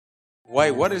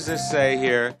Wait, what does this say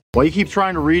here? Why you keep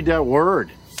trying to read that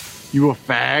word? You a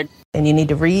fag? And you need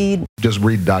to read. Just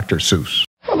read Dr. Seuss.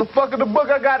 Motherfucker, the book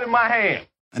I got in my hand.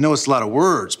 I know it's a lot of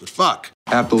words, but fuck.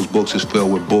 Half those books is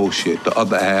filled with bullshit. The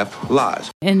other half, lies.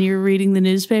 And you're reading the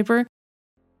newspaper?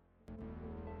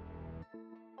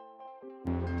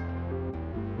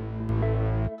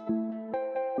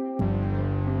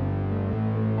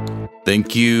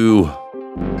 Thank you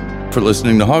for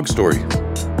listening to Hog Story,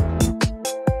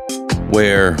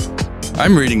 where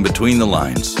I'm reading between the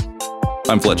lines.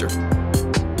 I'm Fletcher.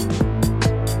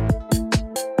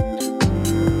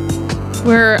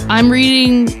 Where I'm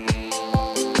reading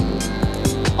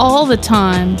all the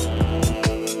time.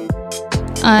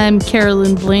 I'm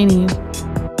Carolyn Blaney.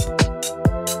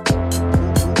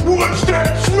 What's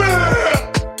that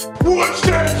smell? What's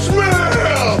that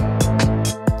smell?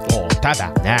 Oh,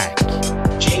 tabarnak.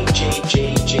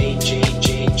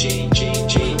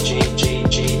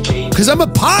 Because I'm a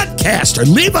podcaster.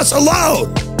 Leave us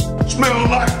alone. Smell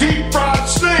like deep fried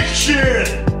snake shit.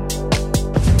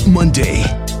 Monday.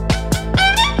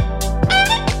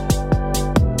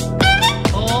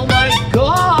 Oh my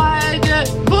God!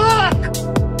 Look!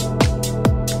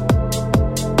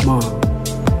 Mom,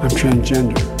 I'm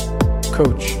transgender.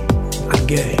 Coach, I'm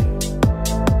gay.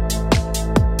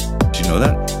 Did you know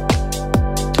that?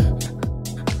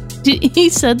 He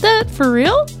said that? For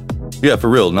real? Yeah, for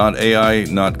real. Not AI,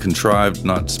 not contrived,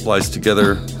 not spliced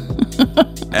together.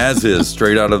 As is,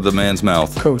 straight out of the man's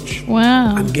mouth. Coach,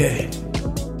 wow. I'm gay.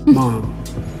 Mom,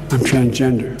 I'm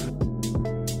transgender.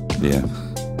 Yeah.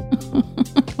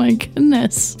 My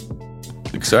goodness.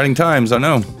 Exciting times, I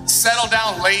know. Settle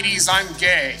down, ladies. I'm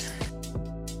gay.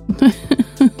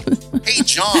 Hey,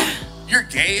 John, you're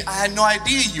gay? I had no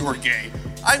idea you were gay.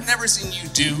 I've never seen you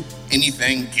do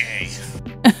anything gay.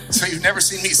 So you've never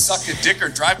seen me suck a dick or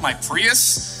drive my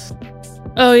Prius?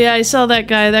 Oh, yeah, I saw that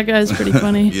guy. That guy's pretty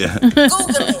funny. Yeah.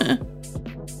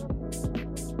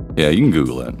 Yeah, you can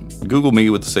Google that. Google me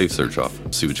with the safe search off.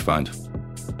 See what you find.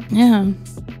 Yeah.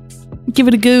 Give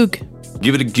it a goog.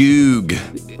 Give it a goog.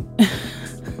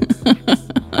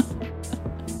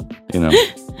 You know,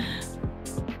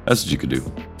 that's what you could do.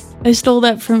 I stole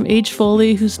that from H.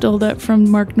 Foley, who stole that from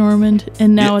Mark Normand,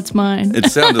 and now it's mine.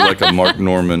 It sounded like a Mark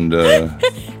Normand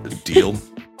deal.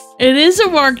 It is a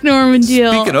Mark Normand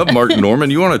deal. Speaking of Mark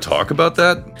Normand, you want to talk about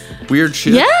that weird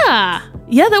shit? Yeah.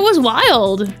 Yeah, that was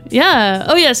wild. Yeah.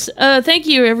 Oh, yes. Thank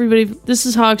you, everybody. This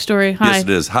is Hog Story. Hi. Yes, it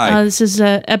is. Hi. This is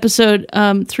episode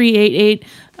 388,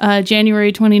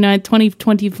 January 29th,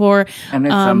 2024. And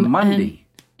it's a Monday.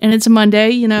 And it's a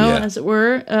Monday, you know, Yeah. as it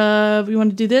were. We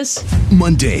want to do this?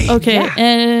 Monday. Okay. Yeah.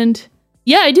 And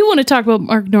yeah, I do want to talk about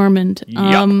Mark Normand.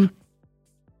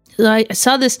 I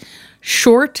saw this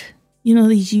short, you know,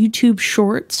 these YouTube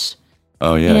shorts.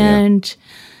 Oh, yeah. And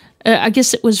I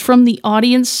guess it was from the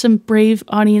audience. Some brave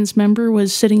audience member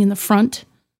was sitting in the front.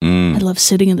 I love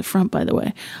sitting in the front, by the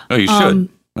way. Oh, you should.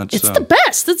 It's the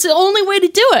best. That's the only way to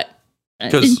do it.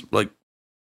 Because, like,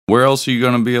 where else are you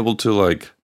going to be able to,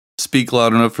 like, speak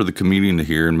loud enough for the comedian to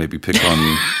hear and maybe pick on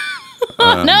you?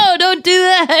 No, don't do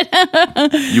that.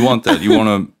 You want that. You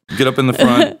want to get up in the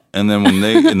front, and then when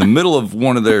they, in the middle of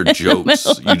one of their jokes,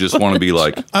 you just want to be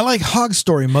like, I like Hog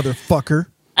Story, motherfucker.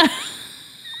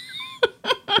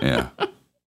 yeah.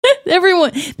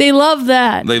 Everyone, they love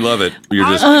that. They love it. You're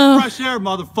just fresh air,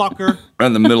 motherfucker. right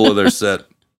in the middle of their set.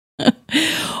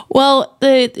 Well,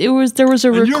 there was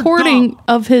a recording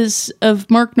of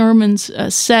Mark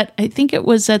Normand's set. I think it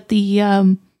was at the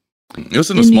it was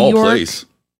in a small place.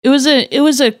 It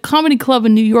was a comedy club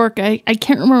in New York. I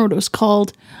can't remember what it was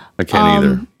called. I can't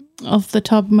either. Off the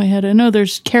top of my head. I know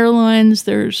there's Caroline's,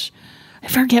 I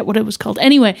forget what it was called.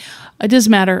 Anyway, it doesn't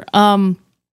matter.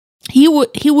 He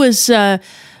was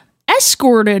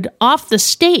escorted off the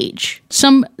stage.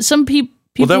 Some people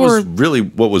Well, that was really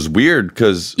what was weird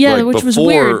because was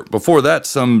weird. Before that,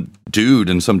 some dude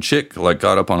and some chick like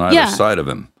got up on either side of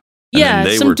him. And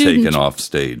then they were taken off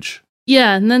stage.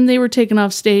 Yeah, and then they were taken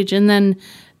off stage, and then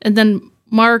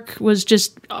Mark was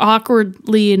just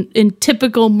awkwardly in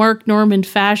typical Mark Normand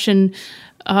fashion,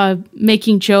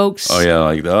 making jokes. Oh yeah,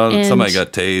 like somebody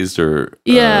got tased or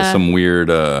some weird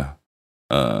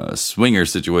swinger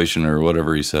situation or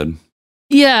whatever he said.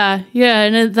 Yeah,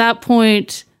 and at that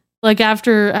point, like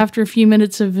after a few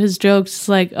minutes of his jokes, it's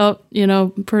like, oh, you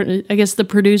know, I guess the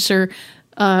producer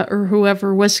or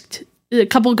whoever a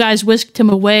couple guys whisked him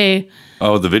away.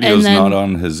 Oh, the video's not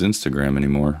on his Instagram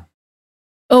anymore.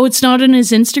 Oh, it's not on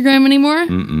his Instagram anymore?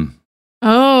 Mm-mm.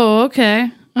 Oh,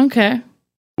 okay.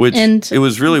 Which, it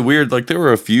was really weird. Like, there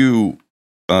were a few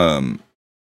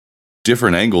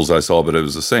different angles I saw, but it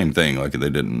was the same thing. Like they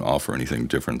didn't offer anything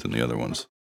different than the other ones.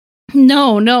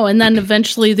 No. And then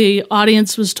eventually the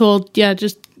audience was told, yeah,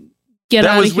 just get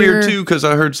out of here. That was weird too, because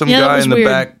I heard some guy in the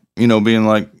back, being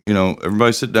like,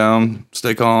 everybody sit down,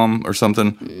 stay calm or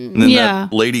something. And then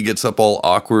that lady gets up all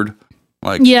awkward.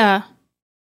 Like,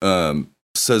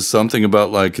 says something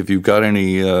about like, if you've got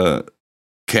any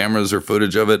cameras or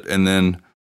footage of it. And then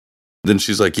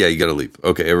she's like, yeah, you got to leave.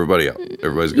 Okay, everybody out.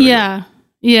 Everybody's going to go.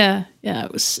 Yeah.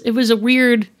 It was a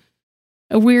weird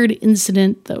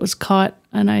incident that was caught.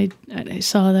 And I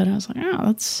saw that. I was like, oh,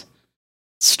 that's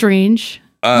strange.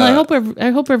 Well, I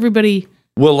hope everybody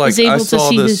is able to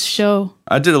see this show.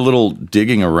 I did a little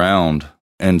digging around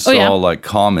and saw like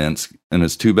comments, and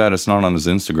it's too bad it's not on his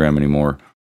Instagram anymore,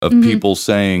 of people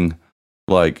saying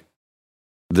like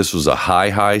this was a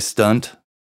high stunt.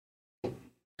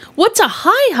 What's a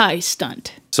high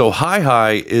stunt? So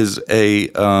high is a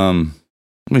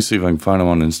let me see if I can find them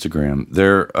on Instagram.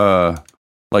 They're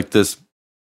like this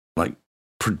like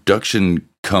production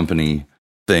company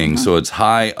thing. So it's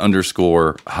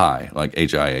high_high, like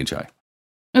HIHI.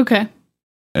 Okay.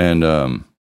 And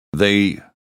they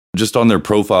just on their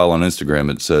profile on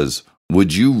Instagram it says,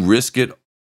 Would you risk it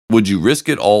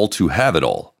all to have it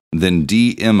all? Then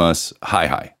DM us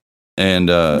high. And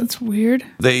that's weird.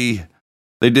 They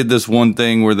did this one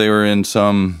thing where they were in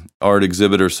some art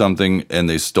exhibit or something and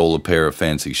they stole a pair of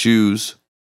fancy shoes.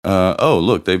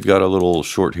 Look, they've got a little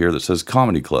short here that says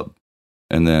Comedy Club.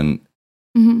 And then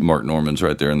Mark Norman's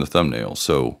right there in the thumbnail.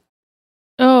 So,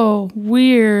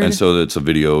 weird. And so it's a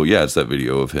video. Yeah, it's that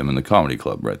video of him in the Comedy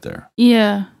Club right there.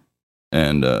 Yeah.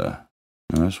 And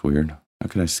that's weird. How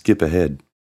can I skip ahead?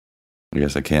 I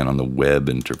guess I can on the web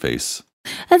interface.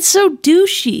 That's so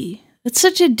douchey. It's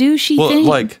such a douchey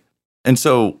thing. And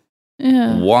so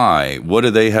why? What do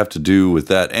they have to do with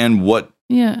that? And what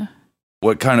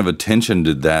kind of attention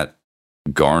did that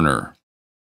garner?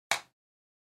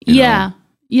 You know?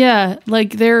 Yeah,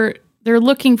 like they're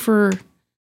looking for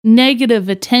negative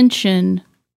attention,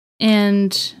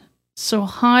 and so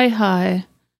high.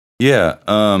 Yeah.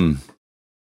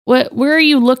 Where are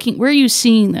you looking? Where are you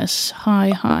seeing this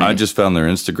high? I just found their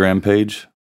Instagram page.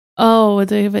 Oh,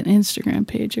 they have an Instagram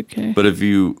page. Okay. But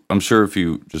I'm sure if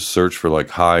you just search for like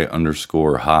high_.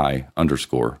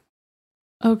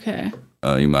 Okay.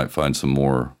 You might find some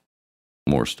more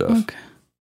stuff.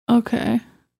 Okay.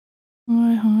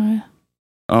 High.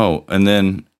 Oh, and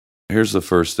then here's the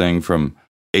first thing from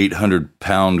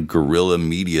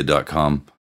 800poundgorillamedia.com.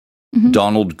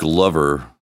 Donald Glover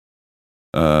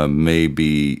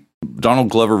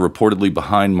reportedly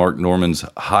behind Mark Norman's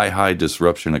high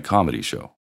disruption at comedy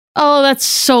show. Oh, that's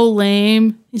so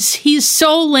lame. He's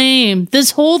so lame.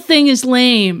 This whole thing is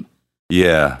lame.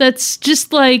 Yeah. That's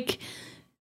just like...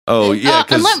 Oh, yeah,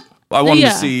 because I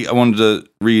wanted to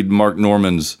read Mark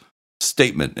Norman's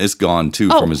statement. It's gone, too,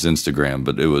 from his Instagram,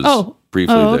 but it was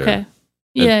briefly there. Okay.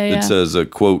 It says,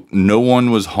 quote, "No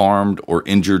one was harmed or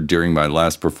injured during my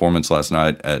last performance last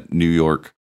night at New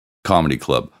York Comedy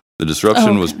Club. The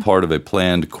disruption was part of a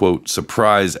planned, quote,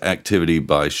 surprise activity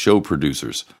by show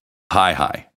producers.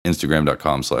 High.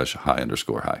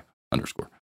 Instagram.com/high_high_.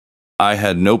 I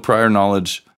had no prior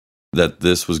knowledge that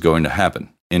this was going to happen,"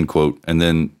 end quote. And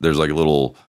then there's like a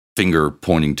little finger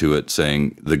pointing to it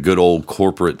saying, "The good old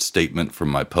corporate statement from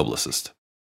my publicist."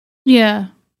 Yeah.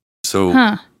 So,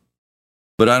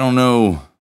 but I don't know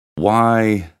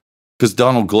why, because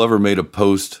Donald Glover made a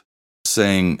post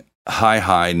saying,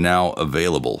 high now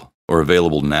available, or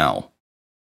available now.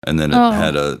 And then it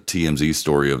had a TMZ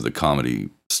story of the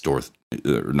comedy store,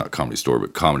 or not comedy store,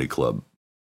 but comedy club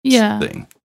thing.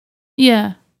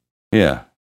 Yeah. Yeah.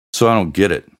 So I don't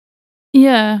get it.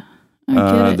 Yeah. I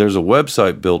get it. There's a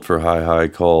website built for high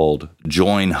called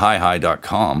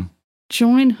joinhigh.com.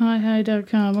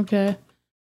 Joinhigh.com. Okay.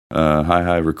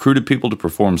 High recruited people to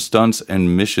perform stunts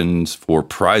and missions for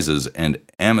prizes, and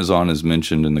Amazon is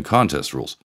mentioned in the contest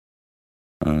rules.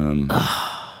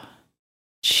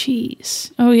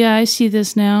 Jeez. Oh, yeah, I see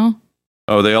this now.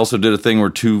 Oh, they also did a thing where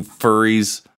two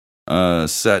furries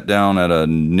sat down at a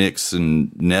Knicks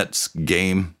and Nets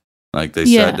game. Like they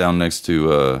sat down next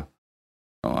to,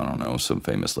 I don't know, some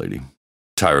famous lady.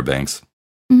 Tyra Banks.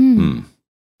 I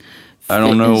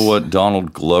don't know what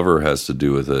Donald Glover has to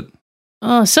do with it.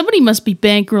 Somebody must be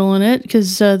bankrolling it,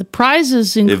 because the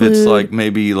prizes include... If it's like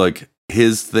maybe like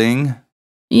his thing?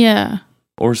 Yeah.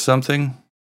 Or something?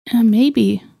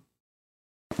 Maybe.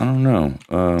 I don't know.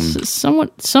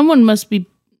 Someone must be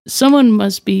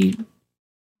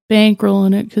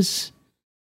bankrolling it, because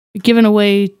they're giving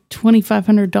away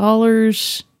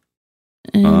 $2,500,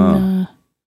 and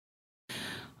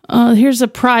Here's the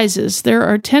prizes. There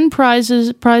are 10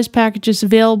 prize packages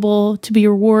available to be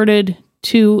awarded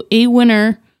to a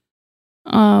winner.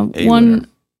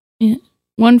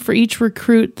 One for each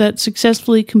recruit that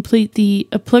successfully complete the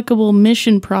applicable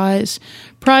mission prize.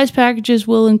 Prize packages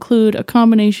will include a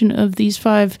combination of these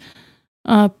 5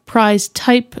 prize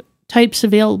types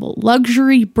available: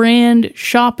 luxury brand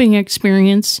shopping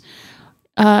experience,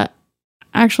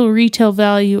 actual retail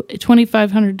value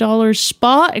 $2,500,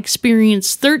 spa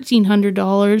experience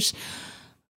 $1,300,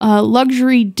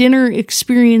 luxury dinner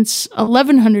experience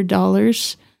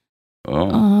 $1,100,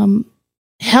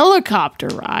 helicopter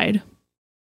ride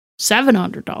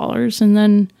 $700, and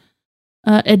then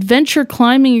adventure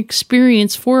climbing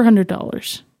experience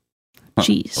 $400.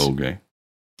 Jeez.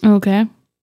 Okay.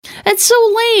 That's so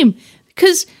lame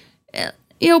because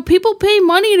people pay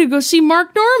money to go see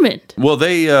Mark Normand. Well,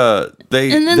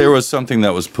 there was something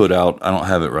that was put out. I don't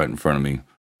have it right in front of me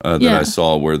that I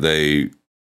saw where they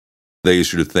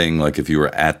issued a thing like if you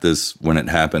were at this when it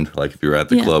happened, like if you were at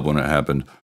the club when it happened,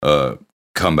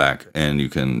 come back and you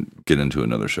can get into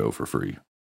another show for free.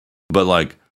 But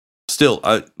like, still,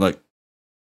 you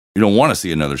don't want to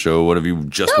see another show. What if you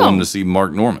just wanted to see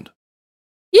Mark Normand?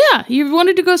 Yeah, you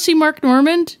wanted to go see Mark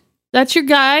Normand. That's your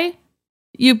guy.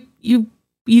 You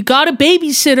got a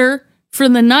babysitter for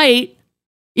the night.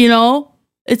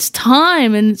 It's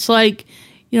time, and it's like,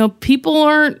 people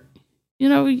aren't.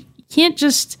 You can't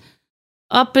just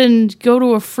up and go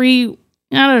to a free.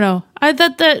 I don't know. I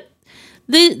thought that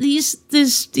these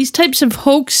types of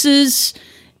hoaxes.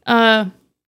 I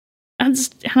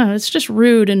don't know. It's just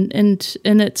rude, and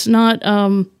it's not.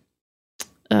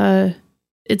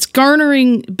 It's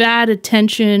garnering bad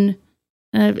attention.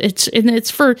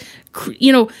 It's for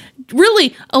really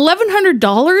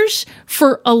 $1,100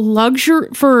 for a luxury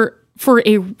for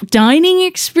a dining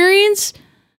experience.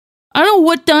 I don't know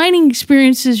what dining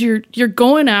experiences you're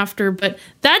going after, but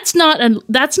that's not a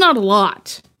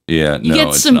lot. Yeah, no,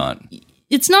 it's not.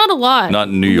 It's not a lot. Not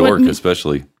in New York,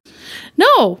 especially.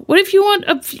 No. What if you want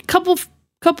a couple of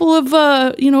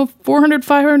 $400,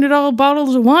 $500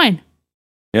 bottles of wine?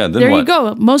 Yeah, then there what? you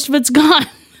go. Most of it's gone.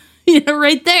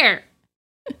 Right there.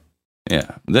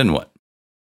 Yeah, then what?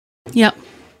 Yep.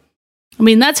 I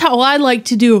mean, that's how I like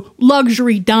to do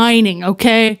luxury dining,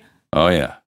 okay? Oh,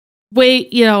 yeah.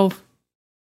 Wait,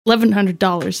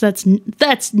 $1,100.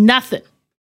 That's nothing.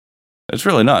 It's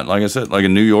really not. Like I said, like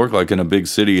in New York, like in a big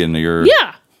city, and you're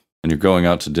going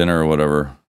out to dinner or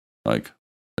whatever, like,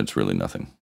 it's really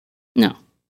nothing. No.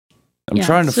 I'm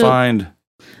trying to find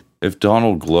if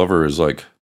Donald Glover is, like,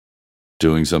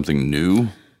 doing something new.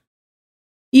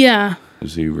 Yeah.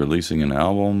 Is he releasing an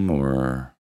album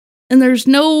or? And there's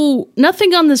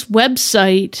nothing on this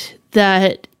website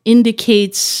that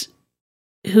indicates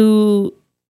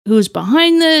who's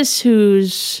behind this,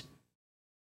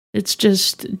 it's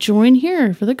just join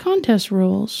here for the contest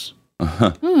rules.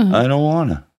 I don't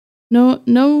wanna.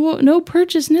 No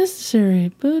purchase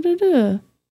necessary. Ba-da-da.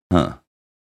 Huh.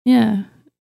 Yeah.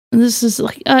 And this is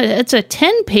like it's a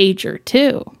 10-pager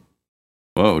too.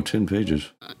 Whoa, 10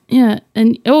 pages. Yeah,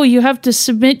 and you have to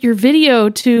submit your video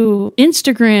to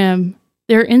Instagram,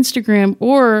 their Instagram,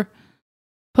 or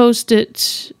post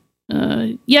it.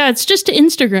 It's just to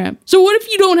Instagram. So what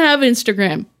if you don't have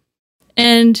Instagram?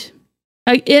 And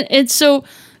so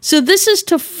this is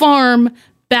to farm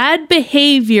bad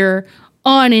behavior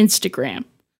on Instagram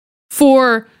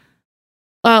for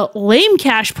lame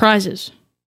cash prizes.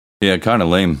 Yeah, kind of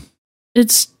lame.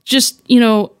 It's just,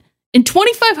 and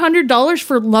 $2,500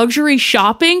 for luxury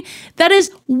shopping, that is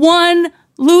one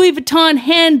Louis Vuitton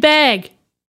handbag.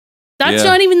 That's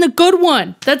not even the good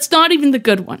one. That's not even the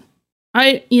good one.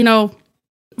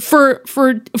 For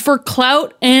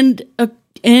clout and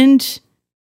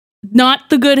not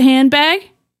the good handbag.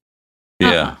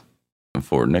 Yeah.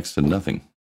 For next to nothing.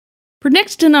 For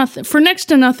next to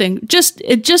nothing. Just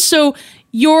so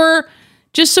your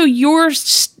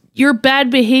bad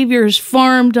behavior is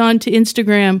farmed onto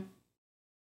Instagram.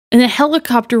 And a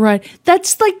helicopter ride.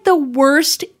 That's like the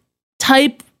worst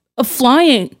type of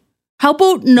flying. How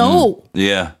about no?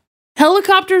 Yeah.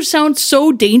 Helicopters sound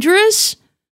so dangerous.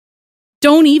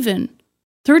 Don't even.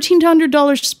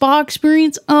 $1,300 spa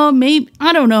experience? Maybe.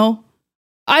 I don't know.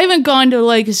 I haven't gone to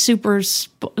like a super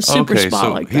spa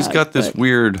like that. He's got this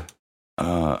weird...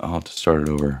 I'll have to start it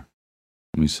over.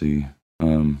 Let me see.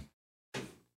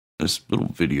 This little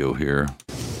video here.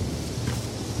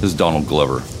 This is Donald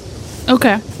Glover.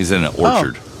 Okay. He's in an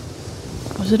orchard.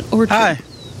 Was it orchard?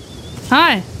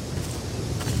 Hi.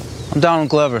 I'm Donald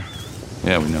Glover.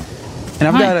 Yeah, we know. And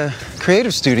I've got a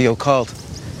creative studio called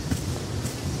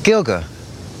Gilga.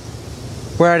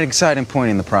 We're at an exciting point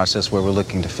in the process where we're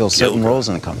looking to fill certain roles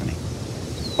in the company.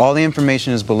 All the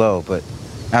information is below, but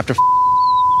after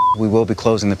we will be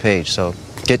closing the page, so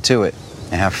get to it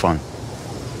and have fun.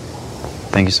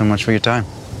 Thank you so much for your time.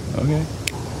 Okay.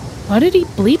 Why did he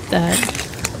bleep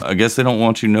that? I guess they don't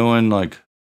want you knowing, like,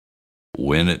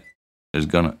 when it is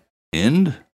gonna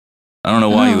end. I don't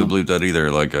know why you would bleep that either.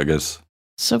 Like, I guess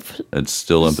it's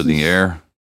still up in the air.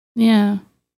 Yeah.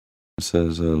 It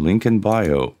says link in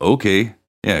bio. Okay.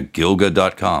 Yeah,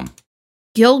 Gilga.com.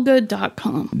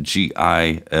 Gilga.com.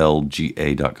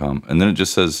 GILGA.com. And then it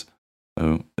just says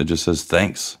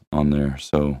thanks on there.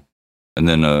 So, and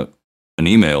then an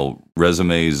email,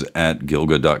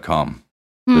 resumes@gilga.com.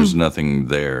 There's nothing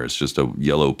there. It's just a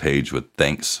yellow page with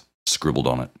thanks scribbled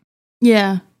on it.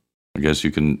 Yeah. I guess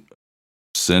you can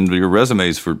send your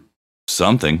resumes for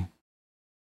something.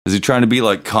 Is he trying to be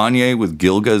like Kanye with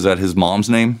Gilga? Is that his mom's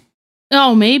name?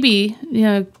 Oh, maybe.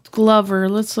 Yeah, Glover.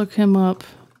 Let's look him up.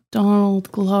 Donald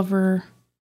Glover.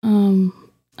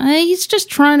 He's just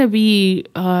trying to be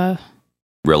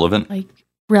relevant. Like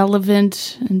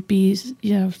relevant and be,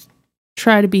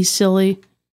 try to be silly.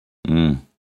 He's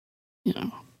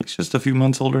just a few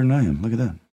months older than I am. Look at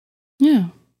that. Yeah.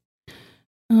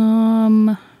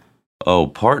 Oh,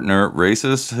 partner,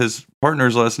 racist. His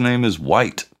partner's last name is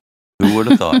White. Who would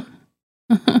have thought?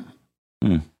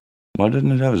 Why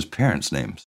didn't it have his parents'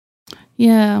 names?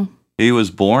 Yeah. He was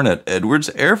born at Edwards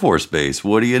Air Force Base.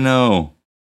 What do you know?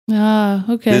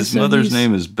 Okay. His mother's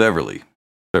name is Beverly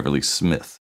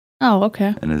Smith. Oh,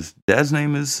 okay. And his dad's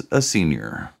name is a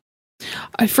senior.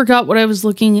 I forgot what I was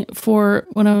looking for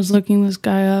when I was looking this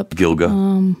guy up.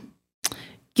 Gilga.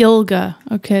 Gilga.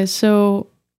 Okay, so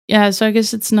I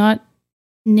guess it's not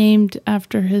named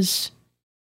after his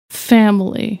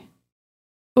family.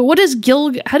 But what is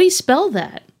Gilga? How do you spell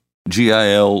that?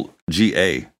 GILGA.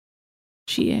 GA.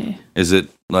 Is it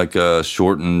like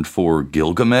shortened for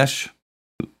Gilgamesh?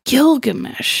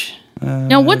 Gilgamesh.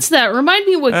 Now, what's that? Remind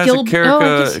me what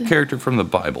Gilgamesh. A character from the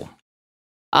Bible.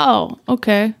 Oh,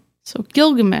 okay. So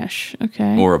Gilgamesh.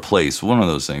 Okay. Or a place. One of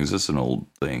those things. It's an old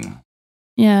thing.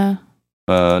 Yeah.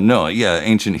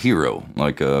 Ancient hero,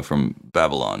 like from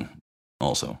Babylon,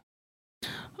 also.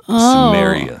 Oh.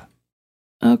 Sumeria.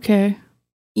 Okay.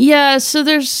 Yeah, so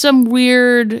there's some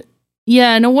weird.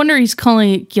 Yeah, no wonder he's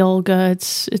calling it Gilga.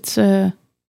 It's a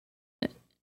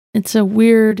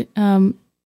weird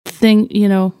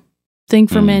thing, thing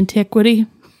from antiquity.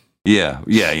 Yeah.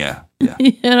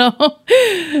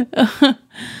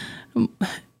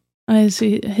 I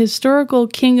see. Historical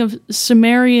king of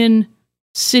Sumerian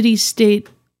city-state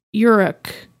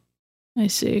Uruk. I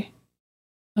see.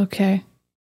 Okay.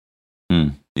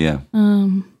 Yeah.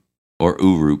 Or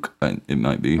Uruk, it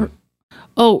might be.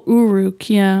 Uruk,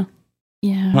 yeah.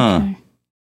 Yeah. Okay.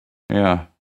 Yeah.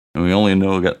 And we only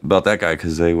know about that guy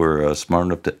because they were smart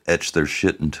enough to etch their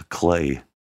shit into clay.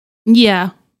 Yeah,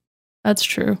 that's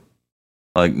true.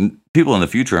 Like, people in the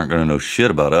future aren't going to know shit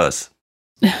about us.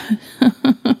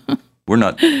 We're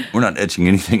not etching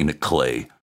anything into clay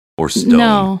or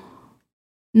stone.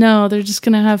 No, they're just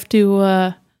going to have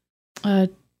to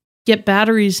get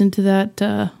batteries into that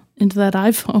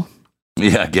iPhone.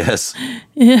 Yeah, I guess.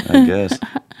 Yeah. I guess.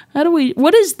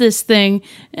 What is this thing?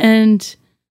 And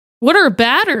what are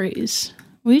batteries?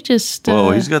 We just...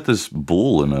 Whoa, he's got this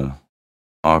bull in a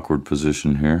awkward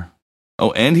position here.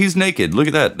 Oh, and he's naked. Look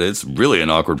at that. It's really an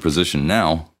awkward position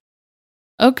now.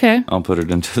 Okay. I'll put it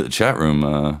into the chat room.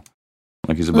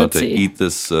 Like he's about to eat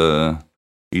this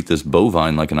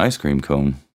bovine like an ice cream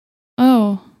cone.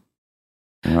 Oh.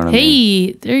 You know what I mean?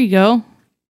 Hey, there you go.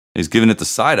 He's giving it the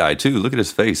side eye, too. Look at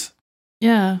his face.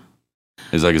 Yeah.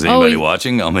 He's like, is anybody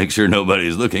watching? I'll make sure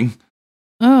nobody's looking.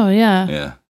 Oh, yeah.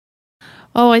 Yeah.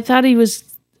 Oh, I thought he was...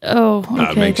 Oh, okay.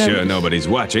 I'll make sure nobody's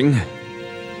watching.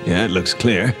 Yeah, it looks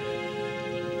clear.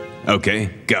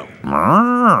 Okay, go.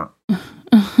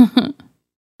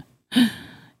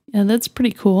 Yeah, that's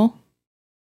pretty cool.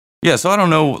 Yeah, so I don't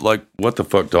know, like, what the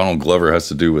fuck Donald Glover has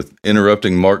to do with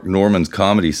interrupting Mark Norman's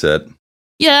comedy set.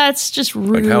 Yeah, it's just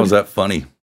rude. Like, how is that funny?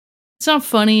 It's not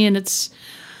funny, and it's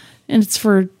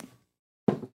for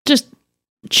just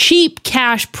cheap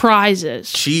cash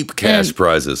prizes. Cheap cash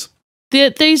prizes.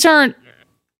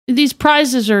 These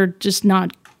prizes are just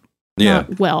not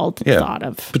well thought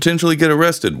of. Potentially get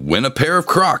arrested. Win a pair of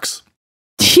Crocs.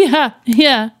 Yeah.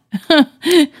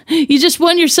 You just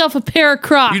won yourself a pair of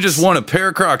Crocs. You just won a pair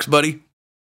of Crocs, buddy.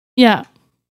 Yeah.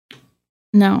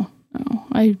 No.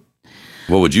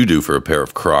 What would you do for a pair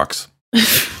of Crocs?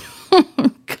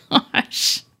 Oh,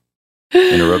 gosh.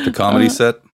 Interrupt a comedy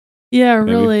set? Yeah,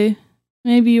 really.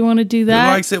 Maybe you want to do that.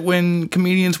 Who likes it when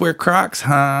comedians wear Crocs,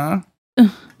 huh?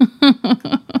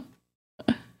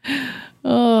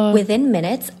 Within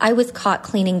minutes, I was caught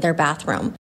cleaning their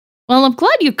bathroom. Well, I'm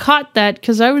glad you caught that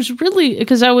because I was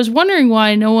wondering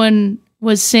why no one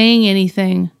was saying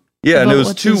anything. Yeah, and it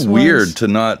was too weird to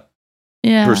not,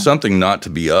 for something not to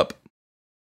be up.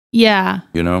 Yeah.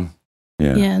 You know?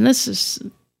 Yeah. Yeah, and this is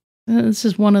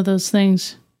one of those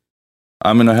things.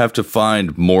 I'm going to have to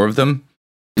find more of them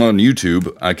on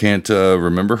YouTube. I can't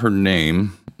remember her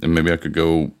name, and maybe I could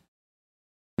go,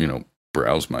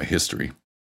 browse my history.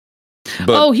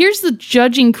 But, here's the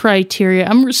judging criteria.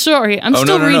 I'm sorry. I'm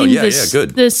still reading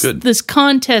this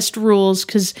contest rules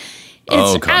because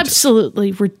it's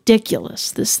absolutely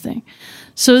ridiculous, this thing.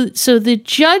 So the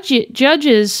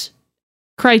judges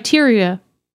criteria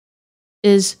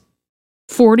is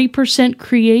 40%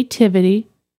 creativity,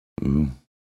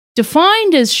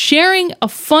 defined as sharing a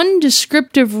fun,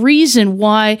 descriptive reason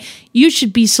why you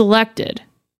should be selected.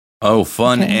 Oh,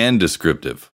 fun and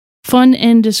descriptive. Fun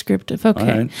and descriptive. Okay. All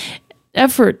right.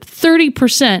 Effort,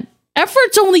 30%.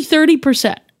 Effort's only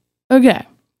 30%. Okay.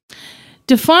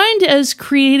 Defined as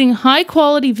creating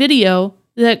high-quality video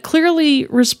that clearly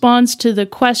responds to the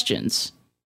questions.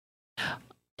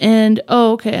 And,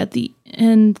 at the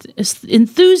end,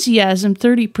 enthusiasm,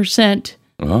 30%.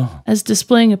 As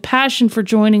displaying a passion for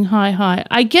joining Hi.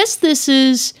 I guess this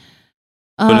is...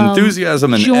 but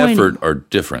enthusiasm and effort are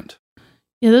different.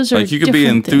 Yeah, those are like you could be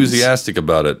enthusiastic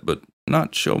about it, but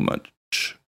not show much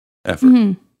effort.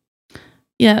 Mm-hmm.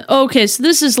 Yeah. Okay. So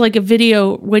this is like a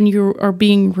video when you are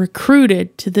being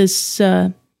recruited to this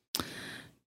death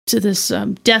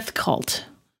cult.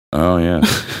 Oh yeah.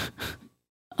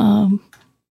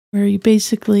 Where you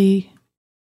basically,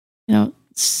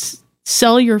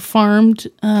 sell your farmed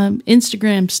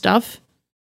Instagram stuff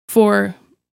for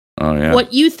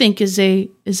what you think is a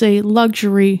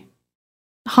luxury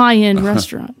high-end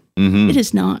restaurant. Mm-hmm. It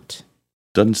is not.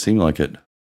 Doesn't seem like it.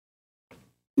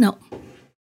 No.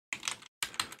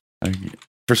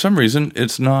 For some reason,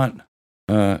 it's not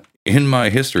in my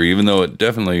history, even though it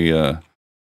definitely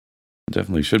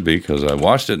should be, because I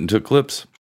watched it and took clips.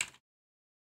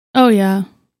 Oh yeah.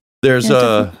 There's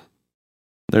a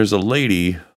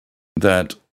lady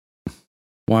that.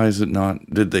 Why is it not?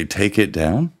 Did they take it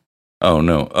down? Oh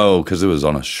no. Oh, because it was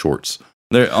on a shorts.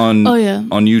 There on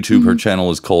YouTube. Her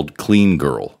channel is called Clean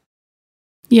Girl.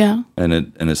 Yeah. And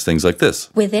it's things like this.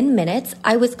 Within minutes,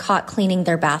 I was caught cleaning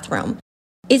their bathroom.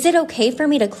 Is it okay for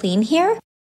me to clean here?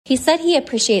 He said he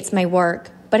appreciates my work,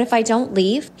 but if I don't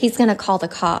leave, he's going to call the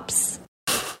cops.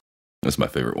 That's my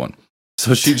favorite one.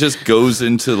 So she just goes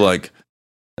into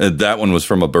that one was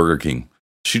from a Burger King.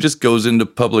 She just goes into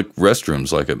public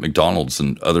restrooms like at McDonald's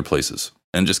and other places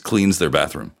and just cleans their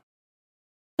bathroom.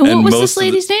 And what was this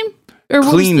lady's name? Or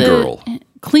Clean Girl.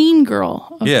 Clean Girl.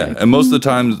 Okay. Yeah, and most of the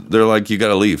time they're like, you got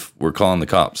to leave. We're calling the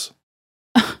cops.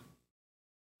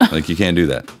 Like, you can't do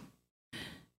that.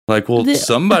 Like, well,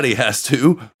 somebody has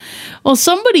to. Well,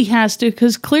 somebody has to,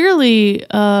 because clearly,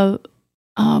 after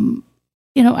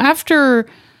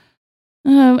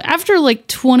like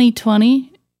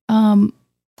 2020,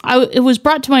 it was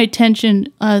brought to my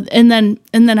attention, and then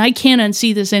I can't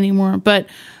unsee this anymore. But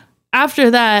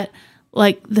after that,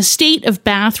 like the state of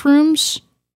bathrooms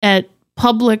at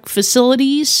public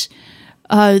facilities,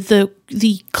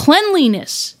 the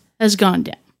cleanliness has gone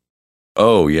down.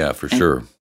 Oh yeah, for sure.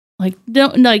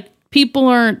 People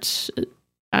aren't.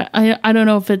 I don't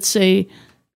know if it's a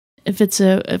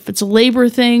labor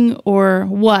thing or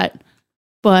what,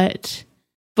 but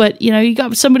you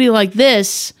got somebody like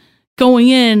this going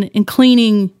in and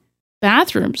cleaning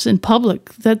bathrooms in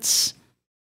public. That's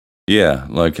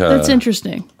that's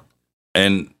interesting.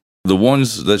 And the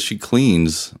ones that she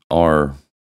cleans are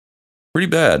pretty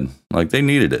bad. Like, they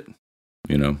needed it,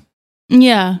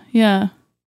 Yeah, yeah.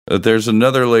 There's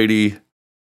another lady.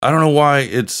 I don't know why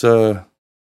it's so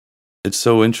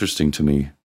interesting to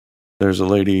me. There's a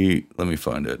lady. Let me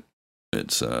find it.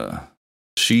 It's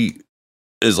she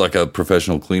is like a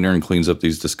professional cleaner and cleans up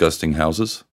these disgusting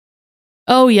houses.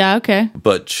 Oh yeah, okay.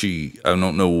 But I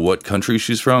don't know what country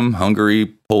she's from.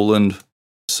 Hungary, Poland,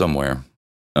 somewhere.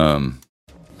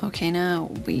 Okay,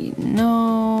 now we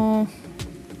know.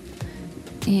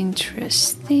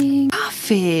 Interesting.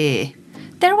 Coffee.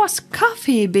 There was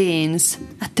coffee beans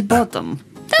at the bottom.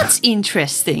 That's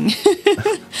interesting.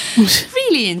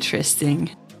 Really interesting.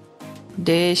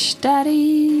 Dish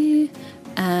Daddy.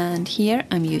 And here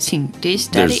I'm using Dish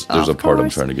Daddy. There's a part I'm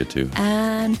trying to get to.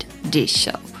 And dish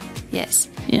soap. Yes.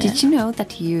 Yeah. Did you know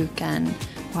that you can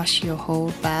wash your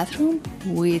whole bathroom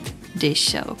with dish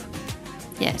soap?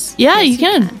 Yes. Yeah, yes, you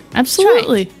can.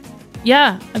 Absolutely.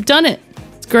 Yeah, I've done it.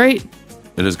 It's great.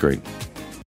 It is great.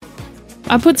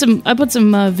 I put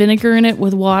some vinegar in it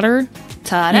with water.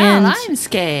 Ta-da! Lime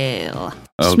scale.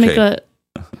 Just make a.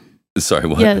 Sorry,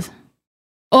 what? Yes.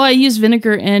 Oh, I use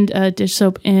vinegar and dish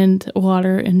soap and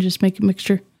water and just make a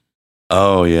mixture.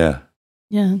 Oh yeah.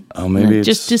 Yeah. Oh, maybe it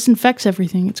just disinfects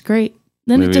everything. It's great.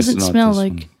 Then it doesn't smell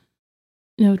like,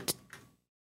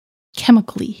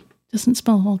 chemically. It doesn't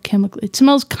smell all chemically. It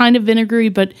smells kind of vinegary,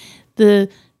 but the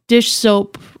dish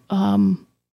soap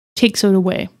takes it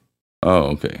away.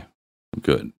 Oh, okay.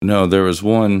 Good. No, there was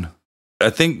one. I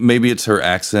think maybe it's her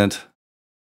accent.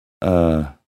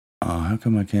 How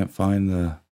come I can't find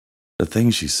the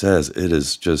thing she says? It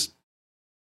is just,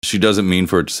 she doesn't mean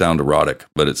for it to sound erotic,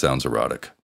 but it sounds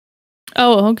erotic.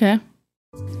 Oh, okay.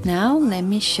 Now let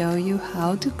me show you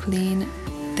how to clean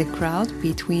the grout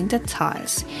between the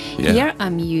tiles. Yeah. Here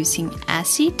I'm using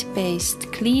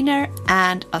acid-based cleaner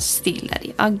and a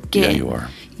Steel-Daddy. Again, Yeah, you are.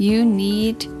 you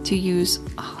need to use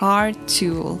a hard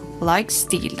tool like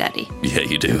Steel-Daddy. Yeah,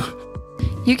 you do.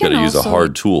 You can Gotta also use a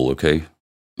hard tool, okay?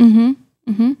 Mm-hmm.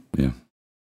 Mm-hmm. Yeah.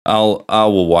 I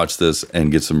will watch this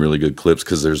and get some really good clips,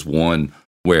 because there's one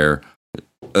where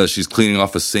she's cleaning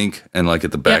off a sink, and like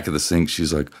at the back of the sink,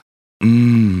 she's like,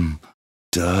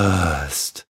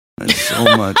 dust. There's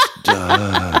so much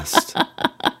dust.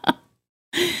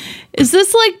 Is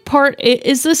this like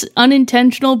is this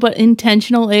unintentional but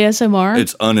intentional ASMR?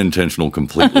 It's unintentional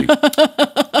completely.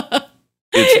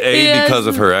 It's because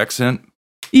of her accent.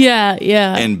 Yeah,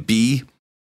 yeah. And B,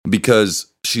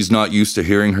 because she's not used to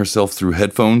hearing herself through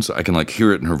headphones. I can like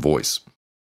hear it in her voice.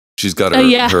 She's got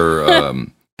her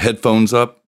headphones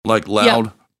up like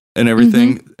loud and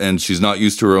everything. And she's not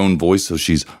used to her own voice. So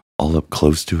she's all up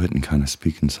close to it and kind of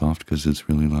speaking soft because it's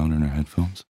really loud in her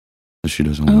headphones. So she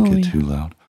doesn't want to get too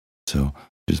loud. So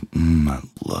just, I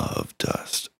love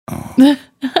dust. Oh.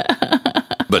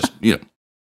 But,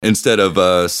 instead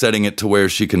of setting it to where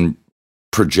she can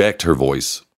project her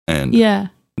voice and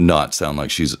not sound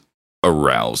like she's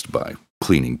aroused by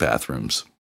cleaning bathrooms.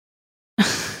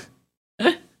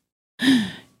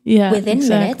 Yeah. Within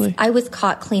minutes, I was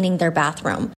caught cleaning their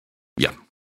bathroom. Yeah.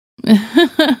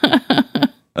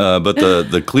 But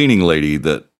the cleaning lady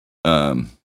that I'm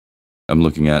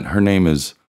looking at, her name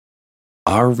is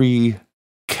Ari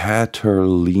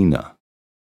Katerina.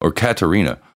 Or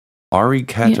Katerina. Ari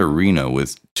Katerina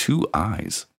with 2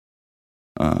 I's.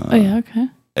 Okay.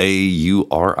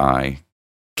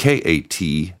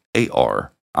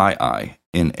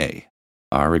 AuriKataRiina.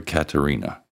 Ari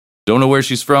Katerina. Don't know where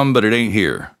she's from, but it ain't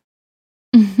here.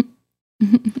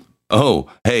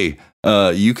 Oh, hey,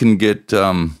 you can get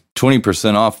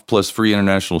 20% off plus free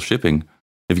international shipping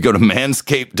if you go to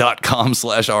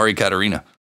manscaped.com/Ari Katerina.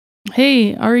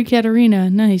 Hey, Ari Katerina,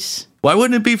 nice. Why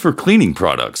wouldn't it be for cleaning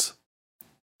products?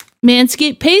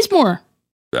 Manscaped pays more.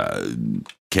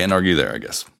 Can't argue there, I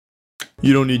guess.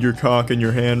 You don't need your cock in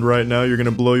your hand right now. You're going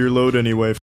to blow your load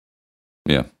anyway.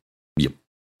 Yeah. Yep.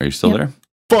 Are you still there?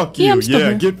 Fuck you. I'm still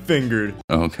here. Get fingered.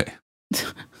 Okay.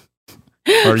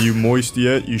 Are you moist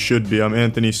yet? You should be. I'm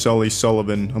Anthony Sully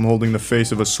Sullivan. I'm holding the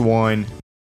face of a swine.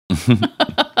 Fuck,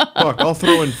 I'll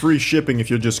throw in free shipping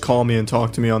if you'll just call me and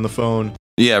talk to me on the phone.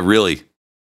 Yeah, really.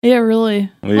 Yeah,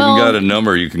 really. We even got a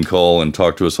number you can call and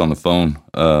talk to us on the phone.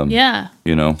 Yeah.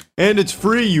 And it's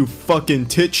free, you fucking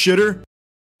tit shitter.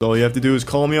 All you have to do is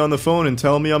call me on the phone and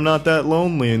tell me I'm not that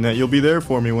lonely and that you'll be there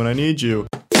for me when I need you.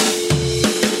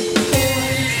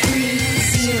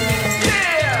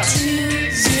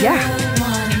 Yeah.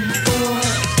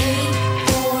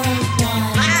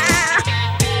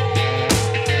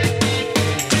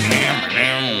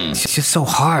 It's just so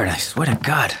hard, I swear to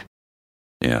God.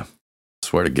 Yeah.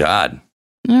 Swear to God.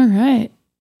 All right.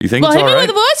 You think well, it's all right? hit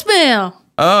me with a voicemail.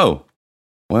 Oh.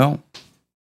 Well.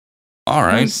 All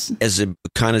right. As a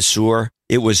connoisseur,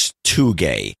 it was too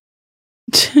gay.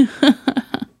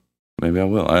 Maybe I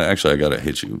will. I got to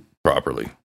hit you properly.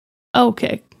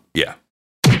 Okay. Yeah.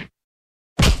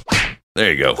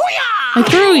 There you go. I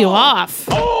threw you off.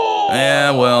 Yeah,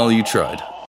 well, you tried.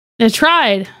 I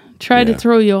tried to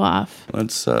throw you off.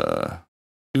 Let's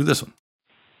do this one.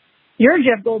 You're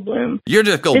Jeff Goldblum. You're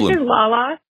Jeff Goldblum. This is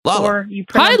Lala. Lala. Or you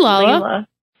pronounce Hi, Lala. Layla.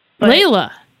 But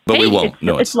Layla. But hey, we won't.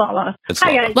 It's Lala. It's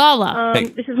Hi, Lala. guys. Lala. Hey.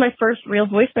 This is my first real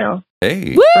voicemail.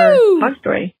 Hey. For Hog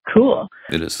Story. Cool.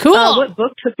 It is. Cool. What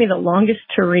book took me the longest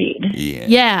to read?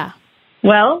 Yeah.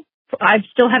 Well, I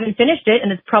still haven't finished it,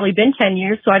 and it's probably been 10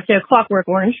 years, so I'd say A Clockwork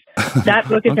Orange. That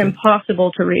book is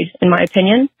impossible to read, in my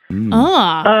opinion.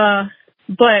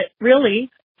 But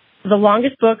really, the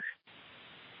longest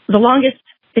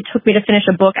it took me to finish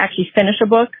a book, I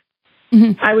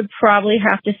would probably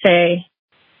have to say,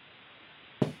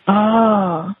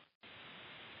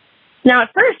 Now, at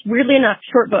first, weirdly enough,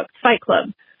 short books, Fight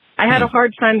Club. I had a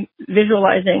hard time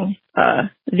visualizing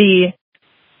the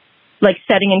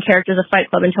setting and characters of Fight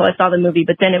Club until I saw the movie,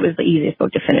 but then it was the easiest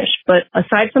book to finish. But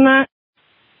aside from that,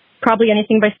 probably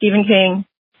anything by Stephen King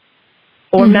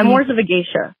or Memoirs of a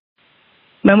Geisha.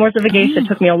 Memoirs of a Geisha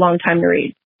took me a long time to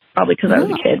read, probably because I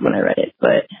was a kid when I read it.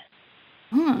 But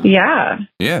yeah.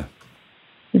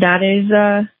 That is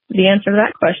the answer to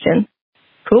that question.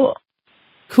 Cool.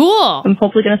 I'm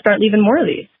hopefully going to start leaving more of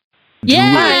these.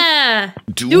 Yeah.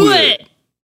 Do it.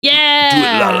 Yeah. Do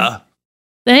it, Lala.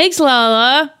 Thanks,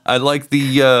 Lala. I like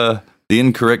the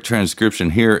incorrect transcription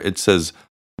here. It says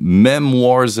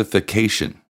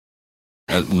memoirsification.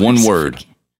 One word.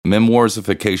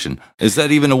 Memoirsification. Is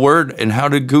that even a word? And how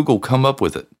did Google come up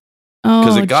with it?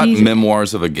 Because it got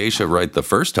Memoirs of a Geisha right the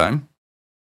first time.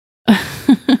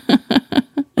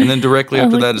 And then directly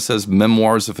after that, it says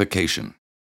memoirsification.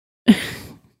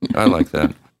 I like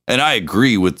that. And I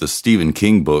agree with the Stephen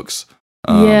King books.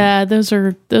 Yeah, those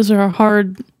are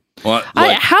hard. What?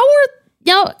 I'm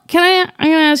going to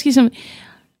ask you something.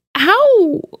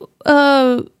 How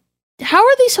are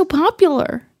they so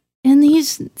popular? And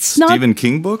these Stephen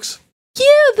King books? Yeah,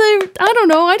 I don't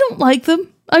know. I don't like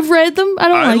them. I've read them.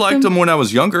 I liked them when I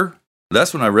was younger.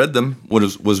 That's when I read them.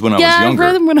 Was when I was younger. Yeah, I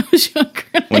read them when I was younger.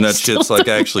 When that shit's like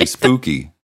actually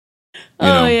spooky.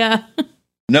 Yeah.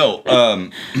 No,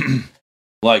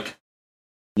 like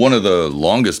one of the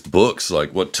longest books,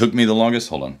 like what took me the longest.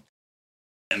 Hold on.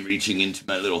 I'm reaching into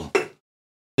my little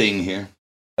thing here.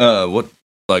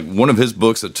 One of his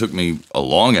books that took me a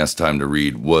long ass time to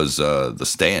read was The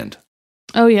Stand.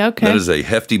 Oh yeah, okay. That is a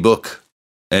hefty book.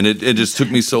 And it just took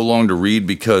me so long to read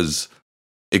because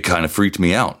it kind of freaked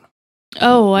me out.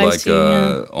 Oh, I see.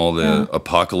 All the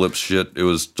apocalypse shit it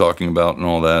was talking about and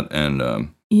all that. And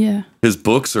his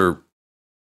books are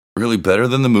really better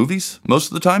than the movies most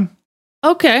of the time.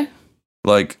 Okay.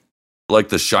 Like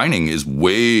The Shining is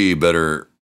way better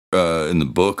in the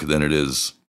book than it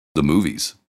is the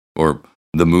movies. Or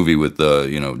the movie with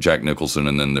Jack Nicholson,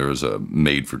 and then there was a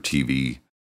made-for-TV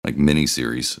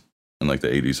miniseries in the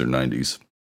 80s or 90s.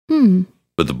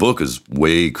 But the book is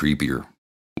way creepier.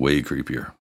 Way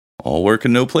creepier. All work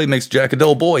and no play makes Jack a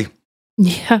dull boy.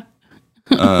 Yeah.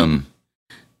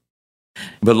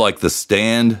 But The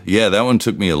Stand, that one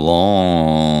took me a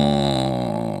long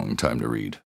time to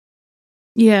read.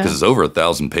 Yeah. Because it's over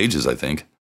 1,000 pages, I think.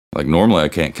 Normally I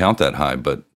can't count that high,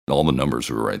 but all the numbers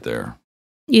were right there.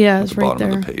 Yeah, it's right there.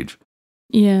 At the bottom of the page.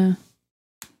 Yeah.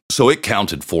 So it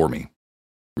counted for me.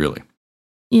 Really.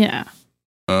 Yeah.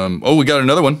 We got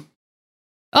another one.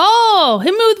 Oh,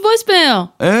 hit me with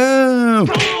voicemail.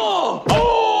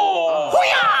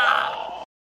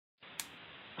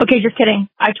 Okay, just kidding.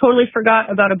 I totally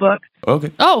forgot about a book. Okay.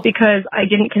 Oh. Because I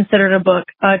didn't consider it a book.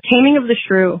 Taming of the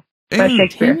Shrew by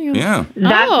Shakespeare. Yeah.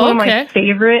 That's one of my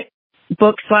favorite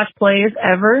books/plays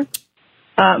ever.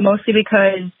 Mostly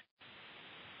because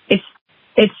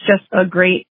it's just a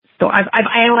great story. I've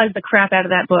analyzed the crap out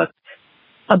of that book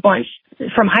a bunch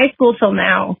from high school till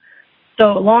now.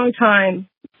 So a long time.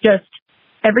 Just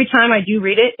every time I do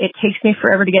read it, it takes me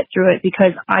forever to get through it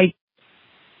because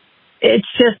it's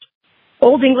just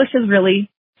Old English is really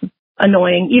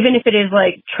annoying, even if it is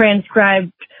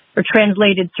transcribed or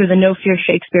translated through the No Fear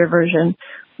Shakespeare version,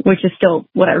 which is still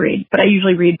what I read. But I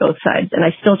usually read both sides, and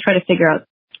I still try to figure out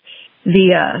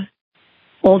the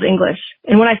Old English.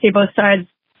 And when I say both sides,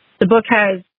 the book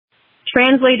has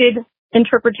translated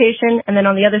interpretation, and then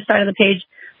on the other side of the page,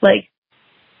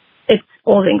 it's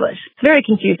Old English. It's very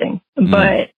confusing,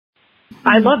 but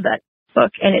I love that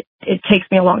book, and it takes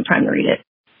me a long time to read it.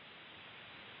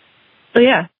 So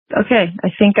yeah, okay. I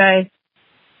think I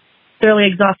thoroughly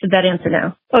exhausted that answer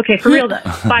now. Okay, for real though.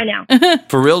 Bye now.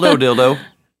 For real though, dildo.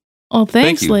 Oh,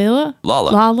 thanks, Layla.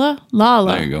 Lala.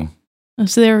 Lala. There you go.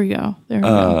 So there we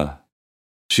go.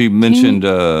 She mentioned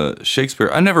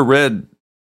Shakespeare. I never read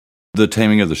The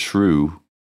Taming of the Shrew.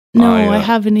 No, I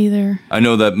haven't either. I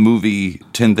know that movie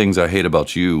 10 Things I Hate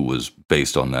About You was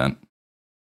based on that.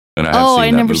 And I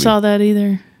never saw that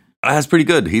either. That's pretty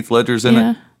good. Heath Ledger's in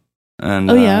it. And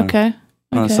okay.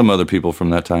 Some other people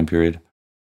from that time period.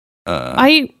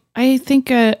 I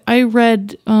think I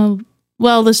read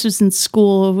this was in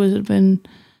school. It would have been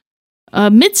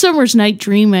Midsummer's Night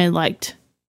Dream. I liked.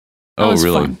 That was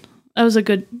really? Fun. That was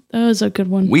a good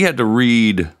one. We had to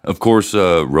read, of course,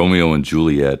 Romeo and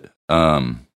Juliet.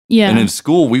 Yeah. And in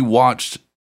school, we watched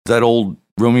that old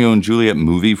Romeo and Juliet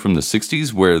movie from the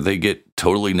 60s where they get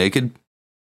totally naked.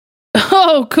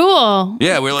 Oh, cool.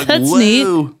 Yeah, we're like, that's whoa.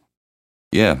 Neat.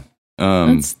 Yeah.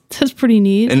 That's pretty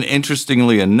neat. And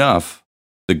interestingly enough,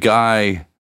 the guy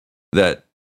that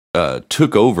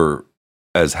took over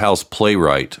as house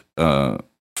playwright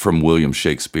from William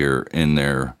Shakespeare in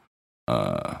their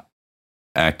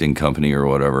acting company or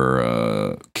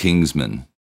whatever, Kingsmen.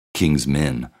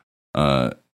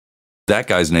 That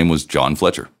guy's name was John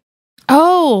Fletcher.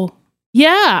 Oh,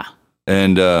 yeah.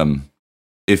 And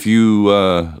if you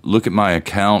look at my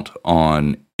account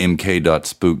on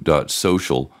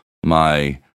mk.spook.social,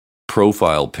 my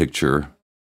profile picture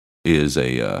is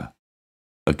a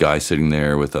guy sitting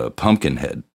there with a pumpkin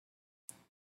head.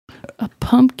 A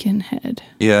pumpkin head.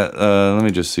 Yeah, let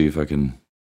me just see if I can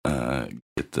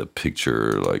get the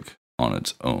picture like on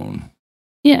its own.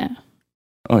 Yeah.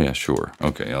 Oh yeah, sure.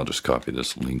 Okay, I'll just copy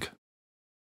this link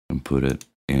and put it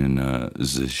in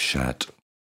the chat.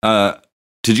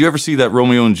 Did you ever see that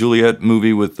Romeo and Juliet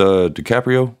movie with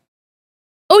DiCaprio?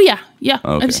 Oh yeah, yeah.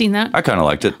 Okay. I've seen that. I kind of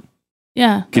liked it.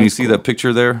 Yeah. Can you see that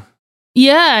picture there?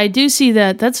 Yeah, I do see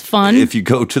that. That's fun. If you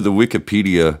go to the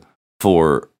Wikipedia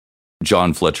for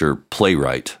John Fletcher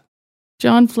playwright.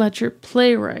 John Fletcher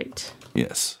playwright.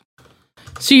 Yes.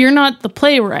 So you're not the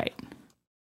playwright?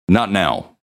 Not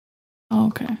now. Oh,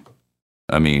 okay.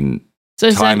 I mean, so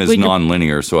time is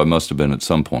non-linear, so I must have been at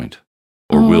some point.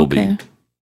 Or will be.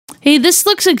 Hey, this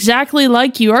looks exactly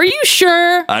like you. Are you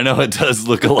sure? I know it does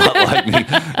look a lot like me.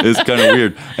 It's kind of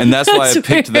weird. And that's why I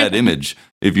picked that image.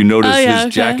 If you notice,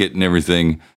 his jacket and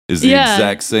everything is the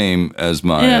exact same as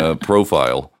my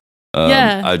profile.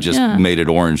 I just made it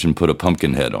orange and put a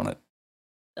pumpkin head on it.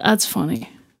 That's funny.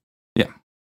 Yeah.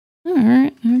 All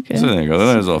right. Okay. So there you go.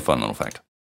 That is a fun little fact.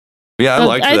 But yeah, I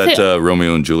liked that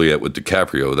Romeo and Juliet with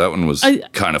DiCaprio. That one was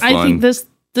kind of fun. I think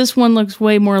this one looks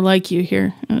way more like you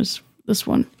here. It was this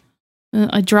one.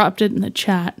 I dropped it in the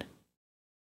chat.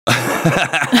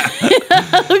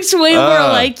 It looks way more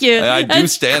like you. I do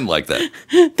stand like that.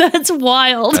 That's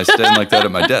wild. I stand like that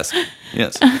at my desk.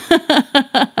 Yes.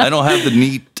 I don't have the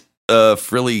neat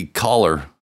frilly collar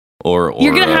or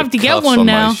you're gonna have to get one on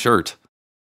now. My shirt.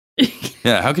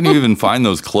 Yeah, how can you even find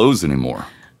those clothes anymore?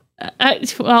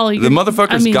 The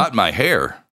motherfucker's got my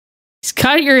hair. He's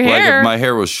got your hair. Like if my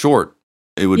hair was short,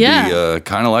 it would be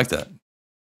kind of like that.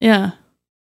 Yeah.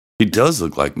 He does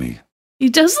look like me. He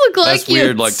does look like That's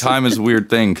weird. Like time is a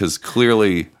weird thing because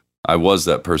clearly I was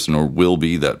that person or will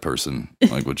be that person.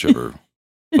 Like whichever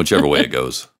way it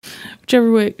goes.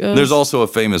 Whichever way it goes. There's also a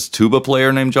famous tuba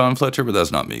player named John Fletcher, but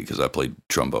that's not me because I played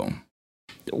trombone.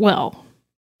 Well,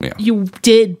 yeah, you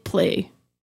did play.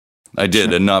 I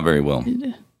did, and not very well.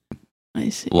 I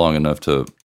see. Long enough to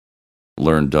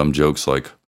learn dumb jokes like,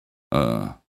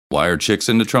 why are chicks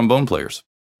into trombone players?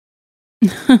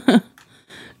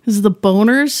 Is the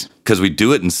boners? Because we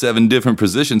do it in 7 different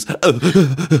positions.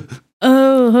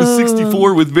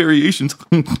 64 with variations.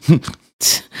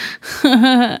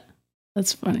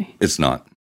 That's funny. It's not.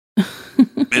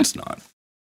 It's not.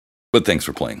 But thanks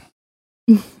for playing.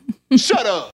 Shut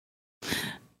up.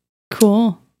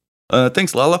 Cool.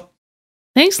 Thanks, Lala.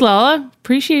 Thanks, Lala.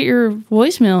 Appreciate your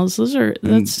voicemails.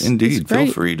 That's indeed. That's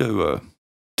Feel free to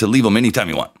leave them anytime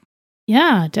you want.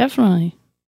 Yeah, definitely.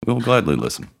 We'll gladly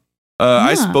listen.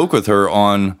 I spoke with her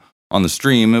on the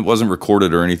stream. It wasn't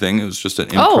recorded or anything. It was just an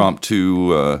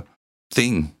impromptu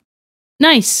thing.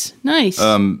 Nice.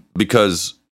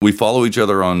 Because we follow each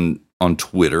other on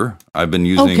Twitter. I've been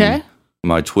using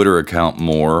my Twitter account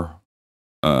more.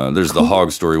 There's the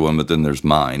Hog Story one, but then there's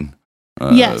mine.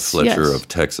 Fletcher of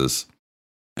Texas.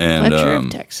 And Fletcher of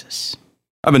Texas.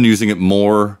 I've been using it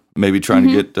more, maybe trying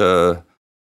to get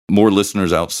more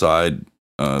listeners outside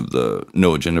the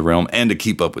No Agenda realm and to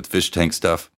keep up with fish tank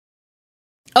stuff.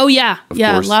 Oh, yeah. Of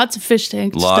course. Lots of fish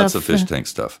tank stuff. Lots of fish tank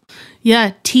stuff.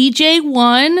 Yeah, TJ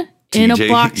won in a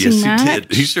boxing match. Yes, he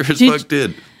did. He sure as fuck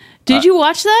did. Did you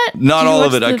watch that? Not all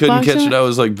of it. I couldn't catch it. I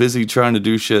was like busy trying to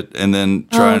do shit and then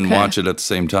try and watch it at the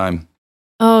same time.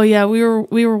 Oh yeah, we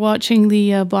were watching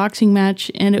the boxing match,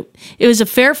 and it was a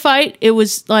fair fight. It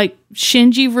was like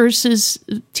Shinji versus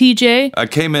TJ. I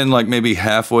came in like maybe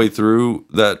halfway through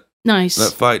that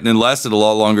fight, and it lasted a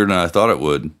lot longer than I thought it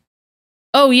would.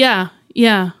 Oh yeah.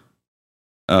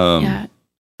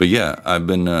 But yeah, I've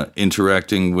been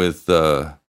interacting with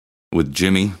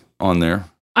Jimmy on there.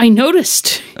 I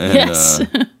noticed. And, yes,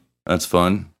 that's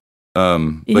fun.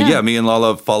 But yeah, me and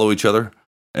Lala follow each other,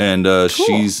 and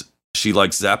cool. She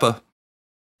likes Zappa,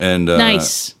 and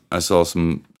nice. I saw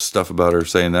some stuff about her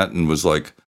saying that, and was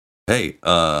like, "Hey,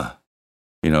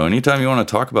 anytime you want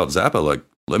to talk about Zappa, like,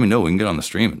 let me know. We can get on the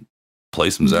stream and play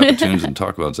some Zappa tunes and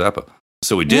talk about Zappa."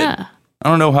 So we did. Yeah. I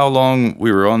don't know how long we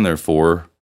were on there for.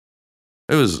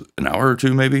 It was an hour or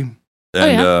two, maybe,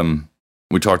 and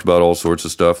we talked about all sorts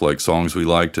of stuff, like songs we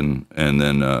liked, and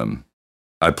then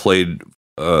I played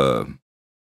the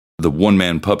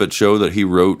one-man puppet show that he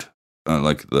wrote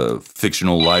like the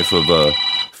fictional life of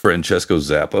Francesco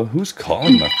Zappa. Who's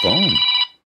calling my phone?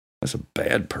 That's a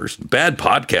bad person, bad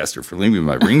podcaster for leaving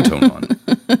my ringtone on.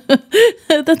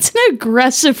 That's an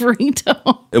aggressive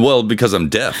ringtone. Well, because I'm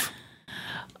deaf.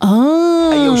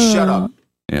 Oh. Hey, yo, shut up.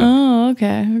 Yeah. Oh,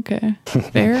 okay.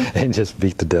 Fair. And just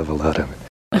beat the devil out of it.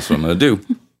 That's what I'm gonna do.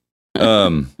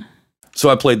 So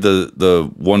I played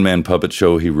the one-man puppet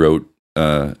show he wrote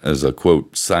as a,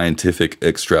 quote, scientific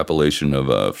extrapolation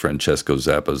of Francesco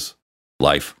Zappa's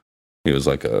life. He was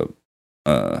like a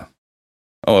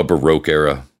Baroque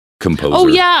era composer. Oh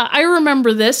yeah, I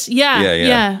remember this.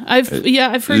 Yeah. I've heard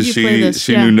you play this.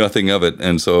 She knew nothing of it,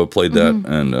 and so I played that,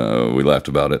 and we laughed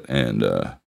about it, and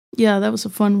yeah, that was a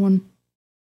fun one.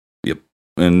 Yep,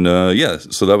 and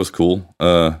so that was cool.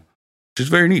 She's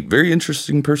very neat, very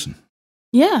interesting person.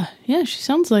 Yeah, she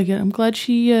sounds like it. I'm glad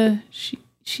she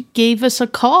gave us a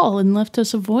call and left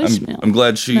us a voicemail. I'm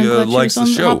glad she likes the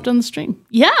show. Hopped on the stream.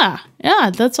 Yeah,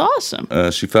 that's awesome.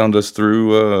 She found us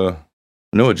through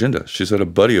No Agenda. She said a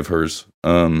buddy of hers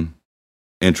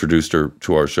introduced her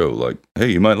to our show. Like, hey,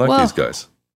 you might like these guys.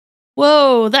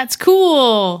 Whoa, that's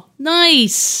cool.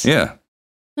 Nice. Yeah.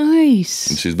 Nice.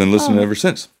 And she's been listening ever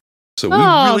since. So we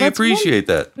really appreciate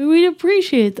that. We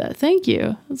appreciate that. Thank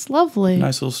you. That's lovely.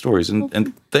 Nice little stories.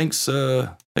 And thanks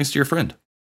to your friend.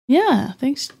 Yeah,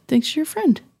 thanks to your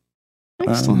friend.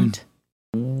 Excellent.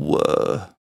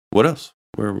 What else?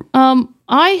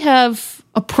 I have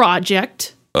a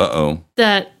project.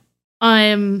 That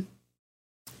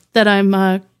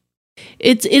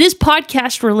it is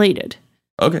podcast related.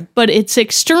 Okay. But it's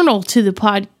external to the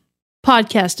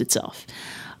podcast itself.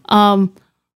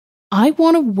 I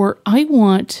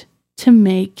want to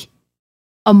make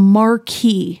a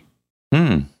marquee.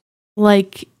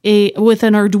 Like with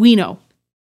an Arduino.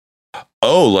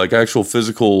 Oh, like actual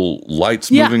physical lights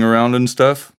moving around and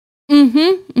stuff?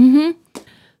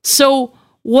 So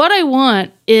what I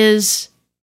want is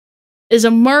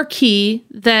a marquee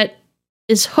that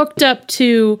is hooked up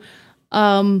to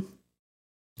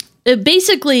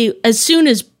basically as soon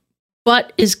as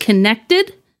butt is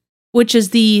connected, which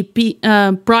is the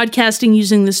broadcasting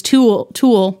using this tool.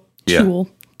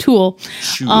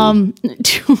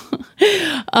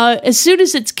 As soon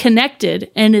as it's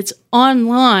connected and it's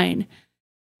online,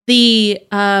 the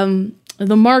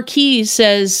marquee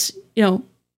says,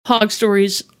 Hog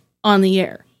Stories on the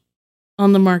air,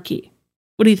 on the marquee.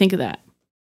 What do you think of that?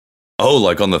 Oh,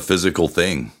 like on the physical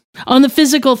thing. On the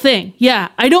physical thing, yeah.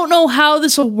 I don't know how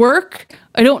this will work.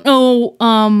 I don't know,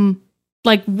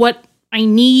 like what I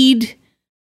need.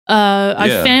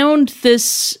 I found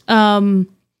this. I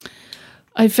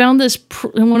found this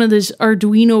in one of those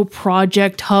Arduino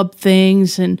project hub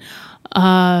things, and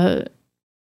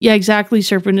yeah, exactly,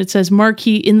 Serpent. It says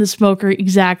marquee in the smoker,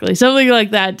 exactly, something like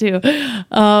that too.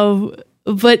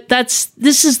 But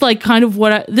this is like kind of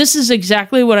this is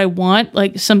exactly what I want,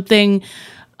 like something.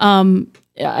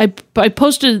 I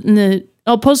posted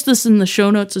I'll post this in the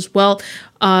show notes as well.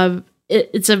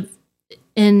 There's a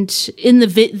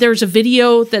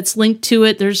video that's linked to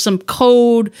it. There's some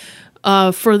code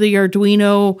for the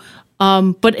Arduino,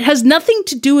 but it has nothing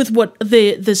to do with what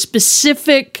the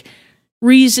specific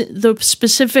reason, the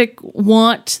specific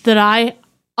want that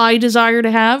I desire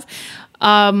to have.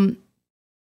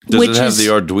 Does it have the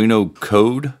Arduino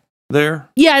code there?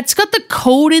 Yeah, it's got the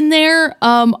code in there.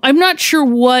 I'm not sure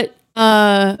what.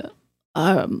 I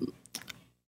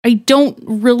don't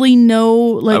really know.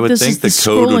 Like, I would this think is the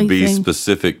code would be thing.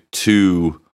 Specific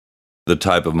to the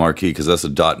type of marquee, because that's a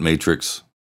dot matrix.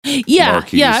 Marquee,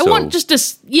 yeah. I want just a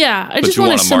I just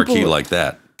want a marquee like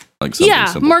that, like something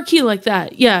simple. Marquee like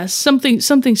that. Yeah, something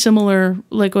similar,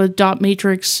 like a dot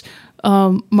matrix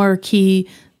marquee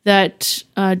that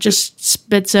just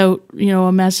spits out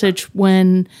a message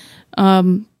when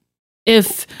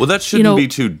if that shouldn't be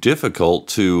too difficult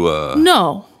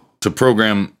to to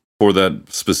program for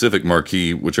that specific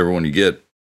marquee, whichever one you get.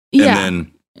 Yeah.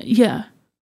 And then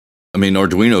I mean,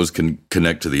 Arduinos can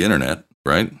connect to the internet,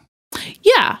 right?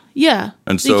 Yeah.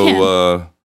 And so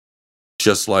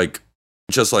just like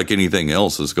anything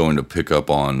else is going to pick up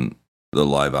on the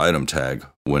live item tag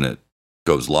when it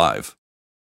goes live.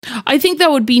 I think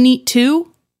that would be neat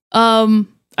too. I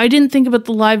didn't think about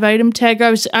the live item tag.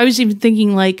 I was even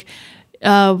thinking like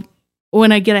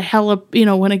when I get a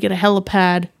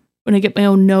helipad, when I get my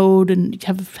own node and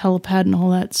have a helipad and all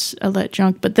that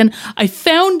junk. But then I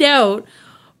found out,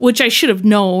 which I should have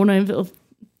known. I've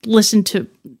listened to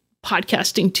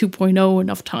podcasting 2.0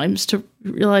 enough times to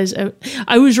realize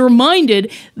I was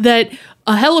reminded that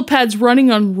a helipad's running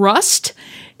on Rust,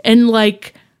 and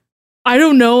like I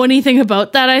don't know anything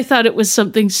about that. I thought it was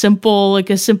something simple, like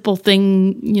a simple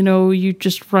thing, you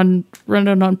just run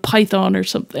it on Python or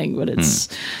something, but it's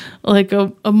like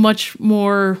a much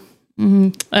more,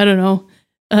 I don't know,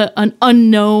 an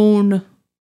unknown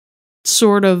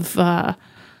sort of,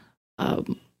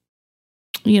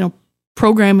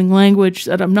 programming language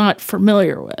that I'm not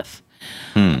familiar with.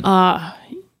 But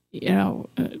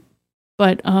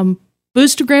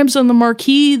boostograms on the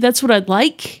marquee, that's what I'd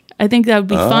like. I think that would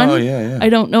be fun. Oh, yeah. I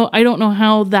don't know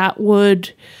how that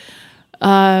would,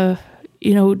 go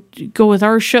with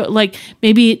our show. Like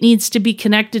maybe it needs to be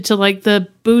connected to like the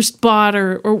Boost bot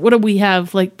or what do we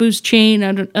have? Like Boost Chain?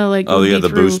 I don't like. Oh yeah, the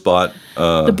Boost bot.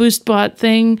 The Boost bot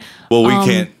thing. Well, we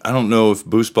can't. I don't know if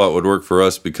Boost bot would work for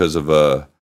us because of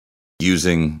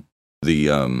using the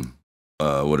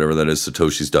whatever that is,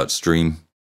 Satoshis.stream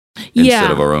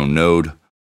instead of our own node,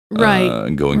 right?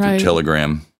 And going through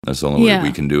Telegram. That's the only way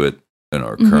we can do it in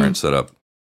our current setup.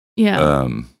 Yeah.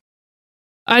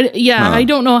 I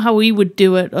don't know how we would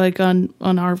do it like on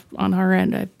our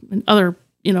end. And other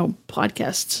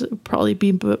podcasts would probably be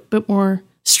a bit more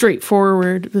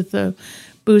straightforward with the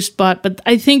Boost bot. But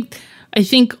I think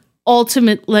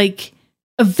ultimate like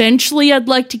eventually I'd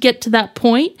like to get to that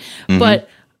point. But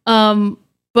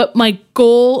my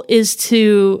goal is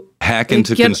to hack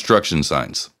into construction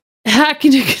signs. Hack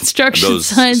into construction those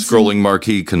signs. Scrolling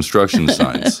marquee construction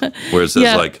signs where it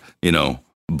says like,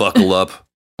 buckle up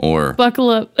or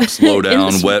slow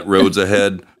down, wet roads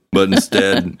ahead. But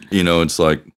instead, it's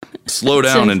like slow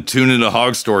down and tune into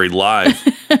Hog Story live.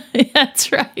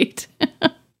 That's right.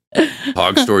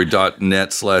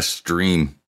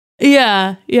 Hogstory.net/stream.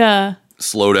 Yeah.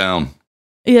 Slow down.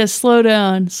 Yeah, slow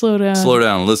down. Slow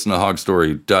down. Listen to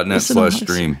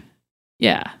hogstory.net/stream.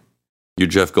 Yeah. You're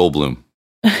Jeff Goldblum.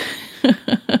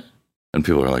 And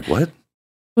people are like, what?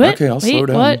 Okay, I'll slow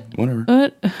down. Whatever.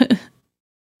 What?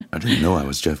 I didn't know I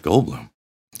was Jeff Goldblum.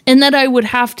 And then I would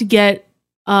have to get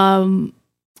a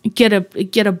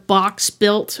box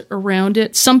built around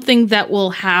it, something that will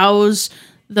house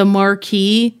the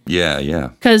marquee. Yeah.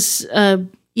 Because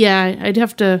I'd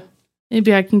have to.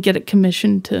 Maybe I can get it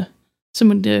commissioned to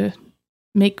someone to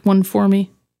make one for me.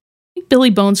 I think Billy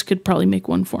Bones could probably make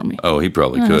one for me. Oh, he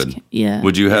probably could. Yeah.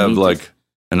 Would you have like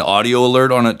an audio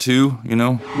alert on it too?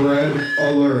 Red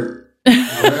alert.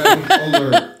 Red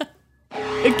alert.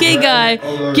 Gay guy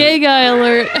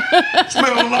alert.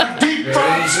 Smell like deep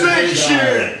fried snake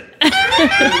shit.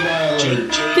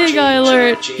 Gay guy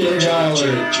alert. Gay guy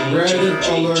alert. Red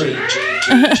alert.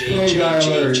 Gay guy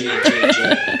alert.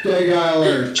 Gay guy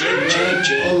alert.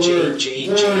 Red alert.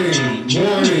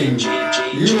 Warning.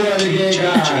 You are the gay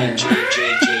guy.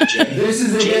 This is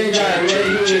the gay guy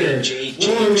right here.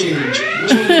 Warning.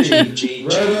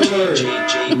 Red alert.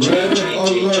 Red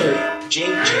alert.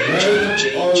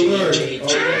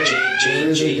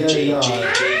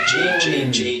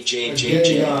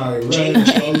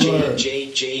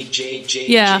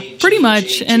 Yeah, pretty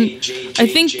much. And I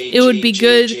think it would be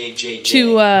good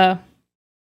to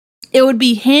it would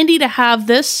be handy to have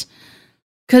this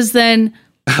because then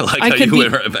I like how you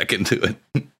went right back into it.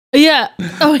 Yeah.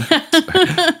 Oh yeah.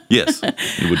 Yes.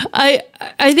 I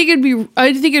think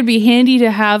it'd be handy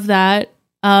to have that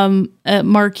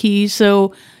marquee.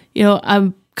 So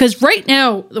because right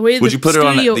now the way would you put it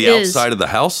on the outside of the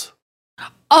house?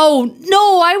 Oh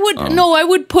no, I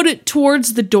would put it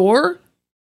towards the door.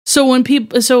 So when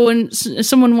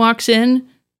someone walks in,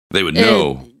 they would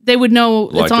know. They would know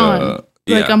it's on.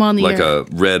 Like I'm on the like air. a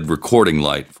red recording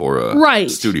light for a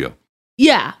studio.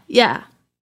 Yeah.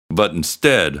 But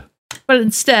instead,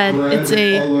 it's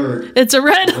a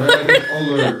red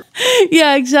alert.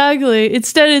 Yeah, exactly.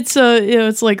 Instead,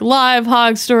 it's like live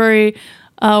Hog Story.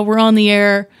 We're on the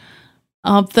air.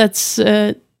 That's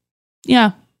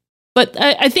But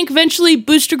I think eventually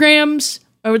boostograms.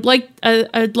 I'd like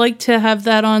to have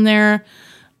that on there.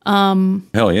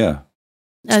 Hell yeah!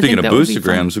 Speaking of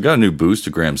boostograms, we got a new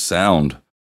boostogram sound.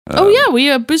 We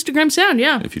have boostogram sound.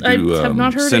 Yeah, if you do, I have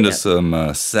not heard send it us some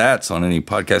sats on any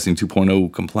podcasting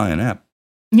 2.0 compliant app.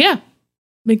 Yeah,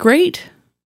 be great.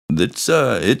 It's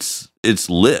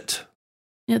lit.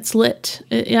 It's lit.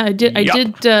 I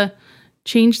did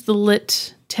change the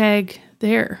lit tag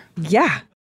there. Yeah.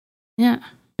 Yeah.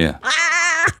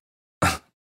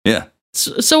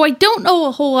 So I don't know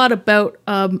a whole lot about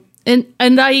and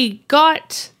I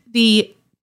got the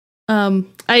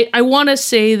I want to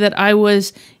say that I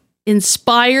was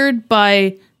inspired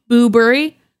by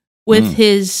Booberry with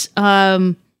his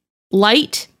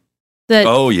light that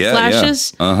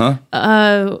flashes.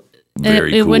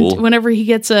 Very cool. Whenever he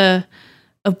gets a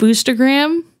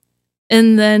boostogram,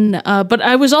 And then, but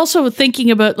I was also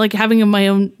thinking about like having my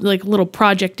own like little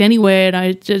project anyway, and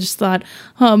I just thought,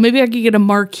 oh, maybe I could get a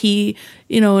marquee,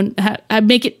 and I'd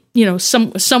make it,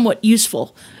 somewhat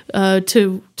useful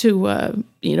to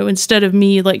instead of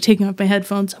me like taking off my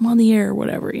headphones, I'm on the air or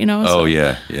whatever, Oh So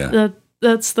yeah.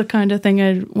 that's the kind of thing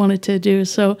I wanted to do.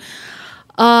 So,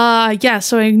 so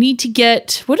I need to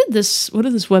get. What did this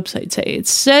website say? It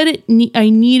said I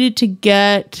needed to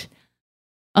get.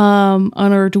 An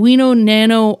Arduino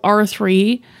Nano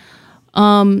R3,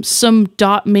 some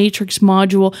dot matrix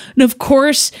module, and of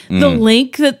course the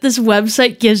link that this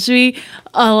website gives me,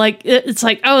 it's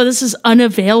like, oh, this is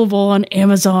unavailable on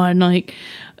Amazon. Like,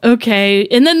 okay,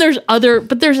 and then there's other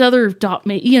dot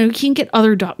you can get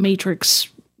other dot matrix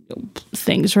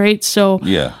things, right? So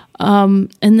yeah, and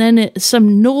then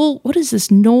some null. What is this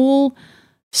null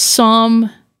som?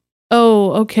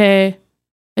 Oh, okay,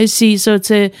 I see. So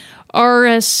it's a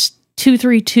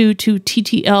RS232 to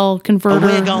TTL converter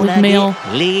with mail.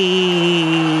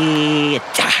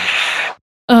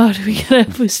 Oh, did we get a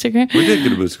boostergram? We did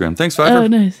get a boostergram. Thanks, Pfeiffer. Oh,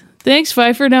 nice. Thanks,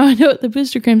 Pfeiffer. Now I know what the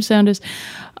boostergram sound is.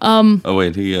 Oh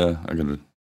wait,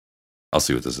 I'll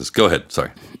see what this is. Go ahead.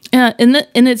 Sorry. Yeah, and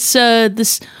it's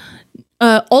this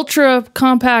ultra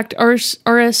compact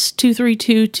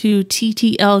RS232 to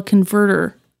TTL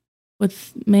converter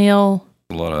with mail.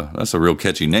 That's a real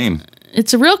catchy name.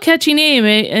 It's a real catchy name,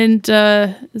 and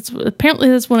it's apparently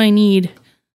that's what I need.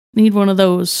 Need one of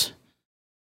those.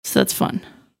 So that's fun.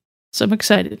 So I'm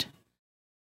excited.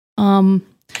 I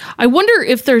wonder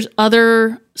if there's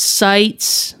other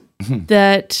sites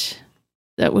that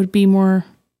would be more.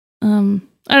 I don't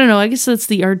know. I guess that's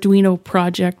the Arduino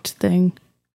project thing,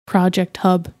 Project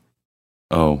Hub.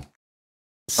 Oh,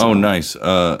 nice.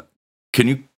 Does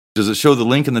it show the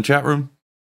link in the chat room?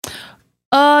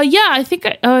 Yeah, I think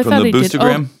I thought the I did.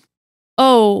 boostergram?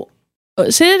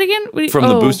 Say that again? From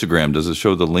the boostergram, does it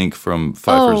show the link from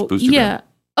Pfeiffer's boostergram? Yeah.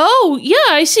 Oh, yeah,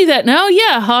 I see that now.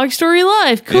 Yeah, Hog Story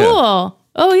Live. Cool. Yeah.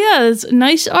 Oh, yeah, that's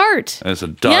nice art. There's a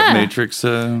dot matrix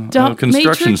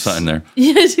construction sign there.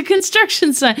 Yeah, it's a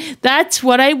construction sign. That's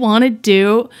what I want to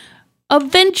do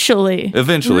eventually.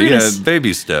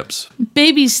 Baby steps.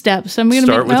 Baby steps. I'm going to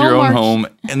start with your own home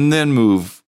and then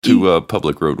move to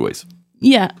public roadways.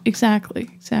 Yeah, exactly.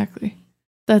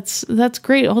 That's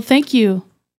great. Oh, thank you.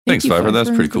 Thanks, Pfeiffer. That's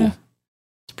pretty cool.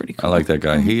 It's pretty cool. I like that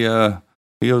guy. He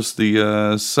hosts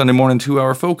the Sunday morning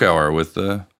 2-hour folk hour with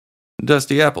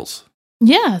Dusty Apples.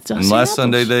 Yeah, and last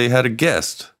Sunday they had a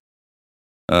guest.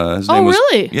 His name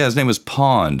really? Yeah, his name was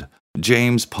Pond.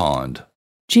 James Pond.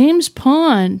 James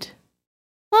Pond.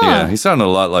 Huh. Yeah, he sounded a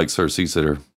lot like Sir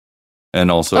Seasitter. And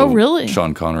also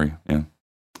Sean Connery. Yeah.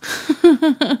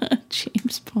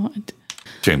 James Pond.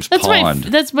 Pond.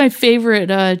 That's my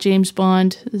favorite James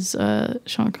Bond is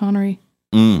Sean Connery.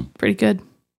 Pretty good.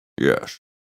 Yes.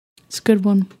 It's a good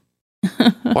one.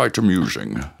 Quite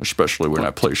amusing, especially when I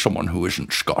play someone who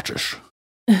isn't Scottish.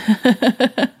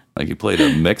 Like he played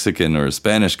a Mexican or a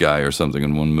Spanish guy or something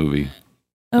in one movie.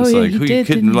 Oh, it's yeah, like, he who did, you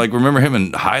kidding? Like, remember him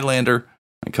in Highlander?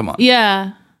 Like, come on.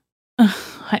 Yeah.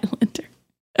 Highlander.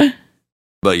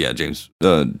 But yeah,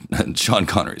 Sean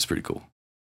Connery is pretty cool.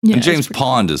 Yeah, and James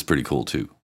Pond is pretty cool too.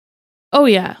 Oh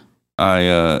yeah.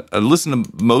 I listened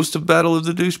to most of Battle of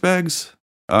the Douchebags.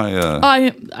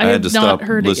 I had to stop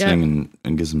listening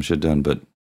and get some shit done, but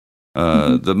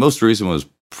the most recent was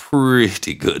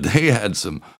pretty good. They had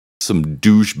some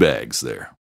douchebags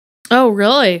there. Oh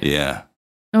really? Yeah.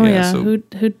 Oh yeah. So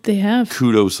who'd they have?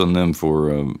 Kudos on them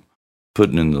for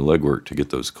putting in the legwork to get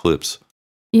those clips.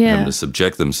 Yeah. Having to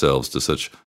subject themselves to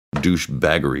such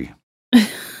douchebaggery.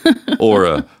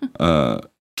 Or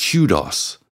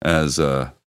kudos, as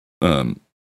Graham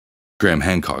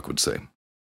Hancock would say.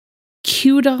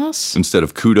 Kudos? Instead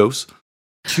of kudos.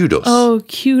 Kudos. Oh,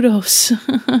 kudos.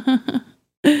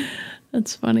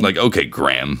 That's funny. Like, okay,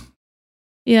 Graham.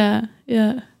 Yeah.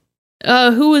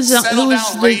 Who was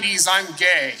ladies, I'm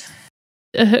gay.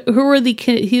 Who were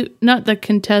not the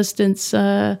contestants,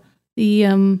 what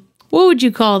would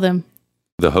you call them?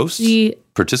 The hosts? The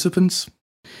participants?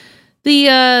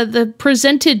 The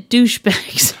presented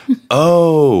douchebags.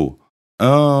 I'll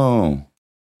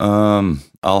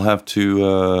have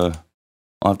to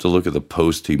look at the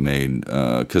post he made,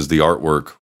 because the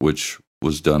artwork, which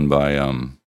was done by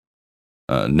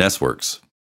Nessworks,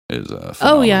 is phenomenal.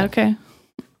 Oh yeah, okay.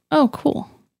 Oh, cool,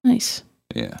 nice.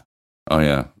 Yeah. Oh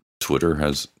yeah. Twitter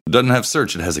doesn't have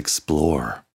search; it has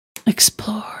explore.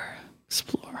 Explore.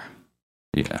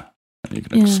 Yeah, you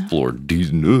can explore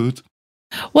these nuts.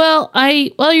 Well,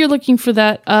 while you're looking for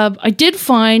that, I did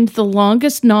find the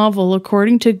longest novel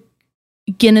according to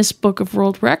Guinness Book of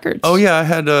World Records. Oh yeah, I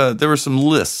had there were some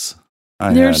lists.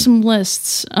 There's some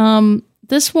lists.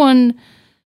 This one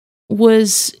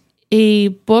was a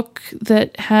book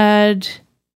that had,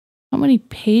 how many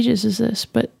pages is this?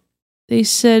 But they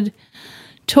said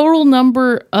total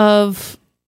number of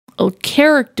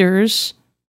characters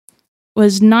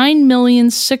was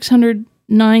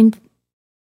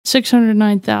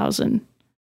 9,609,000.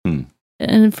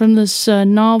 And from this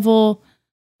novel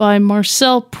by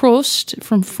Marcel Proust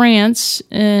from France,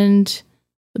 and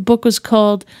the book was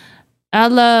called À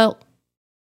la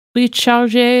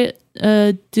recharge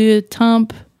de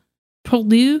temps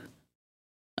perdu.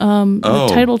 The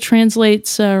title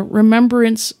translates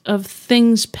Remembrance of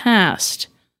Things Past.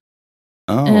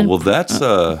 Well, that's...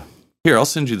 Here, I'll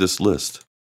send you this list.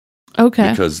 Okay.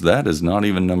 Because that is not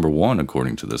even number one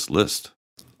according to this list.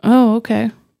 Oh, okay.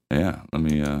 Yeah, let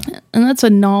me... And that's a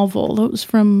novel. That was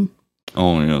from...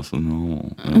 Oh, yes, a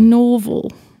novel. A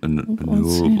novel. A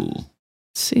novel. Let's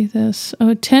see this.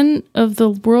 10 of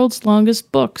the world's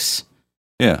longest books.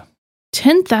 Yeah.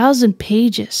 10,000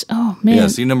 pages. Oh, man. Yeah,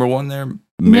 see number one there?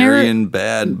 Marion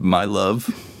Bad, My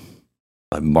Love.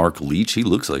 By Mark Leach. He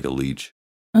looks like a leech.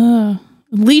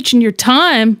 Leeching your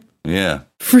time. Yeah.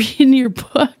 Reading your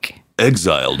book.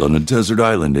 Exiled on a desert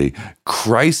island, a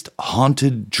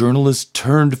Christ-haunted journalist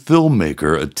turned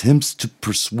filmmaker attempts to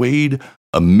persuade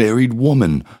a married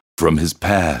woman from his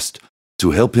past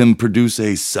to help him produce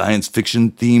a science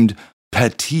fiction-themed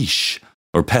pastiche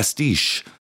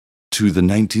to the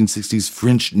 1960s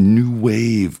French New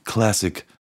Wave classic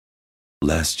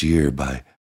Last Year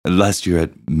at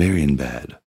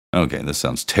Marienbad. Okay, this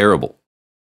sounds terrible.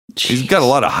 Jeez. He's got a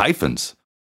lot of hyphens.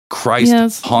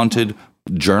 Christ-haunted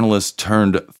journalist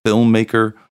turned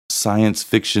filmmaker, science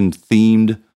fiction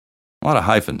themed. A lot of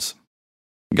hyphens.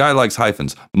 Guy likes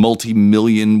hyphens.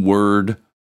 Multi-million word,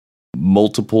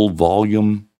 multiple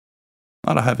volume. A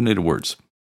lot of hyphenated words.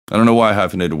 I don't know why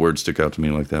hyphenated words stick out to me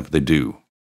like that, but they do.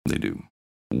 They do.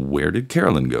 Where did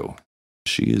Carolyn go?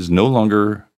 She is no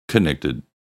longer connected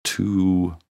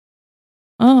to...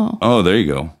 Oh, there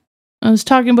you go. I was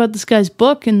talking about this guy's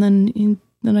book, and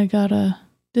then I got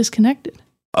disconnected.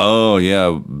 Oh, yeah.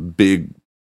 Big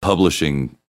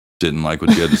publishing didn't like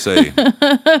what you had to say.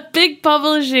 Big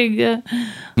publishing.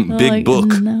 Big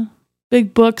book. No.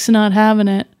 Big book's not having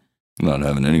it. Not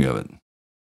having any of it.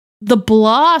 The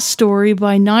Blah Story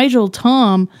by Nigel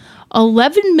Tom.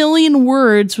 11 million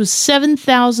words with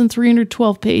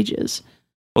 7,312 pages.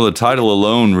 Well, the title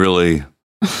alone really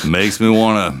makes me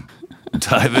want to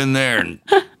dive in there and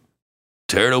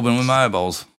tear it open with my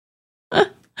eyeballs.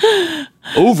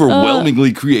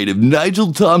 Overwhelmingly creative,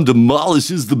 Nigel Tom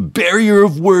demolishes the barrier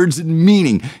of words and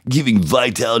meaning, giving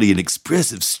vitality and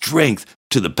expressive strength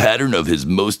to the pattern of his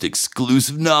most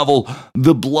exclusive novel,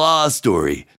 The Blah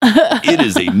Story. It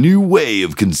is a new way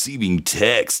of conceiving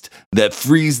text that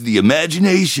frees the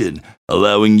imagination,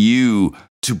 allowing you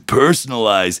to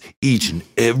personalize each and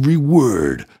every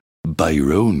word by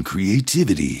your own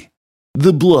creativity.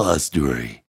 The Blah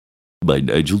Story by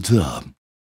Nigel Tom.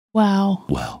 Wow.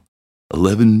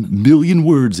 11 million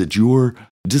words at your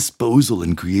disposal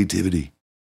and creativity.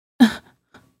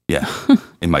 Yeah,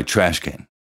 in my trash can.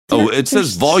 Oh, it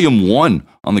says Volume 1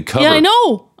 on the cover. Yeah, I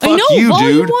know. Fuck you,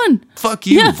 Volume dude. 1. Fuck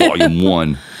you, yeah. Volume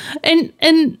 1.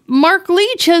 And Mark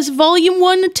Leach has Volume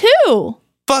 1 too.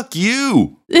 Fuck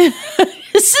you. This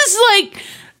is like,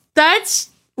 that's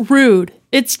rude.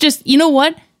 It's just, you know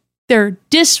what? They're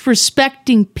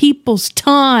disrespecting people's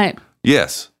time.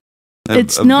 Yes.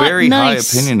 It's a not very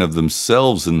nice. high opinion of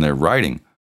themselves in their writing.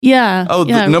 Yeah. Oh,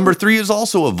 yeah. Number 3 is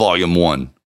also a Volume 1.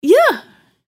 Yeah.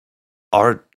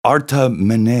 Arta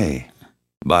Mene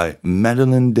by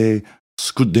Madeleine de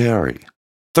Scuderi.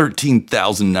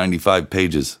 13,095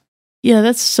 pages. Yeah,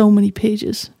 that's so many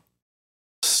pages.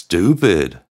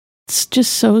 Stupid. It's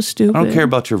just so stupid. I don't care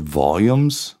about your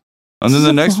volumes. And then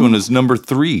the next one is number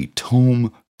 3,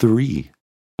 Tome 3.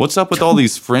 What's up with all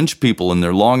these French people and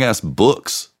their long-ass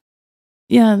books?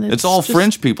 Yeah. It's all just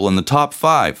French people in the top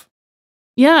 5.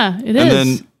 Yeah, it is. And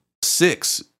then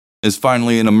 6 is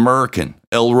finally an American,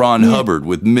 L. Ron Hubbard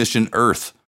with Mission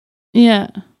Earth. Yeah.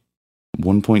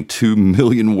 1.2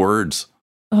 million words.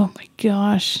 Oh my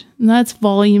gosh. And that's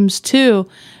volumes 2.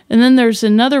 And then there's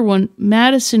another one,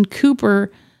 Madison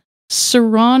Cooper,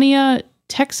 Saronia,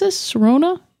 Texas?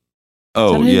 Sarona?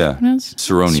 Oh, yeah.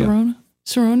 Saronia.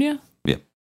 Saronia? Yeah.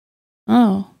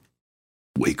 Oh.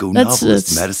 Waco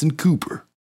novelist Madison Cooper.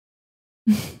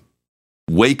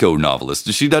 Waco novelist.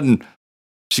 She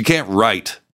can't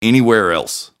write anywhere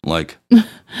else. Like,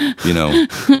 you know,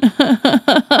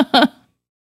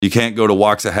 you can't go to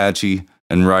Waxahachie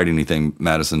and write anything,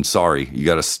 Madison. Sorry. You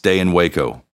got to stay in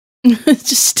Waco.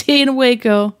 Just stay in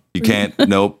Waco. You can't,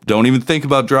 nope. Don't even think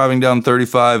about driving down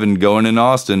 35 and going in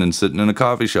Austin and sitting in a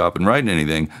coffee shop and writing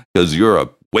anything, because you're a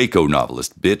Waco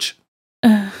novelist, bitch.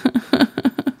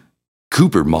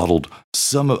 Cooper modeled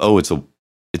some of,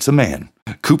 it's a man.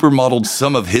 Cooper modeled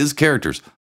some of his characters.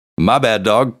 My bad,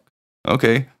 dog.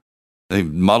 Okay. They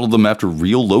modeled them after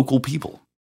real local people,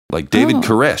 like David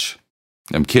Koresh.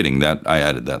 I'm kidding. That I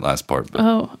added that last part.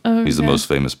 But he's the most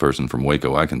famous person from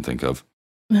Waco I can think of.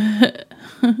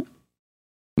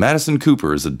 Madison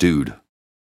Cooper is a dude.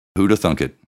 Who'da thunk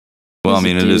it? Well, I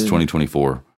mean, it is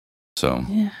 2024. So,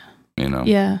 you know.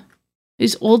 Yeah.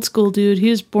 He's old school, dude. He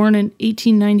was born in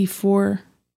 1894.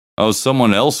 Oh,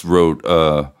 someone else wrote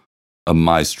a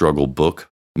My Struggle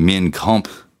book, Min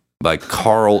Kampf, by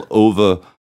Karl Ove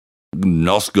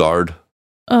Nosgard.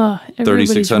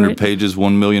 3,600 pages,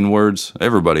 1 million words.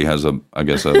 Everybody has a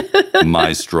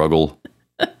My Struggle.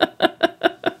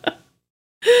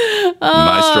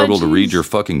 My struggle to read your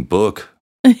fucking book.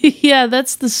 Yeah,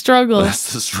 that's the struggle.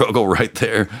 That's the struggle right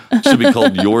there. Should be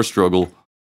called Your Struggle.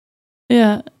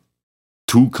 Yeah.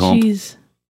 To comp. Jeez.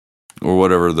 Or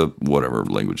whatever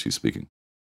language he's speaking.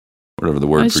 Whatever the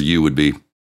word for you would be.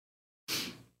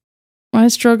 I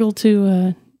struggle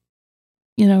to,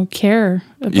 care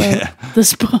about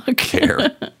this book.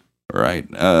 Care. Right.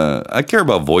 I care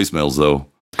about voicemails, though.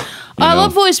 I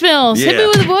love voicemails. Yeah. Hit me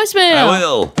with a voicemail. I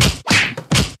will.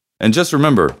 And just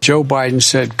remember, Joe Biden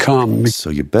said come. So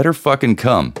you better fucking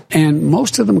come. And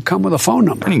most of them come with a phone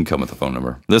number. And you can come with a phone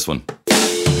number. This one.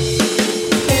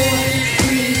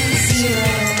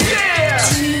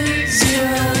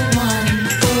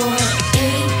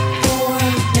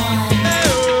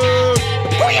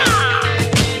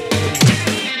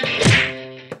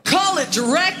 Call it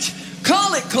direct,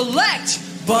 call it collect,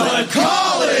 but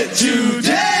call it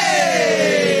today.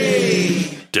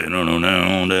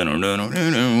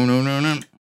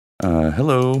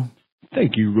 Hello.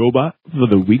 Thank you, Robot, for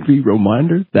the weekly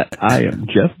reminder that I am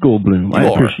Jeff Goldblum. I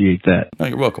appreciate that. Oh,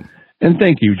 you're welcome. And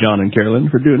thank you, John and Carolyn,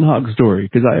 for doing Hog Story,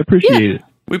 because I appreciate it.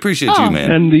 We appreciate you,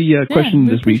 man. And the question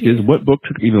this week is, what book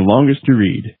took you the longest to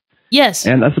read? Yes.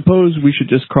 And I suppose we should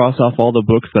just cross off all the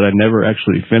books that I never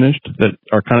actually finished that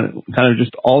are kind of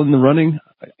just all in the running.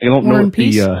 I don't know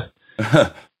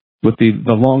what the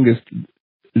longest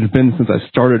it's been since I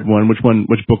started which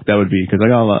book that would be, because I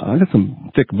got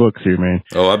some thick books here, man.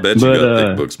 Oh, I bet you got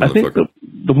thick books, motherfucker. I think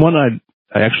the one I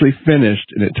actually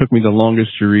finished and it took me the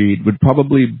longest to read would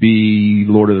probably be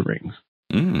Lord of the Rings.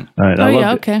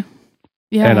 Okay.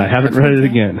 Yeah, and I haven't read it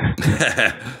again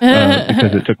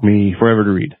because it took me forever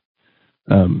to read.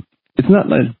 It's not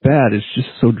that bad. It's just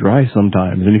so dry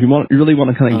sometimes. And if you really want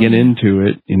to kind of get into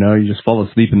it, you just fall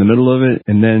asleep in the middle of it,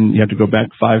 and then you have to go back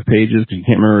 5 pages because you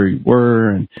can't remember where you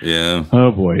were. And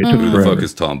oh boy, it took Who forever. the fuck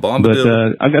is Tom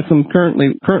Bombadil? But I got some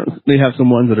currently have some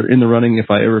ones that are in the running. If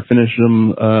I ever finish them,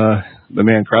 the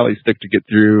Man Crowley's thick to get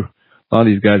through. A lot of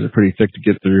these guys are pretty thick to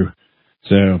get through.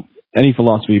 So any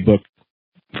philosophy book,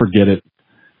 forget it.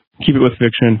 Keep it with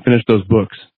fiction. Finish those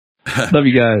books. Love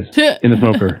you guys in the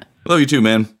smoker. Love you too,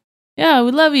 man. Yeah,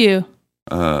 we love you.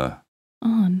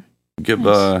 Give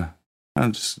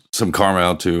just some karma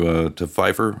out to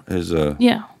Pfeiffer. He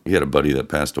had a buddy that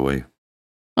passed away.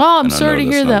 Oh, I'm sorry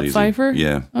to hear that, easy. Pfeiffer.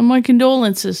 Yeah. My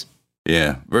condolences.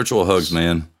 Yeah, virtual hugs,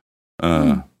 man.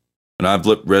 And I've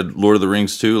read Lord of the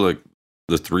Rings too, like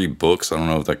the 3 books. I don't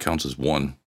know if that counts as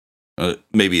one.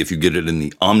 Maybe if you get it in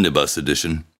the omnibus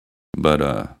edition.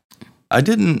 But I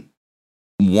didn't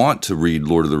want to read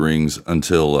Lord of the Rings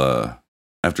until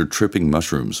after tripping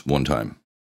mushrooms one time.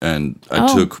 And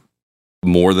I took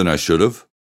more than I should have,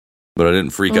 but I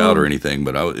didn't freak out or anything,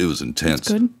 but it was intense.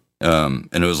 That's good. And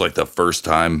it was like the first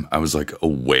time I was like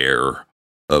aware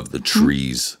of the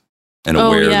trees and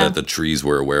aware that the trees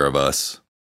were aware of us.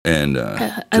 And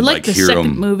I like the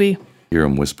second movie. Hear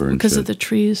them whisper and because shit. of the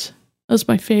trees. That was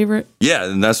my favorite. Yeah,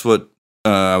 and that's what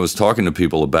I was talking to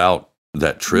people about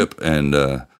that trip, and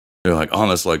they're like, "Oh,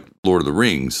 that's like Lord of the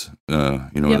Rings."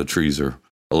 The trees are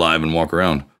alive and walk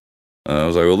around. I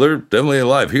was like, "Well, they're definitely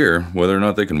alive here. Whether or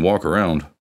not they can walk around,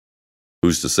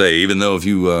 who's to say?" Even though if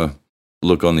you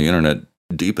look on the internet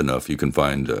deep enough, you can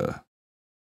find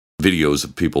videos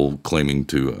of people claiming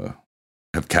to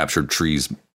have captured trees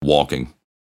walking,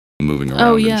 moving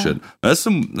around and shit. That's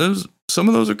some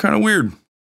of those are kind of weird.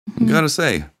 I gotta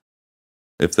say,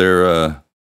 if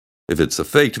it's a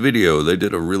faked video, they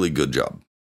did a really good job.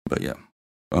 But yeah,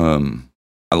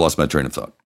 I lost my train of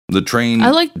thought. The train. I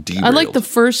like the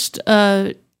first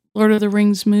Lord of the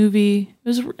Rings movie. It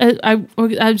was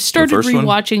I started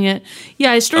rewatching it.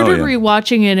 Yeah, I started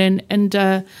rewatching it, and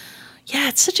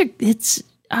it's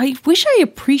I wish I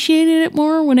appreciated it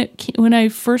more when I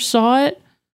first saw it.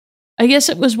 I guess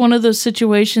it was one of those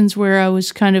situations where I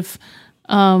was kind of,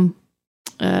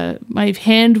 my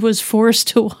hand was forced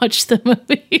to watch the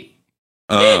movie.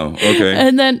 Oh, okay.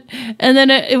 And then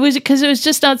it was because it was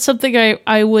just not something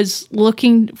I was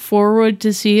looking forward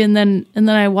to see. And then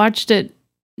I watched it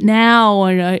now,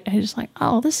 and I just like,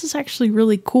 oh, this is actually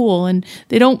really cool. And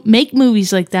they don't make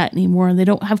movies like that anymore, and they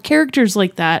don't have characters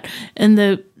like that, and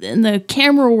the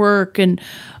camera work, and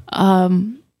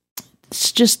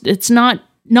it's not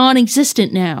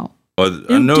non-existent now. I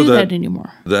don't know do that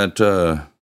anymore. That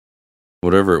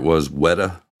whatever it was,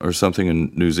 Weta or something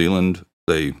in New Zealand,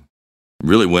 they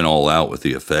really went all out with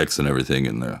the effects and everything,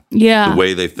 and the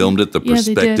way they filmed it, the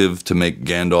perspective to make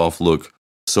Gandalf look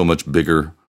so much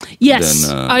bigger. Yes,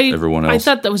 than everyone else. I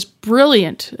thought that was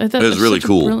brilliant. I thought it was really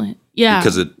cool. Brilliant. Yeah,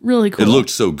 because it really cool. It looked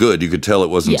so good. You could tell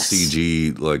it wasn't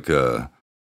CG. Like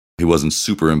he wasn't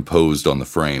superimposed on the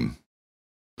frame.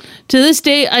 To this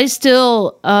day, I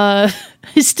still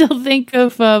think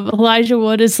of Elijah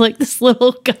Wood as like this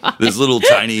little guy, this little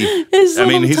tiny.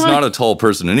 He's not a tall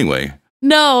person anyway.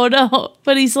 No,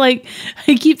 but he's like,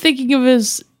 I keep thinking of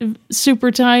his super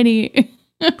tiny.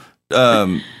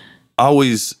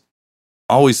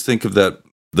 Always think of that.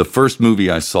 The first movie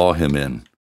I saw him in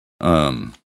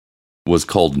was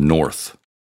called North,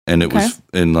 and it was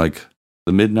in like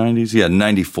the mid 90s. Yeah,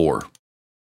 94.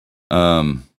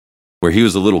 Where he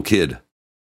was a little kid,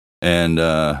 and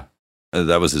that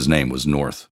was his name, was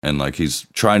North, and like he's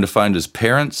trying to find his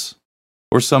parents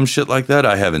or some shit like that.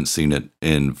 I haven't seen it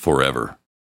in forever.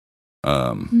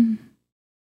 And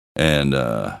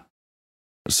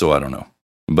so I don't know,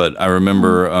 but I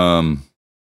remember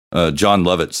John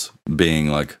Lovitz being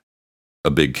like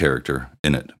a big character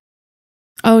in it.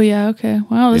 Oh yeah, okay.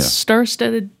 Wow, this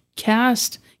star-studded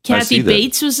cast. Kathy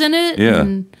Bates was in it. Yeah.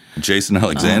 And, Jason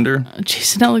Alexander, Dan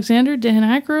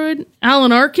Aykroyd,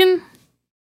 Alan Arkin.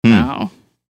 Wow,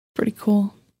 pretty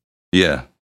cool. Yeah,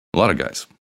 a lot of guys,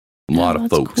 a lot of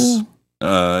folks. Cool.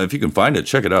 If you can find it,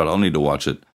 check it out. I'll need to watch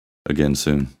it again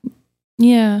soon.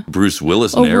 Yeah, Bruce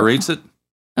Willis narrates it.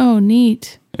 Oh,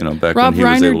 neat. You know, back Rob when he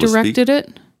was Reiner able to directed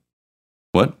speak. it.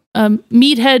 What?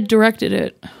 Meathead directed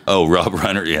it. Oh, Rob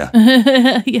Reiner, yeah.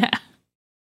 Yeah.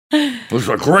 It was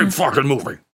a great fucking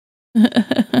movie.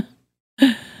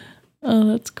 Oh,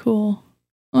 that's cool.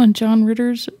 Oh, and John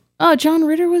Ritter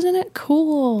was in it?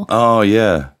 Cool. Oh,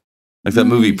 yeah. Like that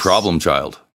movie Problem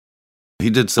Child.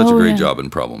 He did such a great job in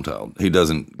Problem Child. He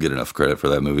doesn't get enough credit for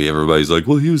that movie. Everybody's like,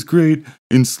 well, he was great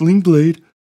in Sling Blade.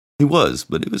 He was,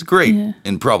 but he was great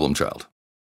in Problem Child.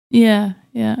 Yeah,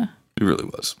 yeah. He really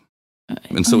was.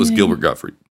 And so was Gilbert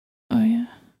Gottfried. Oh, yeah.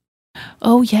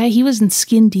 Oh, yeah, he was in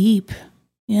Skin Deep.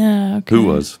 Yeah, okay. Who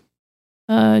was?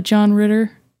 John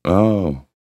Ritter. Oh.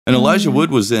 And Elijah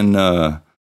Wood was in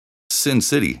Sin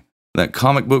City, that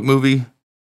comic book movie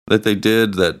that they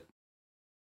did, that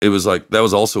it was like, that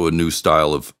was also a new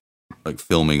style of like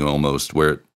filming almost,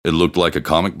 where it looked like a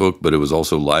comic book, but it was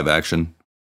also live action.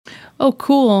 Oh,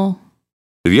 cool.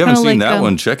 If you haven't seen that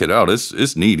one, check it out.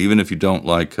 It's neat, even if you don't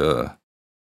like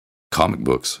comic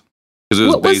books. Because it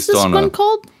was based on one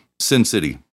called? Sin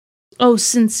City. Oh,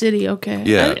 Sin City, okay.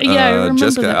 Yeah, I remember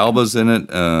Jessica that. Alba's in it.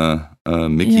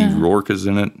 Mickey Rourke is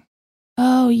in it.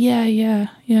 Oh, yeah. I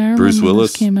remember Bruce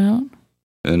Willis this came out.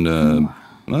 And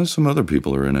well, some other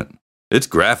people are in it. It's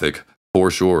graphic, for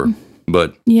sure.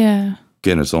 But yeah,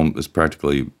 again, it's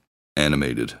practically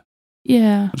animated.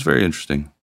 Yeah. It's very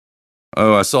interesting.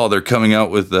 Oh, I saw they're coming out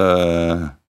with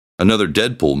another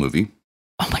Deadpool movie.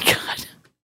 Oh, my God.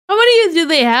 How many do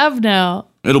they have now?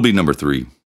 It'll be number 3.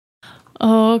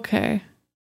 Oh, okay.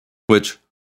 Which,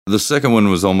 the second one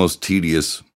was almost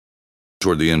tedious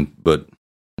toward the end, but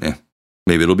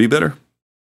maybe it'll be better.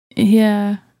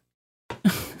 Yeah.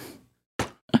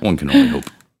 One can only hope.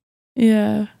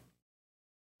 Yeah.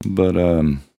 But,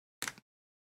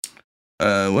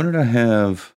 what did I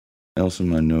have else in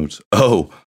my notes? Oh,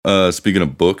 speaking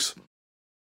of books.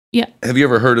 Yeah. Have you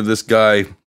ever heard of this guy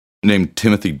named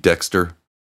Timothy Dexter?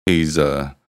 He's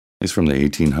from the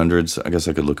 1800s. I guess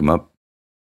I could look him up.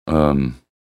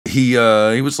 He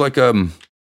was like,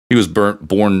 he was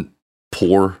born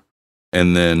poor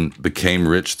and then became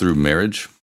rich through marriage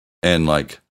and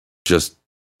like just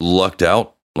lucked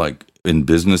out like in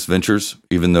business ventures,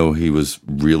 even though he was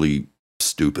really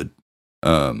stupid.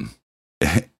 And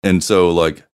so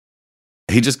like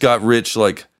he just got rich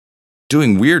like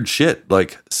doing weird shit,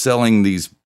 like selling these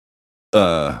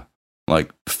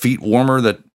like feet warmer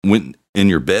that went in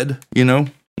your bed, you know,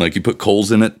 like you put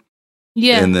coals in it,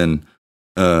 and then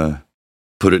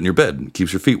put it in your bed and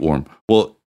keeps your feet warm.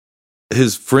 Well,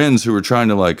 his friends who were trying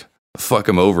to like fuck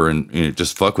him over and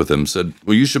just fuck with him, said,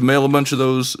 well, you should mail a bunch of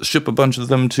those, ship a bunch of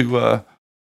them to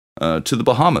the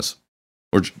Bahamas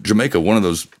or Jamaica, one of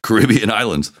those Caribbean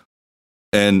islands.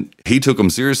 And he took them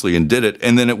seriously and did it.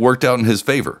 And then it worked out in his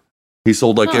favor. He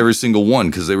sold every single one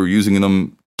because they were using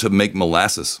them to make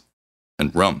molasses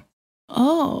and rum.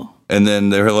 Oh. And then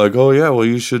they're like, oh, yeah, well,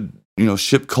 you should,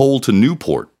 ship coal to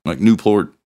Newport, like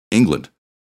Newport, England,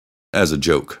 as a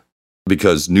joke,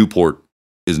 because Newport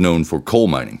is known for coal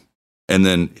mining. And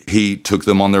then he took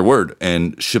them on their word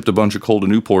and shipped a bunch of coal to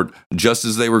Newport just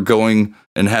as they were going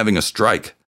and having a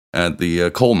strike at the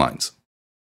coal mines.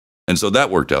 And so that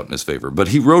worked out in his favor. But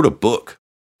he wrote a book,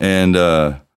 and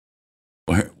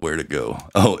where'd it go?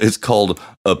 Oh, it's called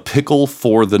A Pickle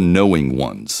for the Knowing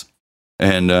Ones.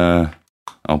 And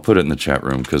I'll put it in the chat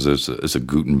room because it's a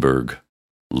Gutenberg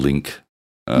link.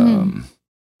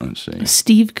 Let's see. A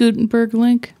Steve Gutenberg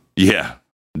link? Yeah,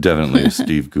 definitely a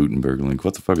Steve Gutenberg link.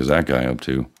 What the fuck is that guy up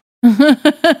to?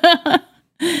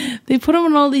 They put him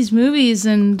in all these movies,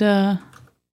 and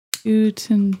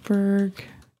Gutenberg.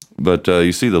 But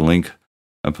you see the link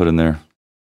I put in there?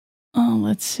 Oh,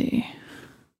 let's see.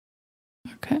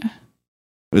 Okay.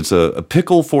 It's a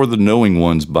Pickle for the Knowing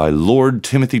Ones by Lord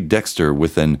Timothy Dexter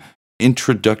with an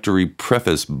introductory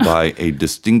preface by a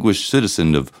distinguished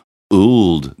citizen of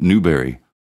Ould Newbury.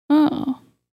 Oh.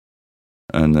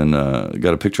 And then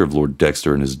got a picture of Lord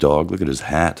Dexter and his dog. Look at his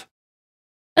hat.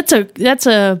 That's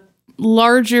a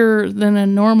larger than a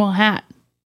normal hat.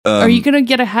 Are you going to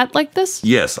get a hat like this?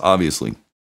 Yes, obviously.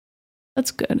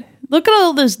 That's good. Look at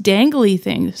all those dangly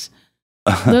things.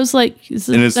 Those and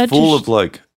it's full of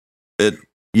the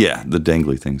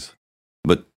dangly things.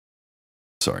 But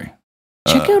sorry.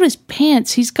 Check out his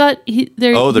pants. He's got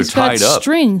they're tied up.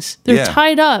 Strings. They're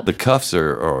tied up. The cuffs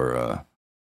are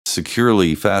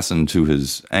securely fastened to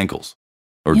his ankles,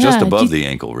 or just above the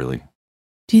ankle, really.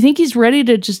 Do you think he's ready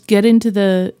to just get into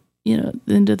the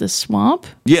swamp?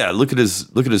 Yeah, look at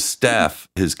his staff,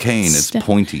 his cane. It's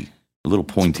pointy, a little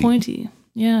pointy. It's pointy,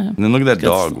 yeah. And then look at that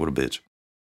dog. What a bitch.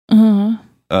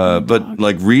 But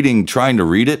dog. trying to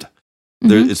read it,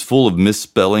 it's full of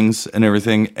misspellings and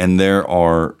everything, and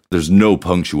there's no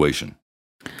punctuation.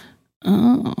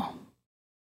 Oh,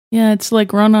 yeah, it's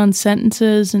like run-on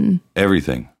sentences and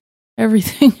everything.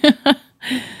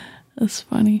 That's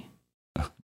funny.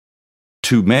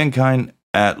 To mankind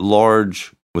at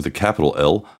large, with a capital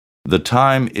L, the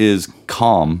time is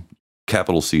calm,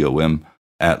 capital C-O-M,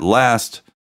 at last,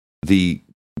 the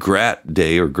grat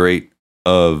day or great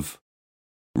of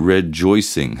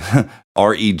rejoicing,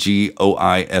 R-E-G-O-I-S-I-N-G.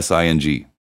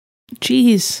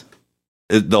 Jeez.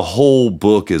 The whole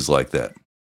book is like that.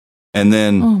 And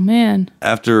then, oh man,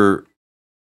 after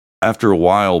a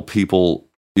while, people,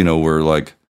 were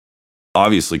like,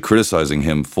 obviously criticizing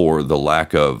him for the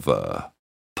lack of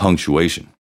punctuation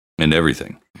and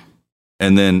everything.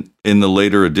 And then in the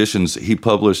later editions, he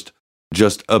published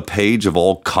just a page of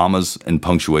all commas and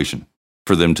punctuation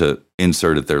for them to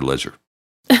insert at their leisure.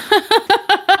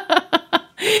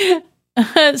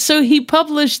 So he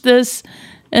published this,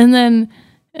 and then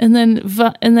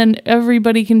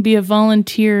everybody can be a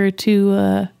volunteer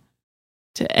to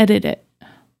edit it.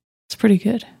 It's pretty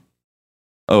good.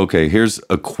 Okay, here's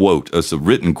a quote. It's a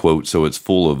written quote, so it's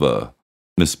full of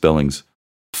misspellings.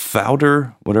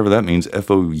 Fouder, whatever that means,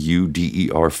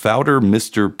 F-O-U-D-E-R, Fouder,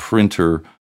 Mr. Printer,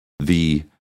 the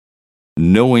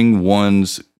knowing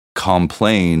ones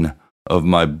complain of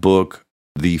my book,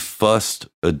 the first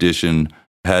edition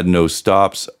had no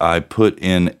stops. I put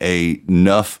in a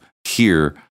enough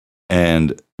here,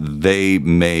 and they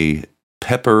may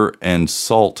pepper and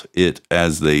salt it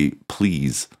as they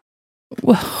please.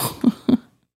 Whoa.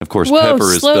 Of course,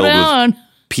 pepper is spelled down. with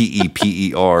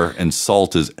P-E-P-E-R, and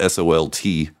salt is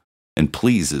S-O-L-T, and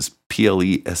please is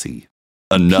P-L-E-S-E.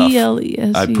 Enough.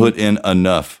 P-L-E-S-E. I put in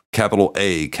enough, capital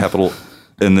A, capital,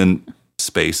 and then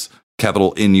space,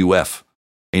 capital N-U-F.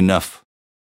 Enough.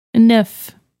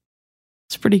 Enough.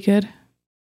 It's pretty good.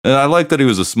 And I like that he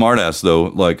was a smartass, though.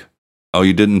 Like, oh,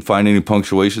 you didn't find any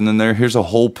punctuation in there? Here's a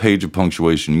whole page of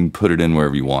punctuation. You can put it in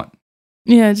wherever you want.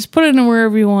 Yeah, just put it in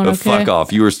wherever you want, okay? Fuck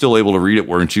off. You were still able to read it,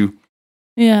 weren't you?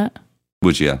 Yeah.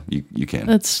 Which, yeah, you can.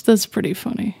 That's pretty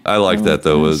funny. I like that,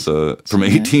 though, as from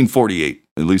 1848.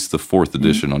 At least the fourth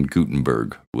edition on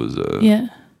Gutenberg was... yeah.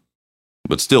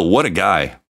 But still, what a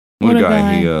guy. What a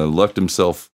guy. He left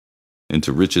himself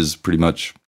into riches, pretty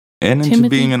much, and into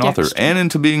being an author, and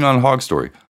into being on Hog Story.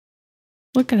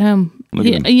 Look at him.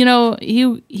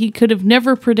 He could have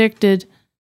never predicted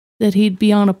that he'd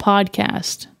be on a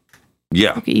podcast.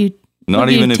 Yeah. Look at you. Not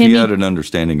even if he had an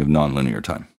understanding of nonlinear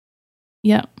time.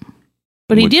 Yeah.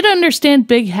 But he did understand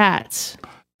big hats.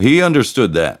 He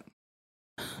understood that.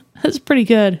 That's pretty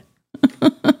good.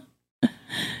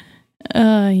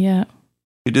 Yeah.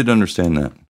 He did understand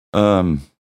that. And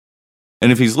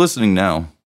if he's listening now,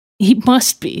 He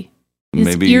must be. His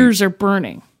maybe ears are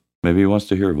burning. Maybe he wants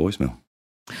to hear a voicemail.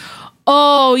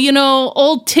 Oh,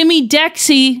 old Timmy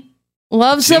Dexy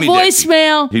loves Timmy a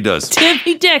voicemail. Dexy. He does.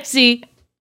 Timmy Dexy.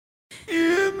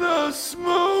 In the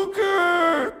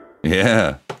smoker.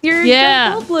 Yeah. You're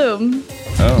Yeah. Jeff Goldblum.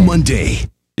 Oh. Monday.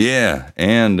 Yeah,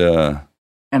 and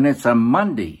it's a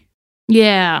Monday.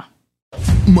 Yeah.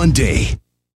 Monday.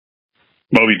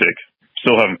 Moby Dick.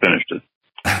 Still haven't finished it.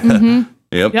 Mm-hmm.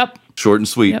 Yep. Short and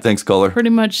sweet. Yep. Thanks, caller. Pretty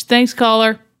much. Thanks,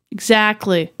 caller.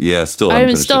 Exactly. Yeah, still I haven't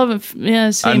haven't finished still haven't. Yeah,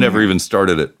 same I never here. even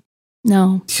started it.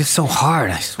 No. It's just so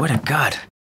hard. I swear to God.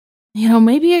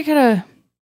 Maybe I gotta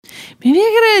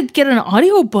get an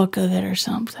audiobook of it or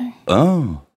something.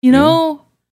 Oh.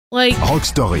 Like Hulk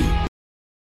story. I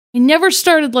never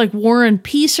started like War and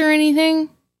Peace or anything.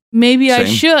 Maybe I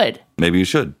Same. should. Maybe you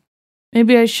should.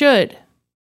 Maybe I should.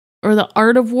 Or The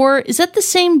Art of War. Is that the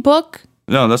same book?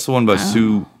 No, that's the one by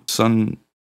Sun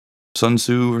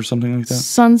Tzu or something like that.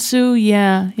 Sun Tzu,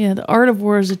 yeah. Yeah, The Art of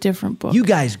War is a different book. You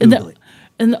guys Google it.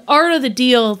 And The Art of the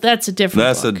Deal, that's a different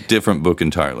That's book. a different book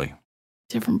entirely.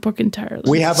 Different book entirely.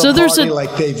 We have a party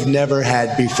like they've never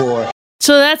had before.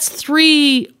 So that's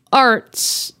 3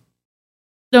 arts.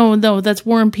 No, that's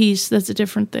War and Peace. That's a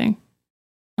different thing.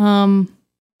 The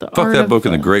Fuck Art that of, book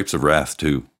and the Grapes of Wrath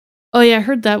too. Oh yeah, I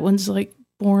heard that one's like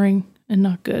boring and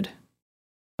not good.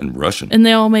 And Russian. And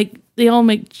they all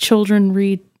make children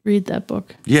read that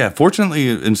book. Yeah, fortunately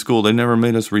in school they never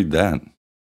made us read that.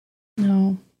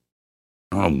 No.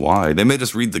 I don't know why. They made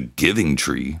us read The Giving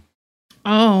Tree.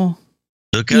 Oh.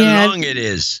 Look how long it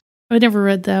is. I never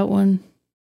read that one.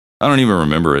 I don't even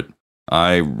remember it.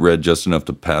 I read just enough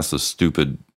to pass the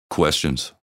stupid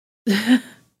questions. They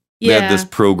had this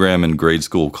program in grade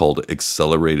school called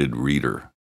Accelerated Reader.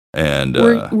 And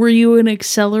were you an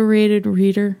accelerated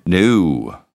reader?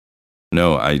 No,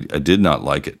 I did not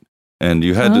like it. And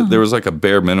you had to, there was like a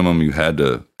bare minimum you had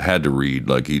to read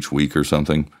like each week or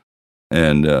something.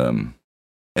 And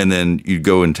then you'd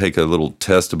go and take a little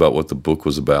test about what the book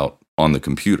was about on the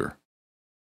computer.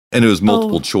 And it was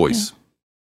multiple choice. Yeah.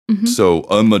 Mm-hmm. So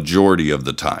a majority of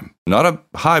the time, not a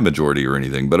high majority or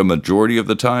anything, but a majority of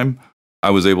the time, I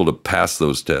was able to pass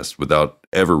those tests without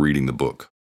ever reading the book.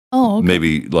 Oh, okay.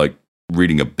 Maybe like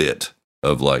reading a bit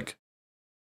of like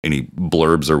any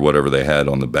blurbs or whatever they had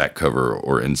on the back cover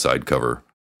or inside cover,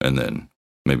 and then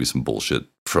maybe some bullshit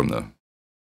from the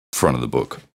front of the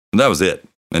book. And that was it.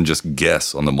 And just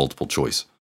guess on the multiple choice.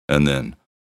 And then,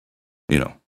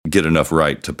 get enough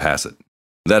right to pass it.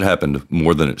 That happened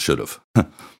more than it should have.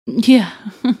 Yeah.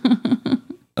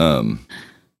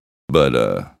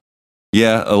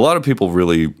 Yeah, a lot of people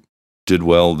really did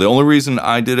well. The only reason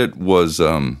I did it was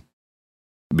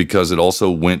because it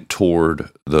also went toward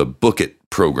the Book It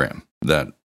program that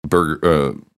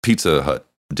Pizza Hut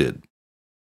did.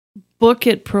 Book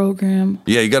It program.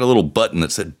 Yeah, you got a little button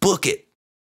that said Book It.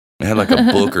 It had like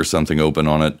a book or something open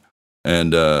on it.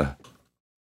 And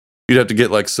you'd have to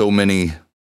get like so many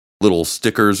little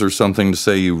stickers or something to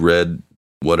say you read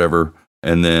whatever.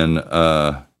 And then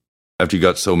after you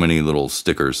got so many little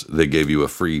stickers, they gave you a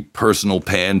free personal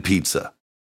pan pizza.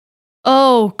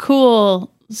 Oh,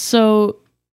 cool. So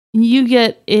you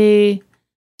get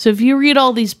so if you read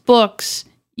all these books,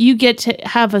 you get to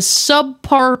have a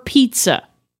subpar pizza.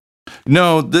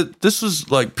 No, this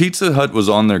was like Pizza Hut was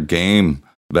on their game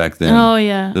back then. Oh,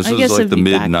 yeah. This I was guess like it'd the be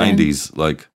mid back 90s.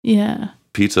 Like, yeah.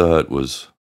 Pizza Hut was,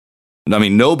 I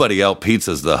mean, nobody out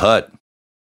pizzas the Hut.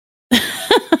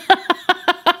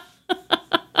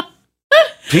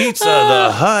 Pizza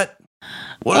the Hut.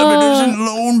 What if it isn't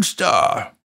Lone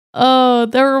Star? Oh,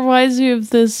 that reminds me of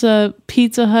this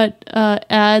Pizza Hut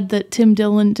ad that Tim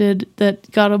Dillon did that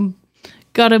got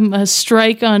him a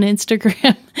strike on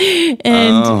Instagram.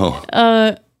 And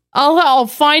I'll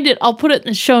find it. I'll put it in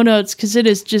the show notes because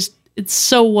it's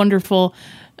so wonderful.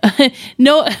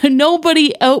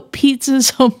 Nobody out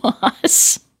pizzas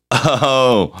Hamas.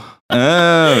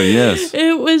 Oh, yes.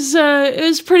 It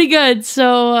was pretty good.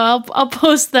 So I'll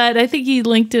post that. I think he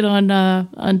linked it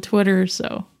on Twitter.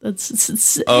 So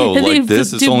it's like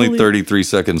this? It's only 33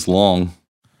 seconds long.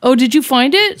 Oh, did you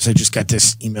find it? So I just got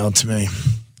this emailed to me.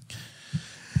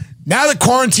 Now that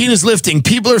quarantine is lifting,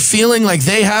 people are feeling like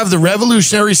they have the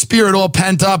revolutionary spirit all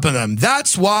pent up in them.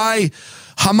 That's why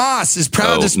Hamas is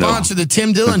proud to sponsor the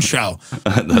Tim Dillon Show.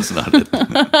 That's not it.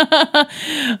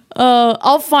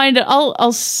 I'll find it.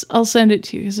 I'll send it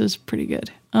to you because it's pretty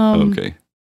good. Okay.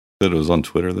 That it was on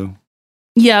Twitter though.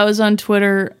 Yeah, it was on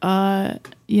Twitter.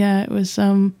 Yeah, it was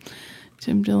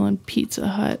Tim Dillon Pizza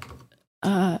Hut.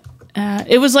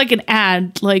 It was like an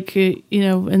ad, like,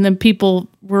 and then people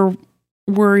were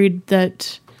worried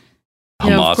that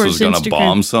Hamas was going to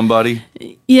bomb somebody.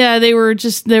 Yeah, they were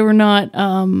not.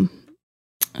 I'm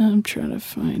trying to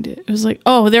find it. It was like,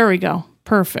 oh, there we go.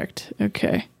 Perfect.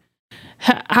 Okay.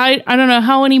 I don't know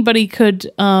how anybody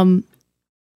could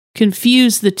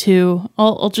confuse the two.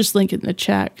 I'll just link it in the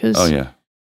chat because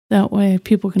that way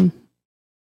people can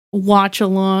watch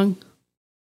along.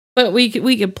 But we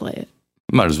could play it.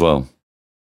 Might as well.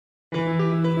 Here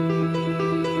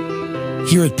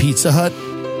at Pizza Hut,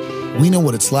 we know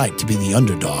what it's like to be the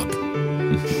underdog.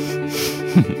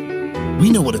 We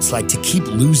know what it's like to keep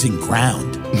losing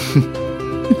ground.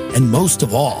 And most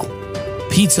of all,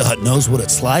 Pizza Hut knows what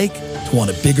it's like to want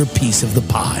a bigger piece of the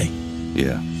pie.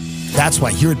 Yeah. That's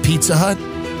why here at Pizza Hut,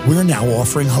 we're now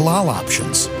offering halal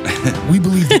options. We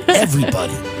believe that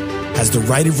everybody has the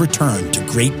right of return to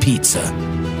great pizza.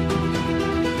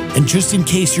 And just in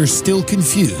case you're still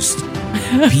confused,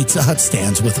 Pizza Hut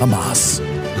stands with Hamas.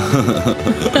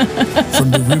 From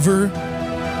the river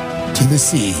to the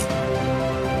sea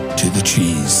to the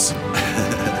cheese.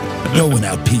 No one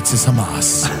out-pizzas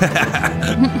Hamas.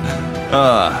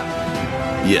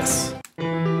 Yes.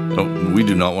 Oh, we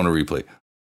do not want to replay.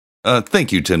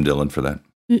 Thank you, Tim Dillon, for that.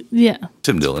 Yeah.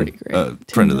 Tim Dillon,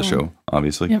 friend of the show,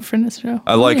 obviously. Yeah, friend of the show.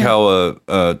 I like how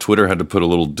Twitter had to put a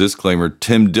little disclaimer.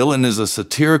 Tim Dillon is a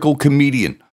satirical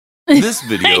comedian. This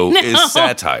video is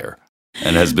satire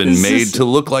and has been made to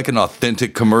look like an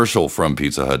authentic commercial from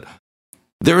Pizza Hut.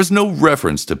 There is no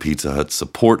reference to Pizza Hut's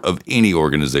support of any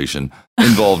organization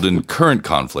involved in current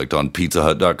conflict on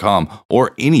pizzahut.com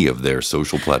or any of their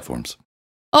social platforms.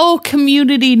 Oh,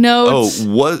 community notes. Oh,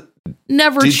 what?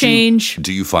 Never change.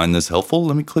 Do you find this helpful?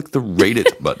 Let me click the rate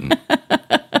it button.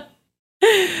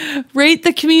 Rate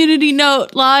the community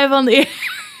note live on the air.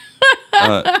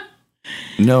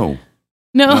 No,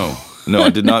 I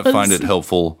did not find it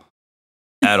helpful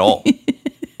at all.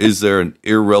 Is there an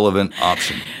irrelevant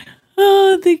option?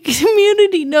 Oh, the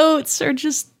community notes are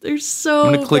they're so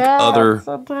I'm going to click bad other.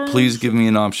 sometimes. Please give me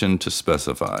an option to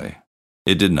specify.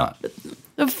 It did not.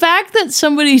 The fact that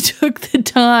somebody took the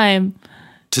time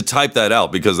to type that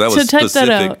out, because that was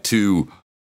specific to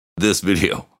this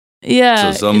video.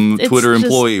 Yeah. So some Twitter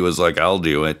employee was like, I'll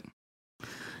do it.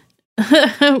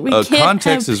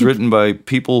 Context is written by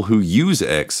people who use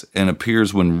X and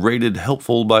appears when rated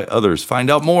helpful by others.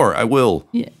 Find out more. I will.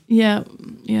 Yeah.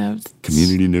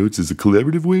 Community notes is a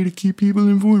collaborative way to keep people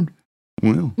informed.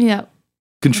 Well. Yeah.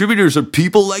 Contributors are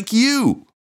people like you.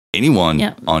 Anyone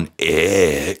on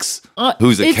X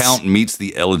whose account meets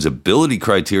the eligibility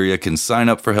criteria can sign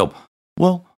up for help.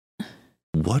 Well,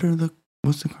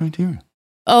 what's the criteria?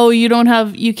 Oh, you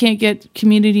can't get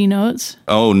community notes?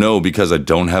 Oh, no, because I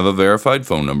don't have a verified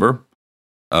phone number,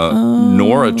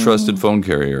 nor a trusted phone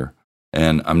carrier,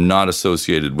 and I'm not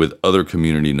associated with other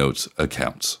community notes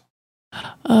accounts.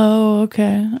 Oh,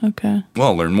 okay.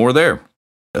 Well, learn more there.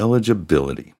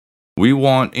 Eligibility. We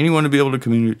want anyone to be able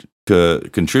to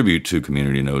contribute to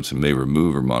community notes and may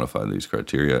remove or modify these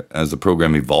criteria as the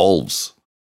program evolves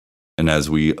and as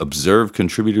we observe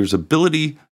contributors'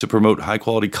 ability to promote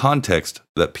high-quality context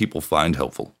that people find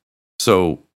helpful.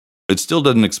 So it still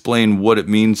doesn't explain what it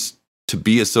means to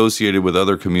be associated with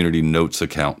other community notes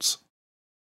accounts.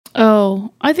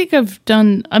 Oh, I think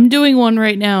I'm doing one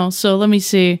right now, so let me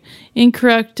see.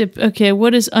 Incorrect. Okay,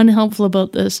 what is unhelpful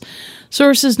about this?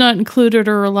 Sources not included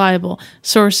or reliable.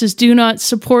 Sources do not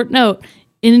support note.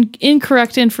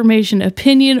 Incorrect information,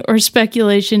 opinion or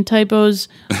speculation, typos,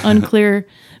 unclear,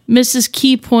 misses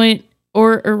key point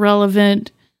or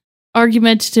irrelevant,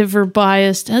 argumentative or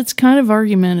biased. That's kind of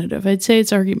argumentative. I'd say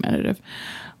it's argumentative.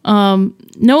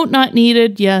 Note not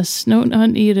needed. Yes, note not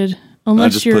needed.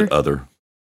 Unless I just put other.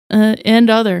 And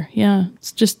other, yeah.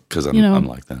 It's just because I'm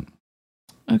like that.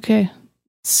 Okay.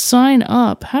 Sign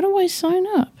up. How do I sign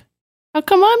up? How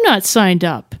come I'm not signed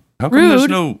up? How come there's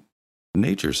no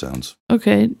nature sounds?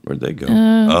 Okay. Where'd they go?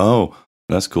 Oh,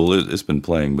 that's cool. It's been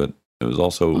playing, but it was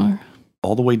also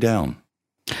all the way down.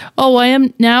 Oh, I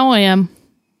am. Now I am.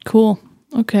 Cool.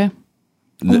 Okay.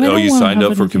 You signed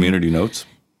up for community notes?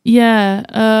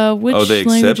 Yeah. Which they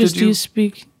languages accepted do you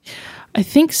speak? I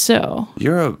think so.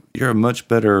 You're a much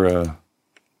better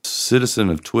citizen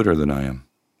of Twitter than I am.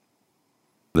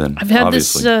 I've had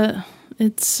obviously. Oh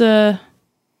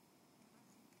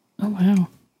wow.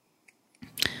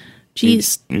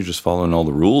 Jeez. You're just following all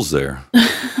the rules there.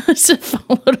 I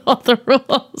followed all the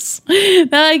rules.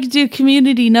 Now I can do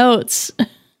community notes.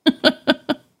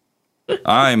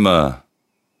 I'm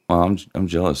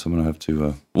jealous. I'm gonna have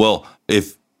to. Well,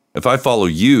 if I follow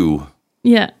you,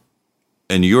 yeah,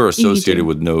 and you're associated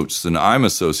with notes, and I'm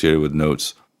associated with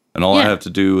notes, and all I have to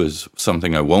do is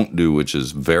something I won't do, which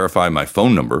is verify my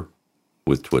phone number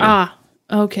with Twitter. Ah,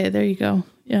 okay, there you go.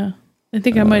 Yeah. I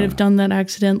think I might have done that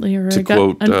accidentally, or I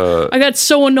got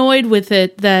so annoyed with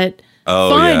it that,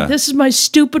 fine, this is my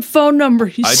stupid phone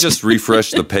number. I just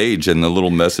refreshed the page, and the little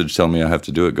message telling me I have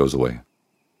to do it goes away.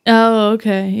 Oh,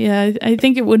 okay. Yeah, I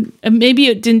think it would. Maybe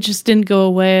it didn't go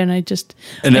away, and I just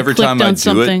every time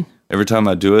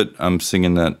I do it, I'm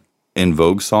singing that In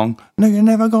Vogue song. No, you're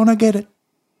never gonna get it.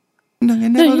 No, you're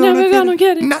never gonna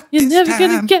get it. You're never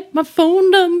gonna get my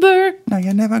phone number. No,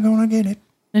 you're never gonna get it.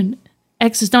 And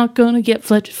X is not gonna get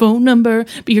Fletcher's phone number,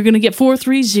 but you're gonna get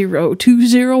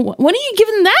 430-201. When are you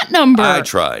giving that number? I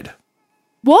tried.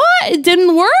 What? It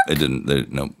didn't work? It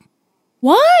didn't. No.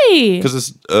 Why? Because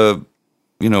it's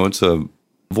it's a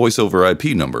voice over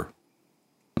IP number.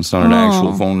 It's not an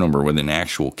actual phone number with an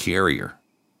actual carrier.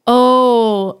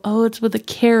 Oh, it's with a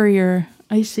carrier.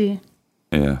 I see.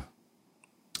 Yeah.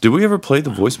 Did we ever play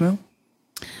the voicemail?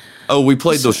 Oh, we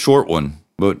played the short one,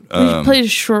 but we played a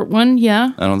short one.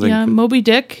 Yeah. I don't think. Yeah, Moby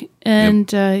Dick, and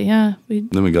then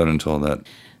we got into all that.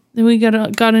 Then we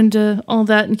got into all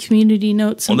that in community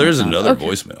notes. Well, there's another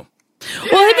voicemail.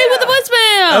 Well, hit me with the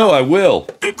voicemail. Oh, I will.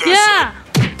 Yeah.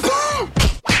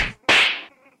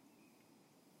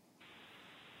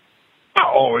 I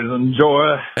always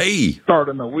enjoy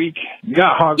starting the week. You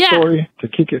got Hog Story to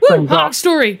kick it things off. Hog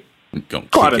Story.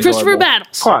 Quite Christopher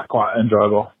Battles. Quite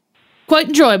enjoyable. Quite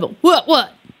enjoyable.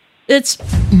 What? It's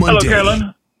Monday. Hello,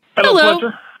 Carolyn. Hello,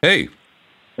 Fletcher. Hey.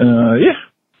 Yeah.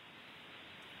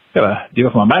 Gotta deal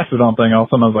with my Mastodon thing. All of a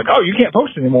sudden I was like, oh, you can't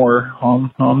post anymore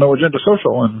on No Agenda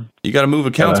Social. And you got to move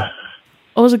accounts.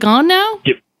 Is it gone now?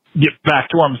 Get back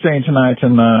to where I'm staying tonight.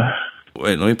 And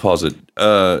wait, let me pause it.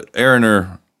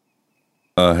 Aaroner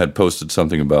had posted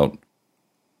something about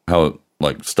how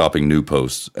stopping new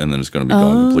posts, and then it's going to be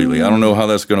gone completely. I don't know how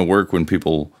that's going to work when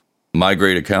people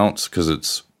migrate accounts, because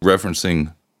it's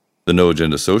referencing the No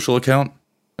Agenda Social account,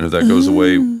 and if that goes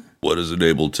away, what is it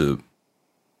able to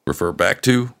refer back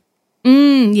to?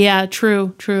 Yeah,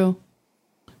 true.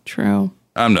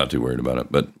 I'm not too worried about it,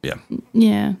 but yeah.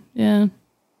 Yeah.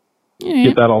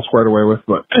 Get that all squared away with,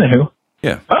 but anywho.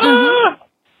 Yeah.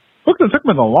 Book that took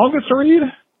me the longest to read.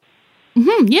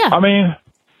 Yeah. I mean,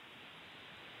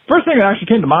 first thing that actually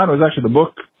came to mind was actually the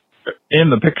book in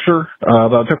the picture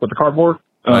that I took with the cardboard,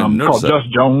 called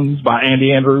Just Jones by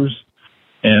Andy Andrews,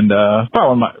 and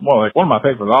probably one of my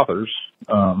favorite authors.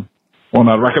 One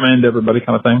I'd recommend to everybody,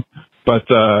 kind of thing. But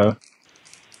it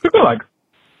took me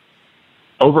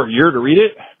over a year to read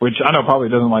it, which I know probably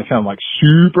doesn't sound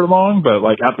super long, but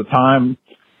at the time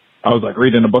I was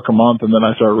reading a book a month, and then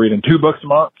I started reading 2 books a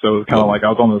month. So it was kind of I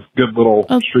was on this good little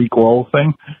streak roll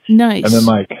thing. Nice. And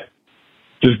then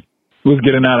just was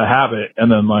getting out of habit,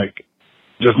 and then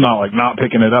just not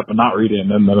picking it up and not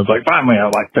reading. And then it's finally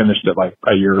I finished it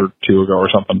a year or 2 ago or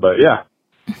something. But yeah,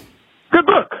 good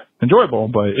book, enjoyable.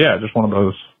 But yeah, just one of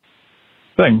those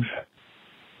things.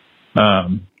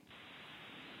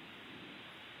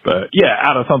 But yeah,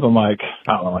 out of something I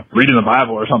don't know, reading the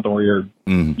Bible or something where you're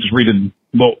just reading,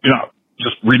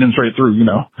 just reading straight through,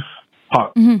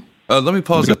 Let me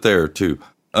pause it there too.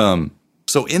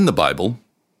 So in the Bible,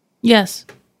 yes,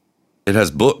 it has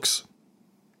books.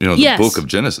 The book of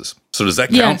Genesis. So does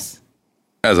that count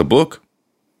as a book?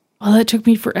 Oh, that took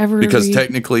me forever. Because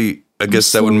technically, I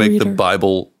guess that would make the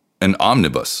Bible an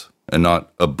omnibus and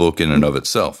not a book in and of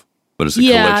itself, but it's a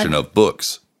collection of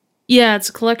books. Yeah, it's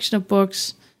a collection of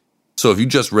books. So if you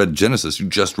just read Genesis, you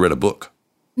just read a book.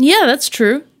 Yeah, that's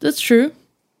true.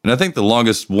 And I think the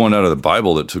longest one out of the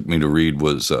Bible that took me to read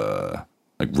was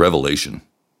Revelation.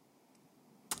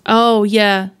 Oh,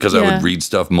 yeah. Because I would read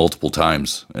stuff multiple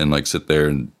times and sit there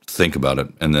and think about it.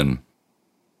 And then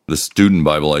the student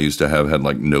Bible I used to have had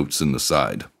notes in the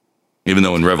side. Even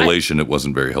though in Revelation it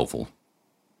wasn't very helpful.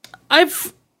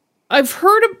 I've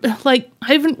heard of, I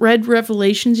haven't read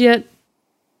Revelations yet.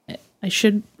 I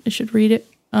should read it.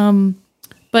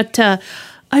 But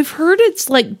I've heard it's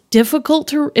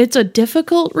difficult it's a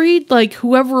difficult read.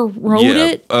 Whoever wrote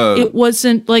it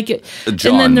wasn't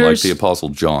John, and then the Apostle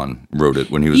John wrote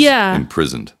it when he was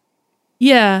imprisoned.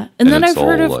 Yeah. And then I've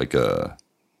heard of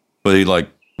but he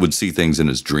would see things in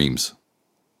his dreams.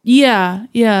 Yeah.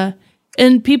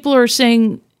 And people are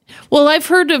saying, well, I've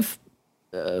heard of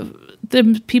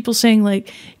them people saying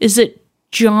is it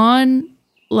John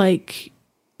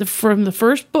from the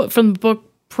first book, from the book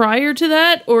prior to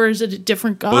that, or is it a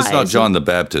different guy? Well, it's not John the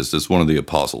Baptist. It's one of the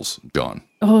apostles, John.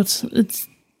 Oh, it's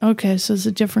okay. So it's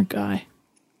a different guy.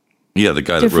 Yeah, the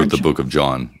guy that wrote the book of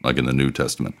John, in the New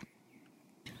Testament.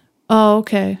 Oh,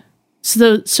 okay.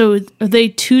 So are they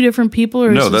two different people,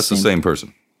 or no? is That's the same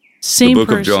person. Same the book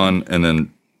person. of John, and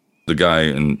then the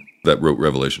guy that wrote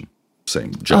Revelation,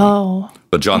 same John. Oh,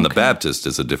 but John the Baptist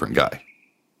is a different guy.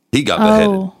 He got beheaded.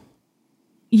 Oh,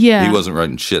 yeah. He wasn't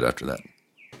writing shit after that.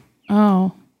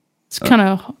 Oh, it's kind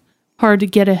of hard to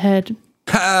get ahead.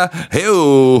 Ha!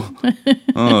 Hey-oh.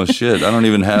 Oh shit! I don't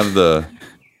even have the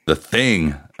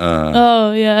thing.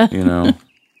 Oh yeah. You know,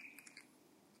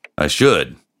 I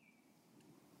should,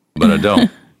 but I don't.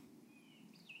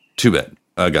 Too bad.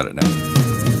 I got it now.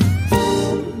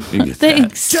 You get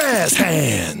Thanks. Jazz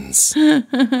hands.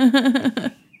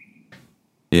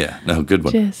 Yeah. No. Good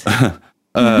one. Jazz.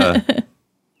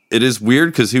 It is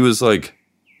weird because he was like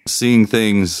seeing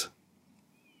things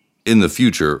in the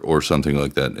future or something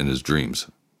like that in his dreams.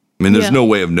 I mean, there's no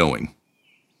way of knowing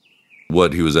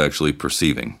what he was actually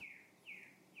perceiving,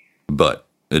 but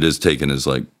it is taken as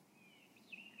like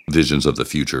visions of the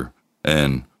future,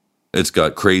 and it's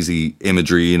got crazy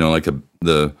imagery, you know, like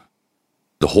the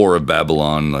whore of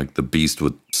Babylon, like the beast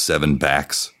with 7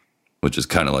 backs, which is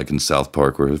kind of like in South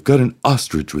Park where I've got an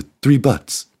ostrich with 3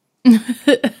 butts.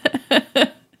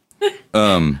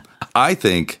 I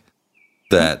think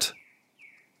that,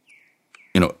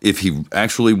 you know, if he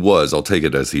actually was, I'll take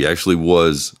it as he actually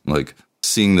was like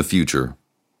seeing the future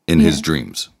in his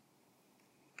dreams.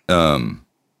 And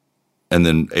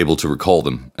then able to recall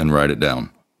them and write it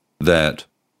down, that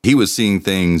he was seeing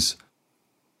things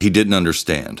he didn't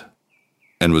understand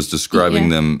and was describing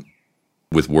them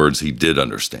with words he did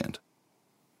understand.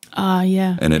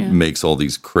 Yeah. And it makes all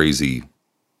these crazy,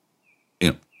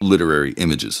 you know, literary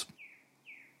images.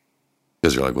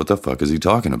 Because you're like, what the fuck is he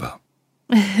talking about?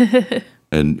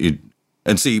 And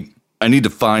see, I need to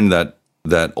find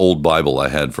that old Bible I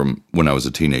had from when I was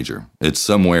a teenager. It's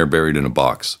somewhere buried in a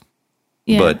box.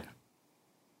 Yeah. But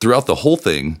throughout the whole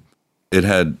thing, it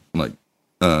had like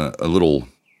a little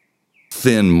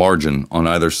thin margin on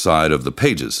either side of the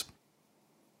pages.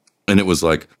 And it was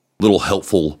like little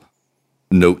helpful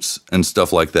notes and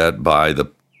stuff like that by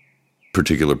the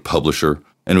particular publisher.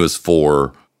 And it was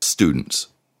for students,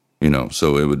 you know,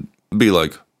 so it would be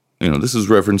like, you know, this is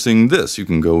referencing this. You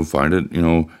can go find it, you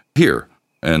know, here.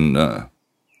 And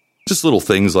just little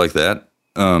things like that.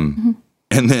 And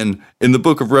then in the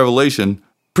book of Revelation,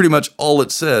 pretty much all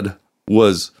it said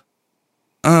was,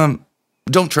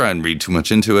 don't try and read too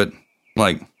much into it.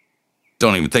 Like,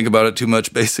 don't even think about it too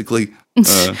much, basically.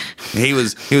 He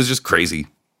was just crazy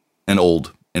and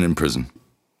old and in prison.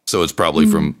 So it's probably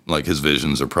from, like, his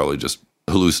visions are probably just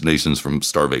hallucinations from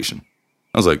starvation.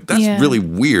 I was like, that's really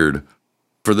weird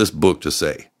for this book to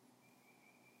say.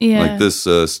 Yeah. Like, this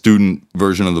student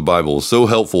version of the Bible is so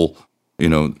helpful, you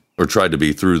know, or tried to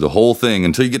be through the whole thing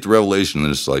until you get to Revelation,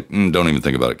 and it's like, don't even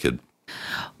think about it, kid.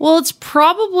 Well,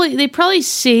 they probably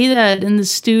say that in the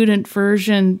student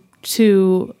version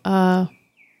to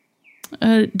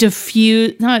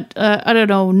diffuse,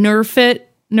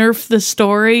 nerf the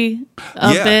story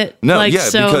a bit. No, like,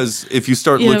 because if you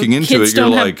start looking into kids it, you're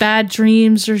don't like have bad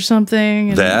dreams or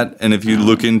something. And if you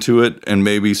look into it and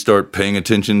maybe start paying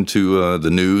attention to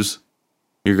the news,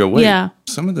 you go, wait,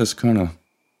 some of this kind of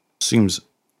seems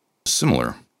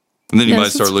similar. And then you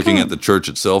might start looking at the church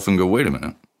itself and go, wait a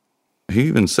minute. He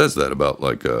even says that about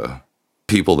like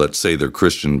people that say they're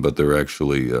Christian, but they're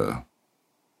actually, you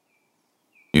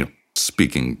know,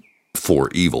 speaking for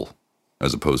evil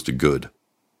as opposed to good.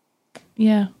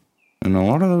 Yeah. And a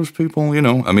lot of those people, you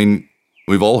know, I mean,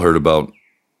 we've all heard about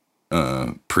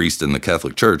priests in the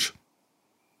Catholic Church,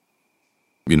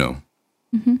 you know,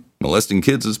 molesting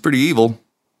kids is pretty evil,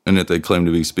 and yet they claim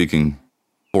to be speaking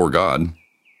for God.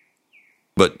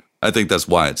 But I think that's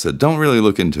why it said, don't really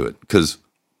look into it, because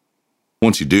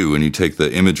once you do and you take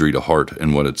the imagery to heart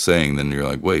and what it's saying, then you're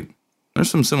like, wait, there's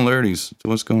some similarities to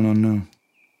what's going on now.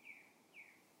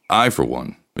 I, for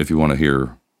one, if you want to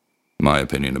hear my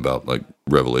opinion about like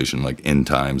Revelation, like end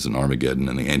times and Armageddon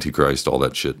and the Antichrist, all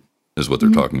that shit is what they're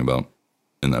talking about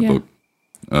in that book.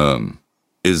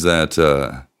 Is that,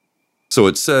 so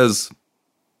it says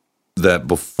that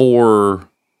before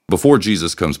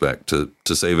Jesus comes back to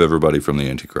save everybody from the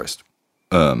Antichrist,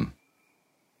 a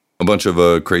bunch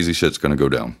of crazy shit's going to go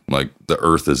down. Like the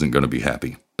earth isn't going to be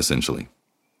happy, essentially.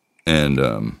 And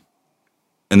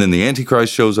then the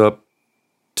Antichrist shows up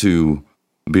to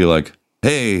be like,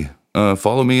 hey,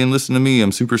 follow me and listen to me.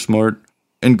 I'm super smart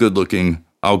and good looking.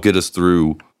 I'll get us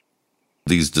through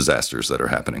these disasters that are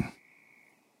happening.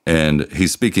 And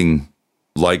he's speaking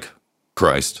like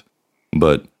Christ,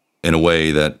 but in a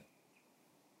way that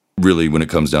really, when it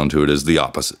comes down to it, is the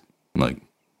opposite. Like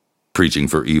preaching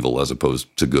for evil as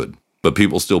opposed to good. But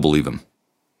people still believe him.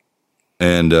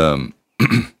 And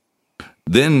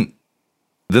then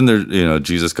then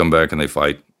Jesus come back and they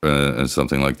fight and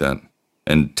something like that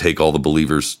and take all the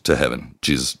believers to heaven.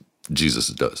 Jesus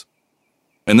does.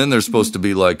 And then there's supposed to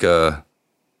be like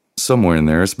somewhere in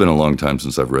there. It's been a long time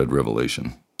since I've read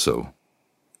Revelation, so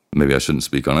maybe I shouldn't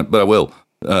speak on it, but I will.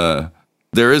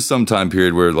 There is some time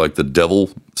period where like the devil,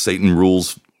 Satan,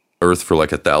 rules Earth for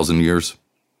like 1,000 years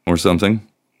or something.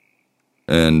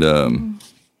 And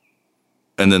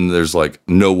then there's like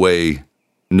no way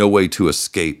to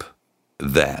escape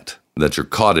that you're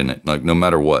caught in it. Like no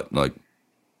matter what, like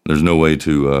there's no way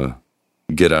to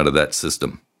get out of that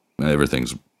system.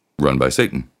 Everything's run by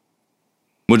Satan,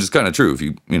 which is kind of true. If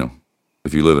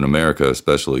you live in America,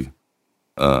 especially,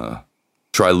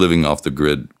 try living off the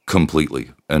grid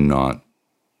completely and not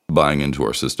buying into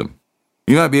our system.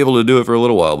 You might be able to do it for a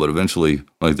little while, but eventually,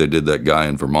 like they did that guy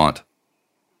in Vermont,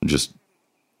 just,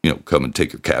 come and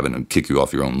take your cabin and kick you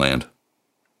off your own land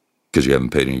because you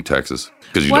haven't paid any taxes.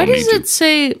 Because you Why don't need to. does it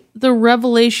say the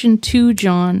Revelation to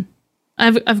John?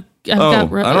 I've got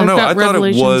I don't know. I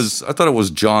thought it was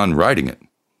John writing it.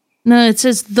 No, it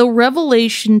says the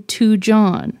Revelation to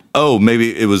John. Oh,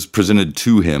 maybe it was presented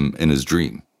to him in his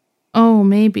dream. Oh,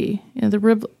 maybe. Yeah, the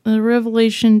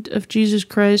revelation of Jesus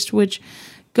Christ, which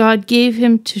God gave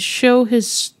him to show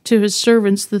to his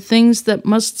servants the things that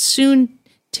must soon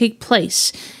take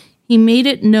place. He made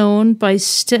it known by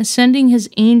sending his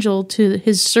angel to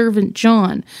his servant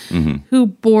John, who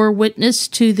bore witness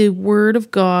to the word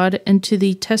of God and to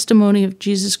the testimony of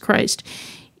Jesus Christ.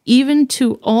 Even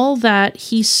to all that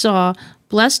he saw,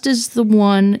 blessed is the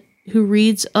one who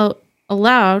reads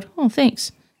aloud. Oh,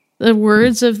 thanks. The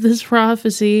words of this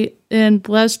prophecy, and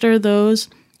blessed are those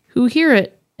who hear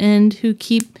it and who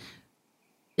keep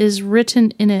is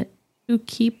written in it. Who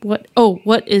keep what? Oh,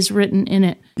 what is written in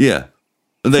it? Yeah.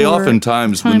 They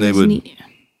oftentimes, when they would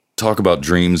talk about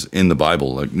dreams in the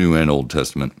Bible, like New and Old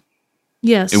Testament,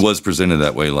 yes, it was presented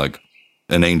that way, like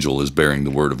an angel is bearing the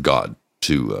word of God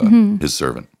to his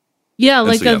servant. Yeah,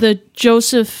 like the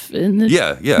Joseph in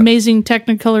the amazing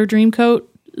Technicolor Dreamcoat.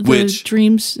 Which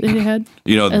dreams it had.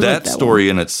 That story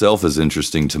in itself is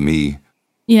interesting to me.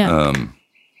 Yeah.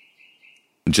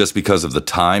 Just because of the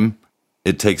time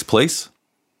it takes place.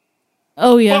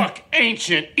 Oh, yeah. Fuck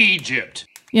ancient Egypt.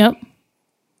 Yep.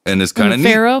 And it's kind of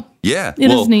neat. Pharaoh. Yeah. It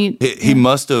is neat. He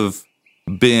must have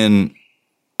been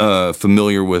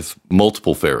familiar with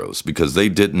multiple pharaohs because they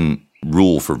didn't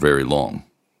rule for very long.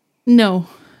 No.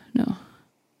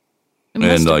 And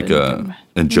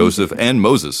and Joseph and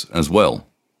Moses as well.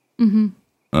 Mm-hmm.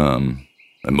 And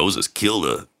Moses killed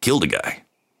a guy.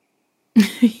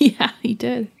 Yeah, he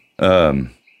did. But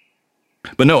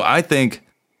no, I think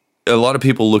a lot of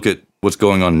people look at what's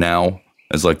going on now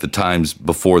as like the times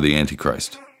before the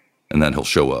Antichrist, and then he'll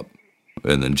show up,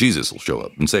 and then Jesus will show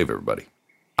up and save everybody.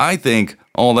 I think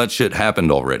all that shit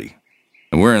happened already,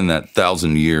 and we're in that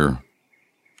 1,000-year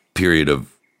period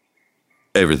of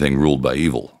everything ruled by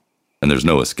evil, and there's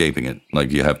no escaping it.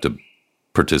 Like you have to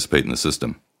participate in the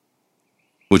system.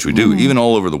 Which we do. Even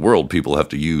all over the world, people have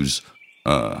to use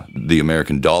the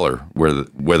American dollar,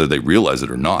 whether they realize it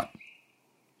or not.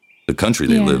 The country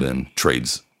they live in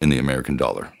trades in the American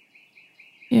dollar.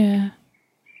 Yeah.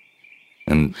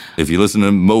 And if you listen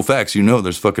to MoFax,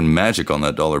 there's fucking magic on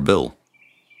that dollar bill.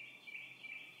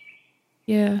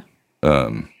 Yeah.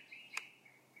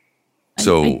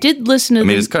 So I did listen to.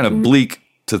 it's kind of bleak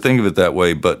to think of it that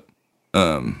way, but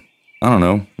I don't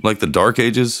know, like the Dark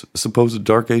Ages, supposed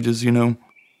Dark Ages,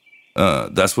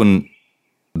 that's when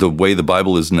the way the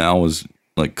Bible is now was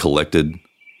like collected,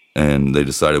 and they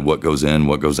decided what goes in,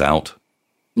 what goes out.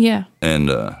 Yeah. And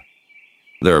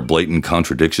there are blatant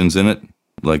contradictions in it.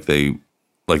 Like they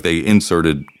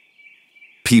inserted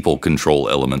people control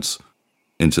elements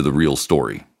into the real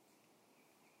story.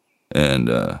 And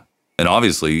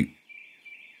obviously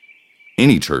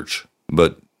any church,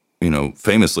 but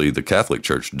famously the Catholic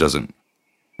Church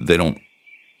they don't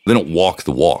walk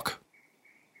the walk.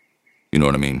 You know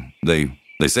what I mean? They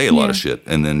say a lot of shit,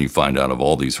 and then you find out of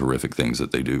all these horrific things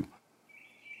that they do.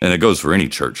 And it goes for any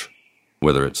church,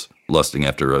 whether it's lusting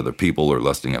after other people or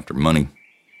lusting after money.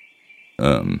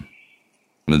 And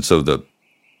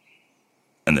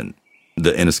then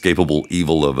the inescapable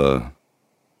evil of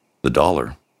the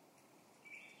dollar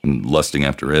and lusting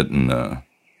after it, and I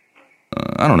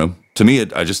don't know. To me,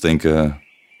 I just think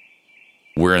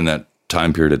we're in that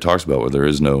time period it talks about where there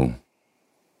is no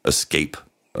escape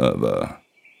of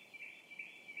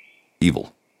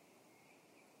evil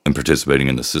and participating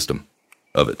in the system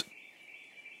of it.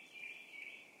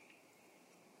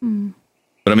 But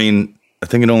I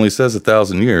think it only says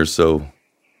 1,000 years, so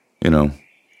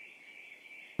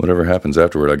whatever happens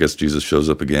afterward, I guess Jesus shows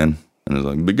up again and is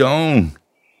like, "Be gone,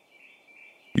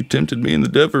 You tempted me in the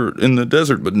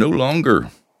desert, but no longer.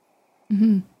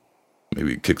 Mm-hmm.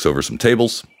 Maybe it kicks over some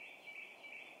tables.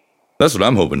 That's what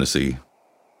I'm hoping to see.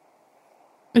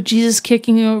 Jesus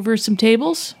kicking over some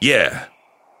tables? Yeah.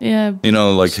 Yeah. You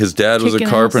know, like his dad was a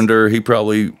carpenter. He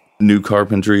probably knew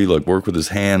carpentry, like work with his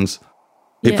hands.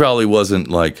 He probably wasn't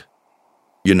like,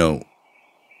 you know,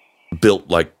 built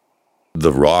like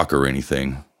The Rock or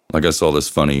anything. Like I saw this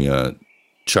funny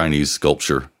Chinese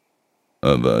sculpture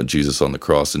of Jesus on the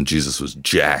cross, and Jesus was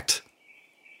jacked.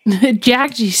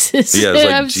 Jack Jesus. Yeah, it's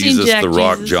like Jesus the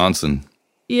Rock Johnson.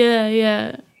 Yeah,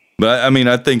 yeah. But I mean,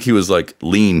 I think he was like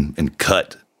lean and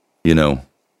cut, you know.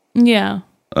 Yeah.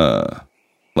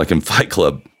 Like in Fight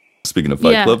Club. Speaking of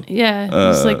Fight Club.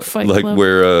 Yeah, it's like Fight Club. Like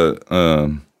where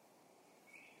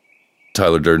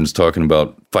Tyler Durden's talking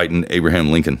about fighting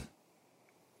Abraham Lincoln.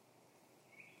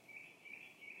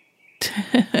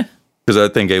 Because I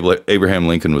think Abraham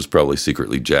Lincoln was probably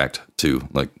secretly jacked too,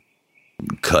 like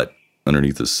cut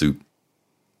underneath his suit,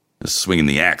 just swinging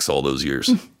the axe all those years.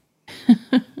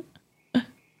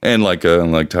 And like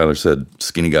Tyler said,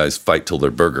 skinny guys fight till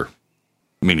they're burger,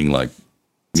 meaning like,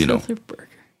 you know,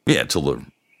 yeah, till they're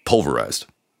pulverized.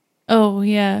 Oh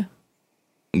yeah,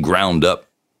 ground up.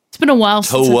 It's been a while.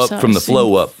 Toe up from the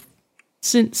flow up.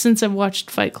 Since I've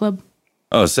watched Fight Club.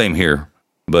 Oh, same here.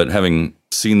 But having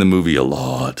seen the movie a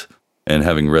lot and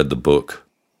having read the book,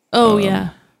 oh yeah,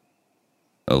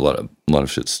 a lot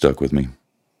of shit stuck with me.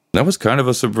 That was kind of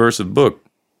a subversive book,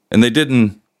 and they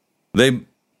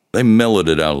mellowed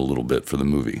it out a little bit for the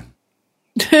movie.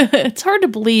 It's hard to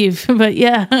believe, but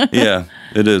yeah. Yeah,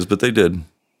 it is, but they did.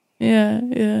 Yeah,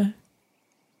 yeah.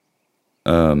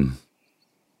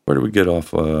 Where do we get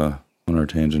off on our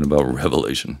tangent about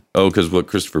Revelation? Oh, because what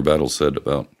Christopher Battle said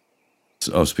about.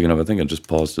 Oh, speaking of, I think I just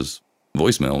paused his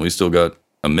voicemail. We still got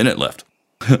a minute left.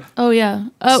 Oh yeah.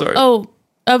 Sorry.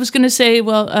 I was gonna say.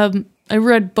 Well, I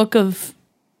read Book of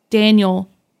Daniel,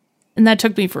 and that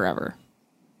took me forever.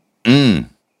 So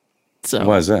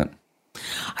why is that?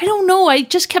 I don't know. I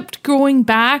just kept going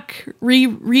back,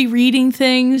 rereading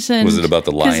things, and was it about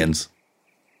the lions?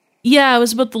 Yeah, it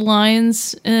was about the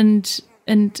lions and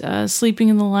sleeping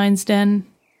in the lion's den.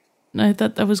 And I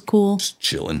thought that was cool. Just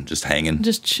chilling, just hanging,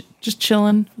 just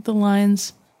chilling with the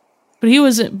lions.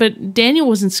 But Daniel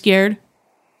wasn't scared.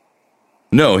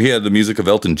 No, he had the music of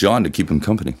Elton John to keep him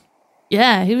company.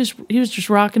 Yeah, he was just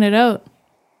rocking it out.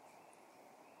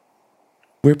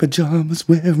 Wearing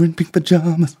pink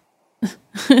pajamas.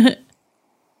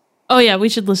 Oh yeah, we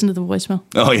should listen to the voicemail.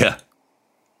 Oh yeah,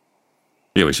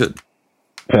 yeah, we should.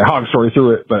 Yeah, hog story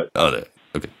through it, but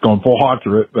okay, going full hog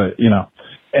through it, but you know,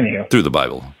 anyhow, through the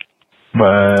Bible.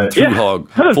 But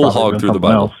full hog through the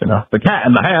Bible. Else, you know, the cat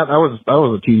and the hat. That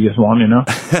was a tedious one. You know,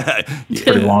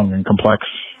 pretty long and complex.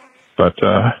 But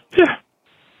yeah,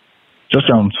 just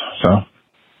Jones. So, all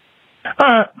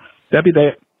right, Debbie,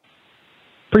 Day.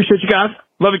 Appreciate you guys.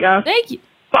 Love you guys. Thank you.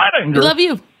 Bye, Danger. We love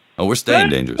you. Oh, we're staying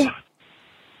dangerous.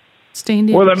 Staying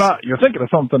dangerous. Whether or not you're thinking of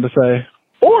something to say,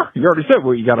 or you already said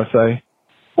what you got to say,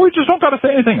 or you just don't got to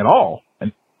say anything at all,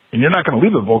 and you're not going to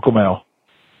leave a vocal mail.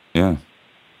 Yeah.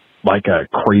 Like a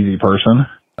crazy person.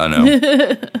 I know.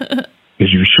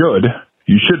 Because you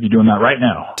should be doing that right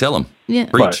now. Tell him. Yeah.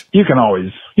 Preach. But you can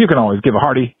always give a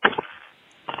hearty.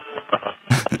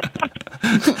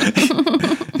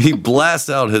 He blasts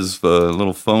out his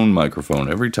little phone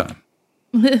microphone every time.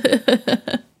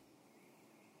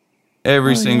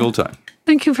 Every single time.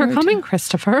 Thank you for coming,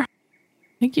 Christopher.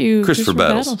 Thank you, Christopher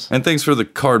Battles. And thanks for the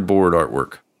cardboard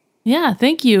artwork. Yeah,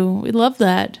 thank you. We love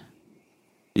that.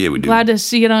 Yeah, we do. Glad to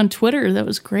see it on Twitter. That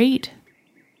was great.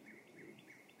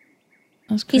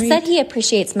 He said he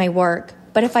appreciates my work,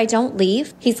 but if I don't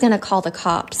leave, he's going to call the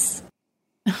cops.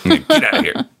 Get out of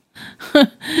here.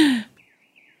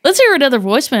 Let's hear another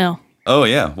voicemail. Oh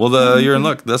yeah. Well, you're in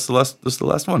luck. That's the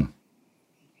last one.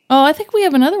 Oh, I think we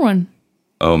have another one.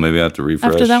 Oh, maybe I have to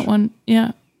refresh. After that one,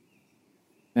 yeah.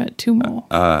 Got two more.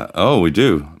 Oh, we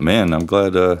do. Man, I'm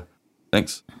glad.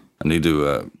 Thanks. I need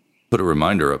to put a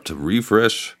reminder up to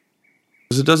refresh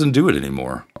because it doesn't do it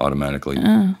anymore automatically.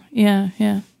 Yeah.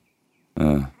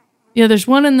 Yeah, there's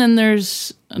one and then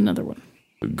there's another one.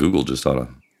 Google just ought to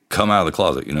come out of the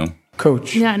closet, you know?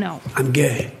 Coach. Yeah, I know. I'm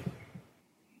gay.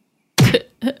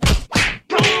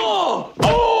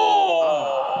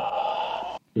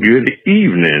 Good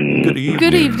evening. Good evening.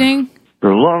 Good evening.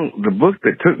 The book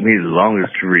that took me the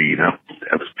longest to read, that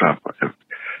was probably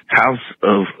House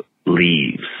of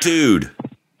Leaves. Dude.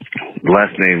 The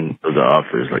last name of the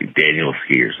author is like Daniel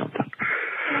Ski or something.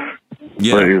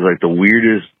 Yeah. But it was like the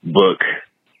weirdest book.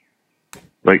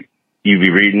 Like, you'd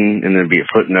be reading, and there'd be a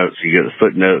footnote, so you get the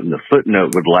footnote, and the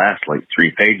footnote would last like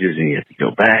 3 pages, and you have to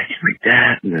go back and read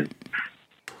that, and then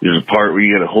there's a part where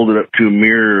you got to hold it up to a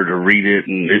mirror to read it,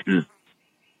 and it is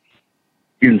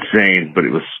insane, but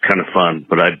it was kind of fun.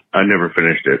 But I never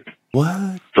finished it.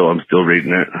 What? So I'm still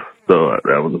reading it. So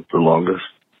that was the longest.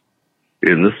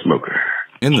 In the Smoker.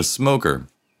 In the Smoker.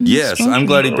 Yes, I'm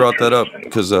glad he brought that up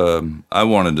because I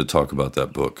wanted to talk about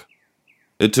that book.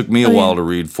 It took me a while to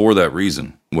read for that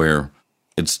reason, where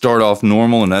it started off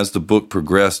normal, and as the book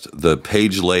progressed, the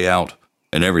page layout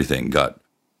and everything got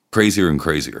crazier and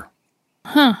crazier.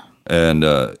 Huh. And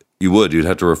you'd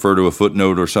have to refer to a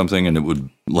footnote or something, and it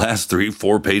would last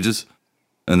 3-4 pages,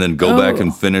 and then go back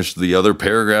and finish the other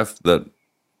paragraph that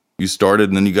you started,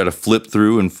 and then you got to flip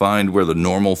through and find where the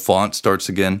normal font starts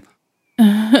again.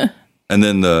 And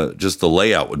then the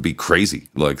layout would be crazy,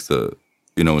 like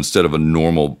instead of a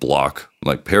normal block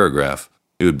like paragraph,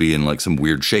 it would be in like some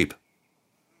weird shape,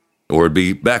 or it'd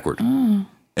be backward.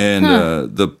 And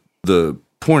the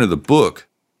point of the book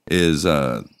is,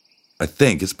 I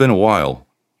think it's been a while,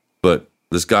 but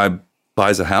this guy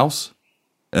buys a house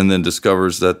and then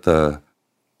discovers that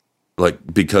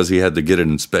because he had to get it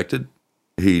inspected,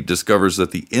 he discovers that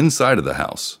the inside of the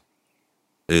house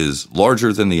is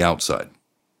larger than the outside.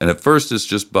 And at first it's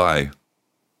just by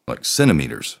like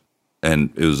centimeters.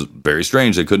 And it was very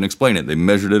strange. They couldn't explain it. They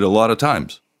measured it a lot of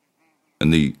times.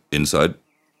 And the inside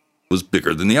was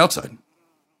bigger than the outside.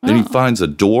 Then he finds a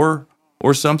door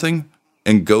or something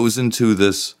and goes into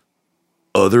this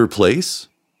other place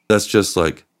that's just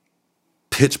like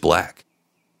pitch black.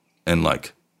 And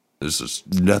like there's just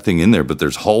nothing in there, but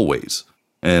there's hallways.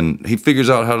 And he figures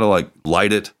out how to like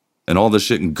light it and all this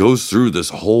shit and goes through this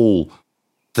whole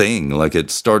thing. Like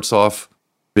it starts off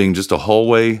being just a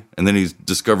hallway, and then he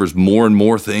discovers more and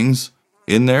more things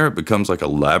in there. It becomes like a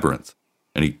labyrinth.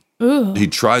 And he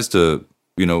tries to,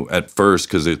 at first,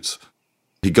 because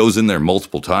he goes in there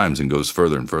multiple times and goes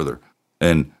further and further.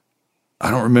 And I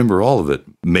don't remember all of it,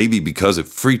 maybe because it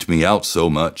freaked me out so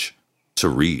much to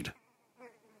read.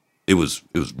 It was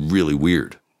really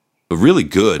weird, but really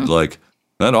good. Like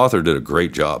that author did a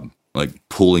great job, like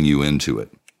pulling you into it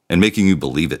and making you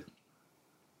believe it.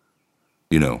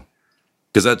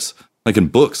 Because that's like in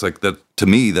books like that. To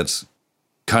me, that's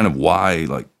kind of why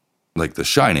like The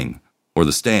Shining or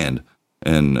The Stand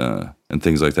and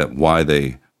things like that. Why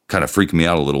they kind of freak me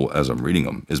out a little as I'm reading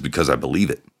them is because I believe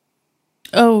it.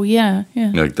 Oh yeah.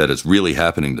 Like that it's really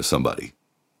happening to somebody.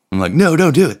 I'm like, no,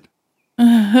 don't do it.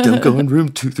 Don't go in room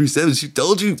 237. She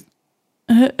told you.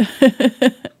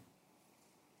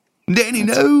 Danny,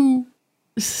 no.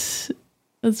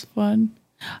 That's fun.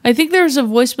 I think there's a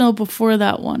voicemail before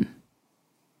that one.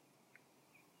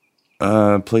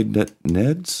 Played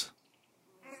Ned's?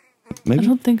 Maybe? I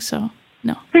don't think so.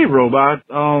 No. Hey, robot.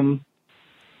 I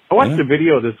watched a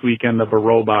video this weekend of a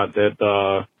robot that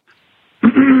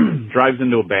drives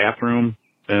into a bathroom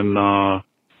and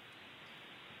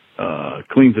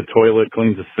cleans the toilet,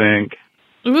 cleans the sink,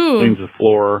 cleans the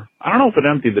floor. I don't know if it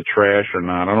emptied the trash or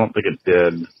not. I don't think it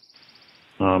did.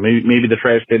 Maybe the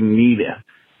trash didn't need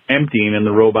emptying and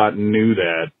the robot knew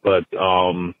that. But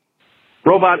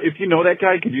robot, if you know that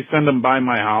guy, could you send him by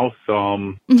my house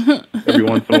every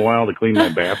once in a while to clean my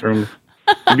bathrooms?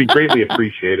 It'd be greatly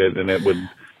appreciated, and it would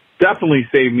definitely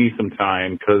save me some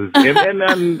time. And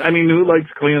then, I mean, who likes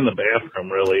cleaning the bathroom,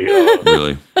 really?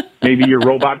 Really? Maybe your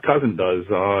robot cousin does,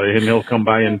 and he'll come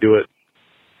by and do it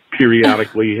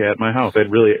periodically at my house.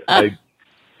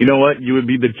 You know what? You would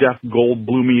be the Jeff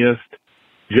Goldblumiest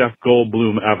Jeff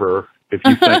Goldblum ever if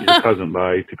you sent your cousin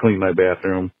by to clean my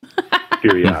bathroom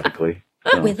periodically.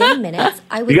 So. Within minutes,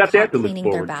 I was cleaning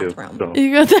their bathroom. So.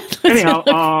 You got that? Anyhow,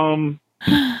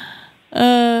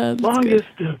 longest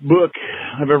book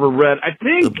I've ever read. I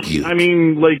think, I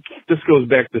mean, like, this goes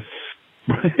back to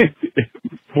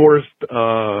forced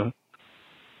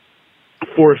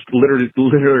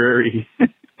literary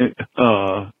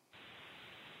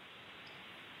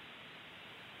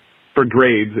for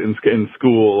grades in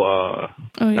school.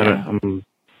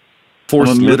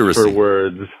 Forced literacy. For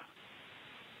words.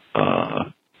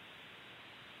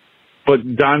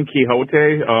 But Don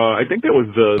Quixote, I think that was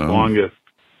the longest.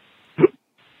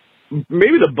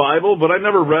 Maybe the Bible, but I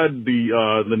never read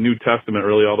the New Testament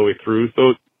really all the way through, so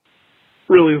it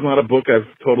really is not a book I've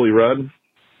totally read.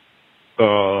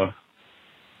 Because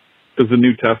the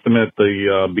New Testament,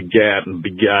 the begat and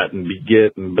beget and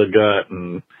beget and begot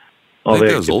and all that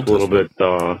gets a little bit.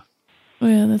 Oh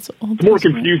yeah, that's old. It's more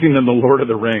confusing than the Lord of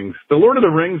the Rings. The Lord of the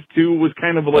Rings too was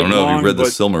kind of like I don't know. long, Have you read the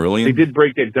Silmarillion? They did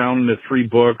break it down into 3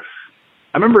 books.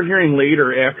 I remember hearing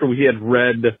later after we had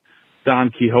read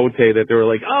Don Quixote that they were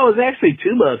like, oh, it's actually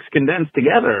 2 books condensed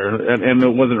together, and it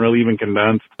wasn't really even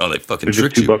condensed. Oh, they fucking They're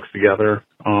tricked just 2 you. books together.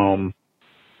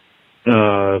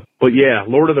 But yeah,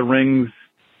 Lord of the Rings.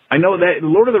 I know that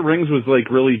Lord of the Rings was like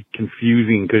really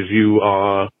confusing because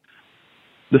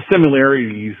the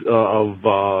similarities of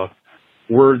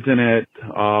words in it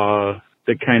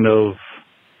that kind of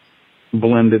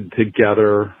blended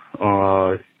together.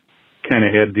 Kind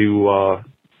of had to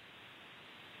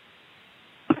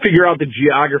figure out the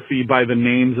geography by the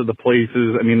names of the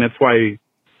places. I mean, that's why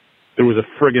there was a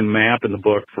friggin' map in the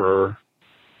book for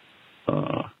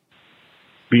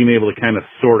being able to kind of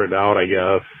sort it out, I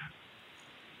guess.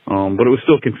 But it was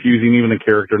still confusing. Even the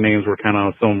character names were kind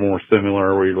of some more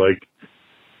similar, where you're like,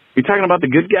 you talking about the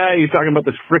good guy? You talking about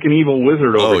this frickin' evil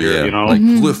wizard over here? You know, like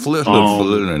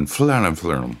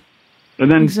and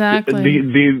then exactly.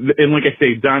 And like I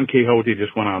say, Don Quixote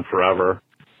just went on forever.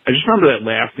 I just remember that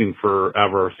lasting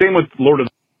forever. Same with Lord of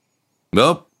the...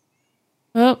 Nope.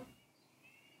 Oh.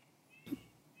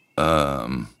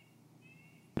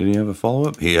 Did he have a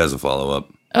follow-up? He has a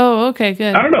follow-up. Oh, okay,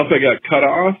 good. I don't know if I got cut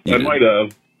off. I might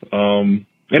have.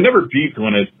 It never beeped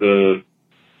when it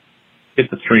hit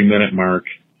the 3-minute mark.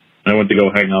 I went to go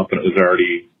hang up, and it was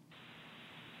already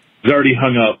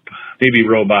hung up. Maybe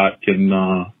Robot can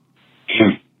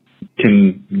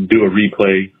do a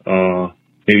replay.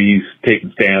 Maybe he's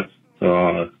taking stats,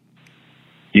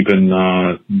 keeping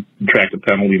track of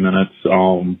penalty minutes.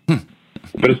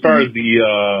 But as far as the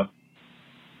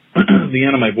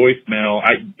end of my voicemail,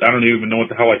 I don't even know what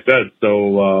the hell I said.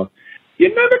 So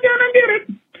you're never gonna get it.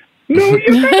 No,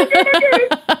 you're never gonna get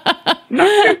it. Not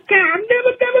this time.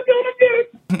 Never gonna get it.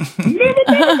 Never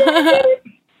gonna get it.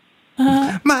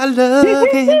 My love.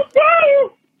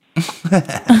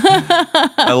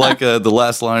 I like the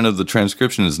last line of the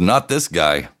transcription is not this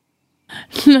guy.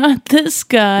 Not this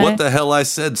guy. What the hell I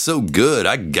said so good.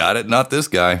 I got it. Not this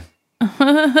guy.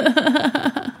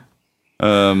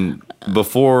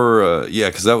 Before,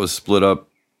 because that was split up,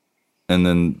 and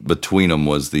then between them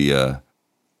was the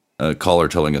caller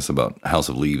telling us about House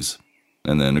of Leaves,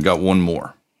 and then I got one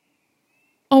more.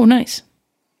 Oh, nice.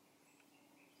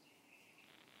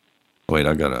 Wait,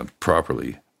 I gotta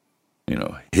properly,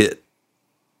 hit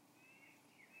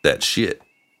that shit.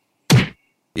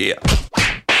 Yeah.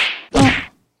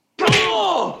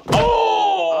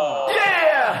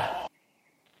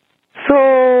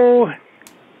 So,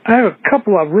 I have a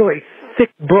couple of really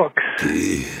thick books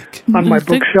on my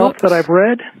bookshelf that I've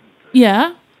read.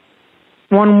 Yeah.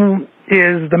 One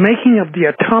is The Making of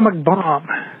the Atomic Bomb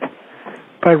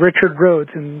by Richard Rhodes,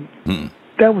 and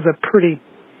that was a pretty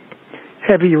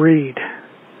heavy read.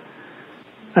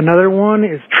 Another one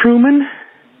is Truman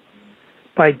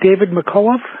by David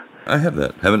McCullough. I have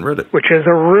that. Haven't read it. Which is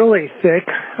a really thick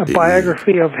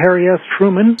biography of Harry S.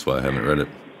 Truman. That's why I haven't read it.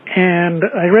 And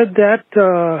I read that,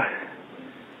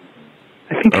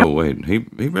 I think... Oh, wait. He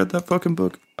read that fucking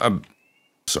book? I'm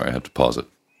sorry, I have to pause it.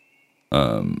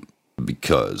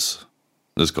 Because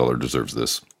this caller deserves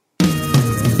this. I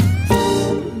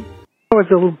was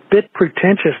a little bit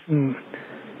pretentious and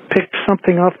picked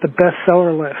something off the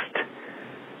bestseller list.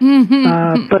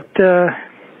 But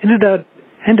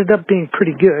ended up being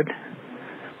pretty good.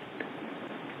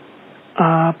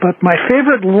 But my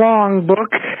favorite long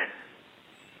book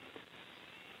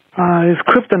is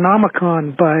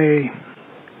Cryptonomicon by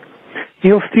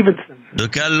Neil Stephenson.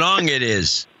 Look how long it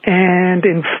is. And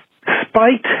in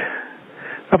spite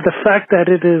of the fact that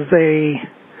it is a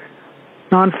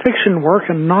nonfiction work,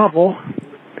 a novel,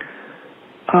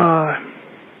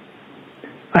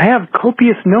 I have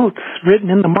copious notes written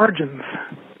in the margins,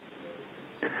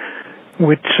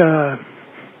 which is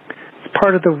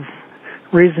part of the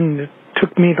reason it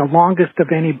took me the longest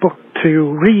of any book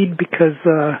to read, because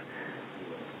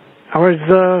I was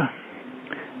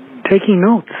taking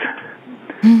notes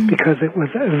because it was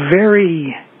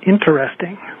very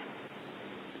interesting.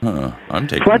 I'm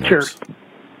taking Fletcher, notes.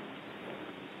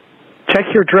 check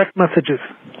your direct messages.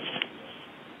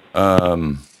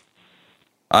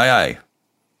 Aye.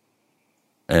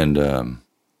 And,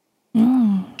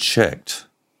 checked.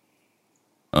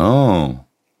 Oh.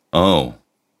 Well,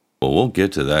 we'll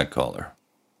get to that, caller.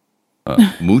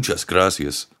 Muchas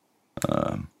gracias.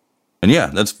 And yeah,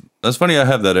 that's funny. I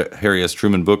have that Harry S.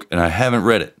 Truman book, and I haven't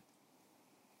read it.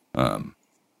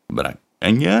 But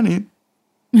I got it.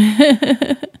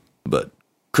 But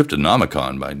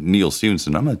Cryptonomicon by Neil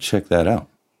Stephenson, I'm going to check that out.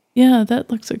 Yeah, that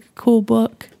looks like a cool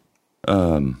book.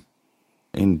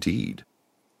 Indeed.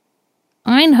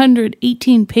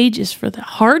 918 pages for the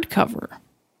hardcover.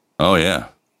 Oh, yeah.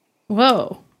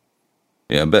 Whoa.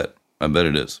 Yeah, I bet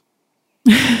it is.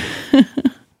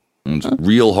 It's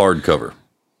real hardcover.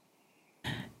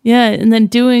 Yeah, and then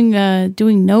doing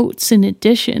notes in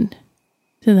addition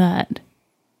to that.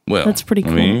 Well, that's pretty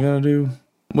cool. I mean, you gotta do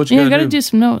what you gotta do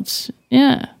some notes.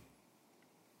 Yeah.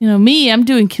 You know, I'm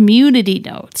doing community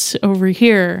notes over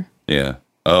here. Yeah.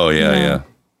 Oh, yeah.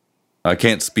 I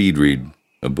can't speed read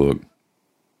a book.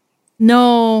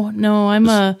 No, I'm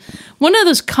one of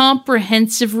those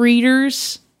comprehensive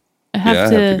readers. I have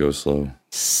to go slow.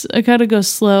 I gotta go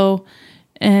slow,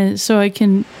 and so I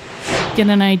can get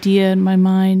an idea in my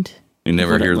mind. You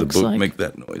never hear the book like. make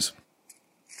that noise.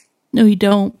 No, you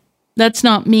don't. That's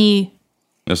not me.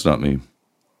 That's not me.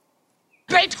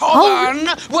 Beethoven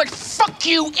would fuck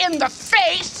you in the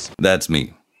face. That's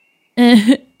me.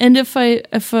 And if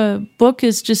a book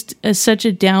is just such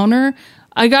a downer,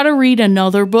 I gotta read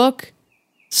another book,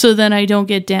 so then I don't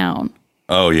get down.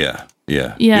 Oh yeah.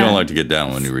 You don't like to get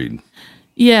down when you read.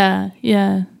 Yeah.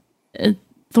 The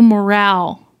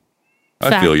morale.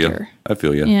 I feel you.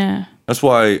 Yeah. That's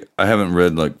why I haven't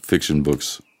read like fiction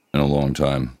books in a long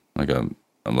time. Like I'm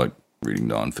like reading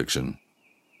nonfiction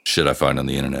shit I find on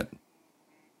the internet.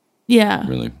 Yeah.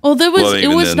 Really. Oh,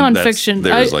 it was nonfiction.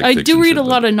 I do read a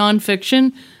lot of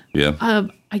nonfiction. Yeah.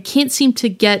 I can't seem to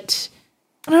get.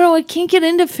 I don't know. I can't get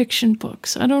into fiction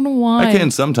books. I don't know why. I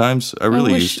can sometimes. I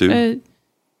really used to.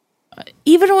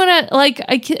 Even when I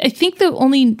think the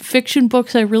only fiction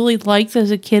books I really liked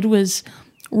as a kid was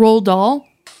Roald Dahl.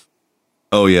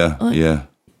 Oh yeah, yeah.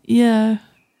 Yeah,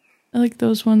 I like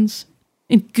those ones.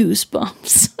 And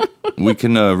Goosebumps. We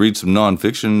can read some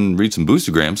nonfiction. Read some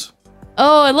boostergrams.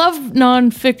 Oh, I love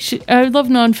nonfiction.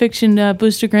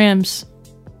 Boostergrams.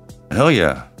 Hell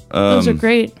yeah. Those are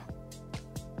great.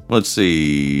 Let's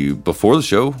see. Before the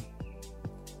show,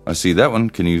 I see that one.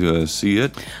 Can you see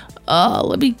it?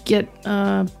 Let me get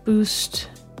Boost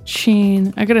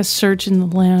Chain. I gotta search in the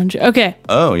lounge. Okay.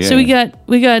 Oh yeah. So we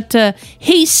got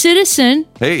Hey Citizen.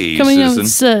 Hey coming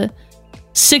Citizen. out with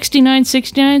 69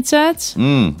 sets.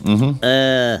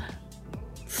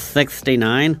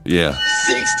 69. Yeah.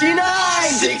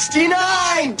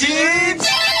 69, dudes.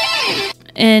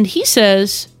 And he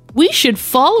says we should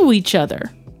follow each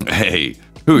other. Hey,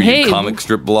 who are you, comic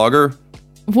strip blogger?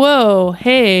 Whoa,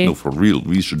 hey. No, for real,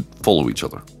 we should follow each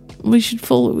other. We should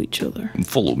follow each other. And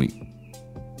follow me.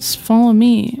 Just follow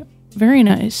me. Very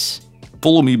nice.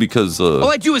 Follow me because all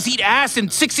I do is eat ass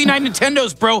and 69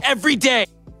 Nintendos, bro, every day.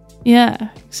 Yeah,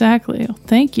 exactly.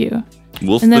 Thank you.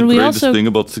 What's the greatest thing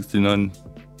about 69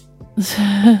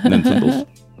 Nintendos?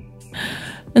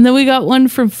 And then we got one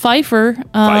from Pfeiffer.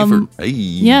 Pfeiffer. Hey.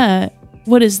 Yeah.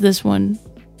 What is this one?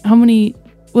 How many?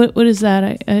 What is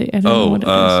that? I don't know what it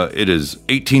is. It is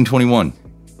 1821.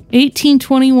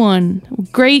 1821.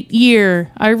 Great year.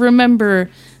 I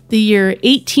remember the year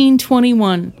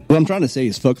 1821. What I'm trying to say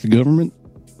is fuck the government.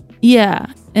 Yeah.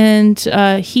 And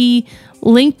he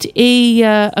linked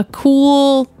a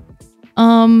cool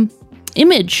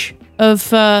image of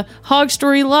Hog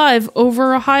Story Live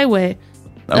over a highway.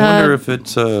 I wonder if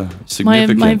it's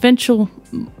significant. My eventual.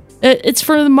 It's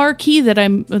for the marquee that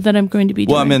I'm going to be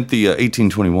doing. Well, I meant the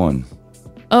 1821.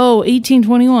 Oh,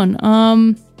 1821.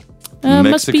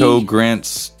 Mexico grants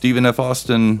Stephen F.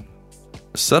 Austin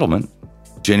a settlement.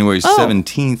 January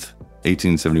 17th,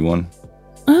 1871.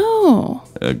 Oh.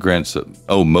 Grants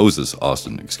Moses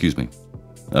Austin, excuse me.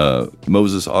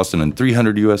 Moses Austin and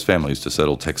 300 U.S. families to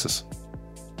settle Texas.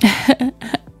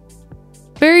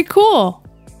 Very cool.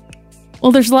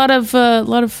 Well, there's a lot of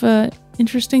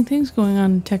interesting things going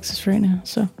on in Texas right now.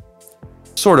 So,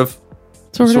 sort of.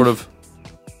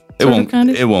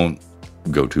 It won't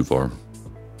go too far.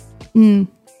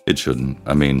 It shouldn't.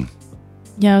 I mean,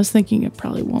 yeah, I was thinking it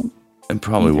probably won't. It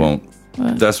probably won't.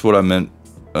 But that's what I meant.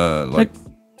 Like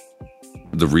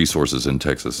the resources in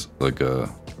Texas, like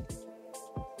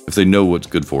if they know what's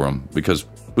good for them, because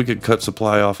we could cut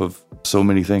supply off of so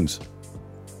many things.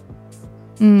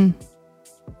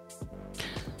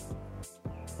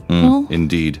 Well,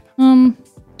 indeed. Do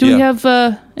we have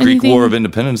anything? Greek War of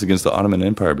Independence against the Ottoman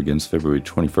Empire begins February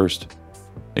 21st,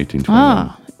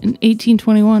 1821. In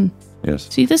 1821. Yes.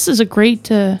 See, this is a great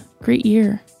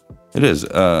year. It is.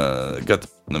 Let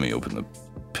me open the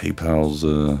PayPal's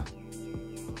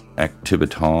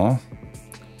activity.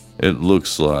 It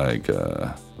looks like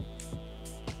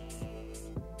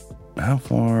how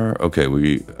far? Okay,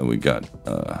 we got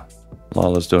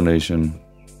Lawless donation,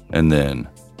 and then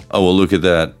look at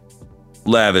that.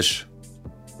 Lavish.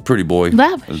 Pretty boy.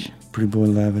 Lavish. Pretty boy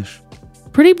Lavish.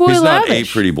 Pretty boy He's Lavish. Not a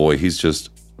pretty boy. He's just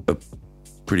a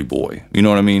pretty boy. You know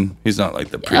what I mean? He's not like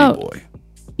the pretty boy.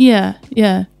 Yeah,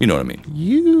 yeah. You know what I mean?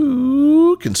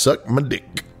 You can suck my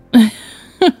dick.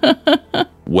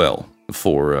 Well,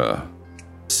 for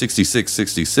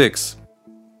 6666.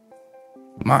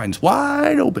 Mine's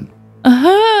wide open.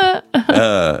 Uh-huh.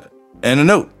 And a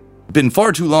note. Been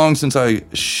far too long since I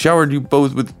showered you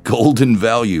both with golden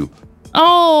value.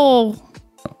 Oh,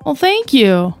 well, thank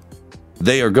you.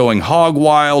 They are going hog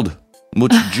wild.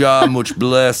 Much job, much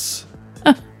bless.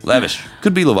 Lavish.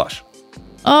 Could be Lavash.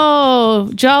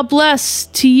 Oh, job bless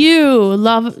to you,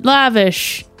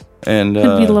 lavish. And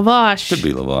could be Lavash. Could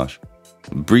be Lavash.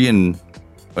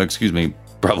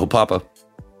 Bravo Papa.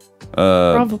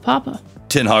 Bravo Papa.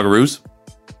 10 Hogaroos.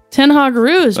 10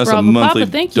 Hogaroos. That's Bravo a monthly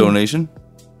Papa. Thank you. donation.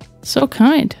 So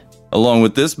kind. Along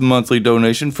with this monthly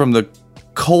donation from the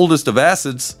coldest of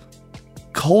acids,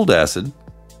 cold acid.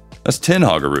 That's 10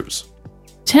 Hogaroos.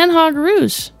 10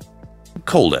 Hogaroos.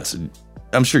 Cold acid.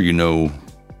 I'm sure you know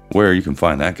where you can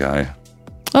find that guy.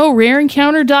 Oh,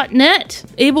 rareencounter.net.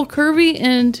 Abel Kirby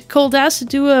and Cold Acid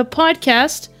do a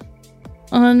podcast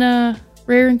on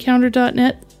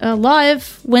rareencounter.net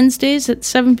live Wednesdays at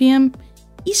 7 p.m.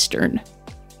 Eastern.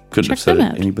 Couldn't have said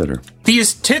it any better.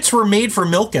 These tits were made for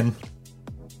milking.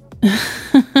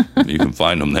 You can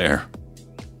find them there.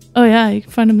 Oh, yeah. You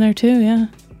can find them there, too. Yeah.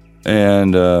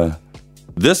 And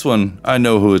this one, I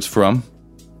know who it's from.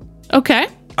 Okay.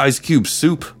 Ice Cube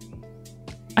Soup.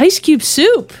 Ice Cube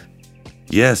Soup?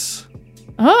 Yes.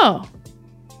 Oh.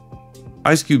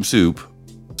 Ice Cube Soup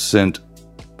sent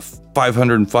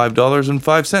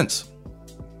 $505.05.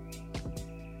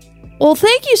 Well,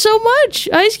 thank you so much,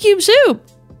 Ice Cube Soup.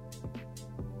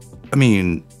 I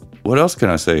mean, what else can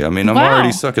I say? I mean, I'm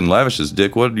already sucking Lavish's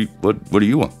dick. What do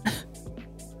you want?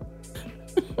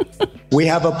 We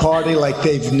have a party like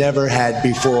they've never had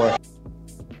before.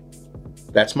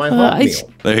 That's my hot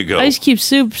meal. There you go. Ice Cube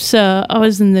Soup's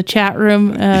always in the chat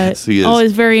room. Yes, he is.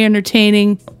 Always very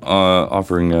entertaining.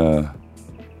 Offering,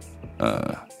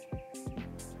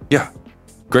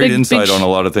 great insight on a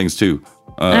lot of things too.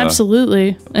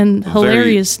 Absolutely, and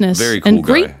hilariousness, very cool and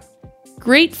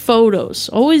great photos.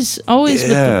 Always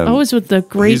with the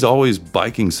great. He's always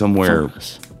biking somewhere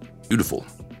beautiful.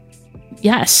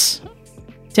 Yes,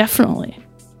 definitely.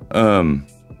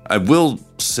 I will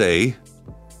say,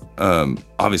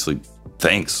 obviously,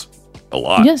 thanks a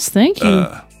lot. Yes, thank you.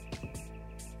 I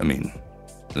mean,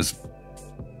 it's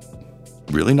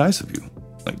really nice of you.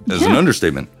 Like, as an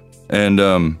understatement. And,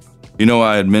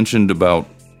 I had mentioned about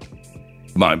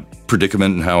my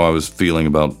predicament and how I was feeling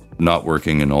about not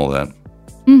working and all that.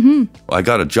 Mm-hmm. I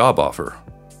got a job offer.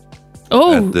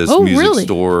 At this music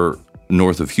store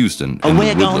north of Houston.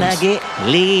 We're gonna get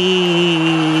lit.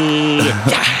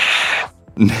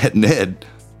 Ned,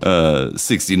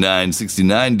 69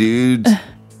 dudes.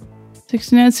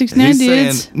 69 He's dudes.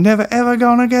 saying, never ever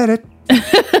gonna get it.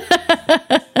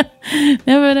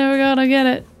 never gonna get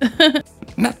it.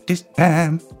 Not this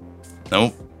time.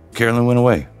 Nope. Carolyn went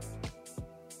away.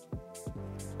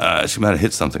 She might have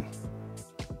hit something.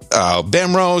 Oh,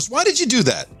 Ben Rose, why did you do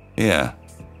that? Yeah,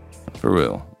 for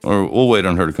real. Or we'll wait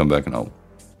on her to come back and help.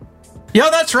 Yo,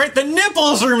 that's right. The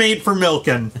nipples are made for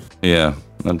milking. Yeah,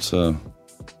 that's what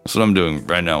I'm doing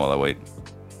right now while I wait.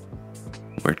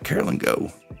 Where'd Carolyn go?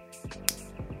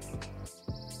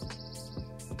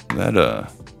 That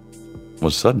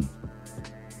was sudden.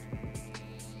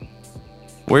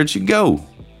 Where'd she go?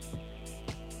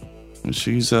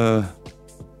 She's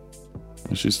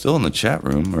still in the chat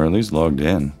room, or at least logged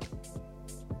in.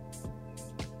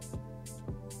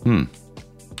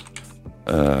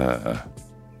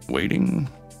 Waiting.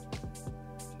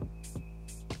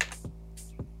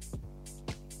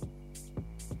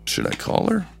 Should I call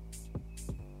her?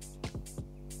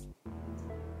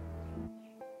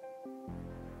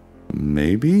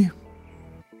 Maybe?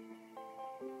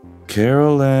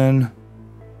 Carolyn.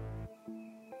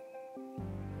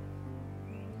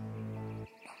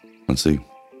 Let's see.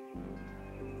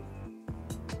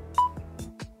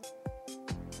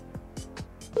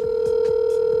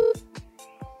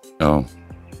 Oh.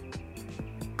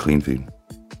 Clean feed.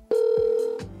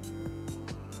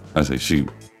 I say she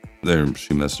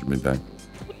messaged me back.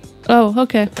 Oh,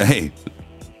 okay. Hey.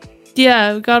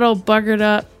 Yeah, we got all buggered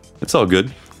up. It's all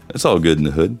good. It's all good in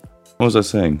the hood. What was I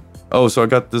saying? Oh, so I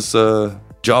got this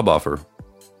job offer.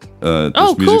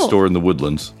 This music store in the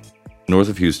Woodlands, north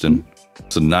of Houston.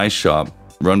 It's a nice shop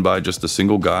run by just a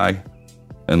single guy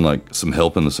and like some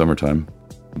help in the summertime.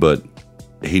 But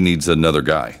he needs another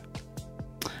guy.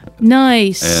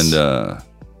 Nice. And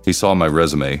he saw my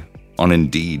resume on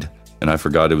Indeed, and I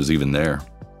forgot it was even there.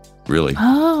 Really.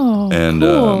 Oh, and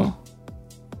cool.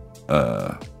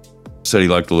 said he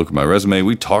liked the look of my resume.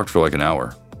 We talked for like an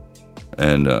hour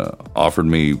and offered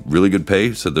me really good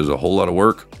pay. Said there's a whole lot of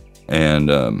work and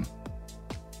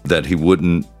that he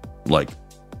wouldn't like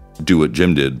do what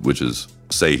Jim did, which is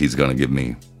say he's going to give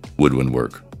me woodwind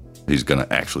work. He's going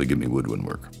to actually give me woodwind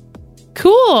work.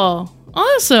 Cool.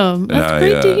 Awesome. That's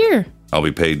great to hear. I'll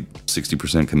be paid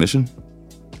 60% commission.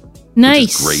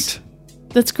 Nice. Which is great.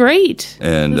 That's great.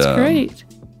 And that's great.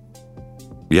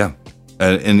 Yeah.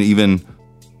 And even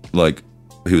like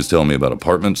he was telling me about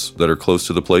apartments that are close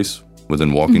to the place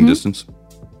within walking distance.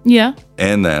 Yeah.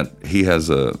 And that he has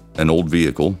an old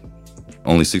vehicle,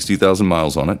 only 60,000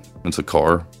 miles on it. It's a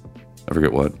car. I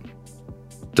forget what.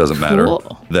 Doesn't matter.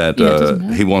 That doesn't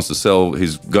matter. He wants to sell.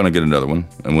 He's going to get another one.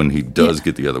 And when he does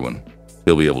get the other one,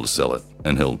 he'll be able to sell it.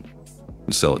 And he'll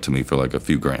sell it to me for like a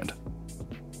few grand.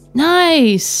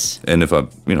 Nice. And if I'm,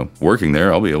 working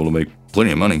there, I'll be able to make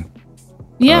plenty of money.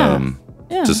 Yeah.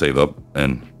 To save up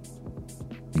and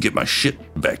get my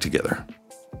shit back together.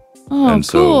 Oh, and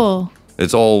cool. So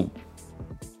it's all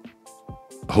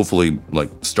hopefully like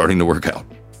starting to work out.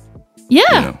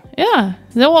 Yeah. Yeah.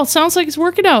 Well, it sounds like it's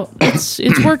working out. It's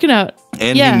working out.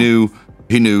 And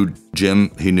he knew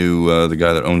Jim. He knew the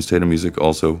guy that owns Tatum Music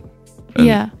also.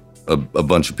 And a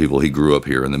bunch of people. He grew up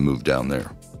here and then moved down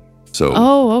there. So.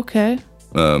 Oh, okay.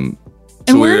 And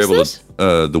where we were is able this?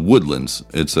 to the Woodlands.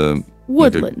 It's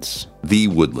Woodlands. The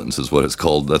Woodlands is what it's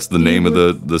called. That's the name of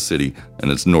the city,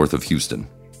 and it's north of Houston.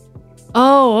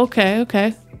 Oh,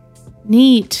 okay.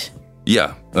 Neat.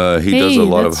 Yeah, he does a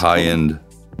lot of high-end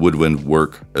woodwind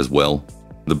work as well.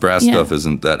 The brass stuff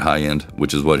isn't that high-end,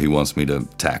 which is what he wants me to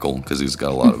tackle because he's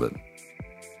got a lot of it.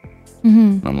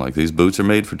 Mm-hmm. I'm like, these boots are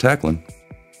made for tackling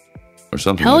or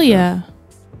something. Hell like yeah.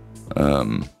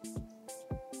 That.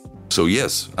 So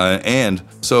yes, and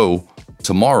so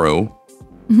tomorrow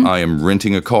I am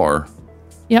renting a car.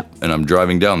 Yep. And I'm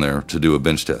driving down there to do a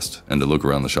bench test and to look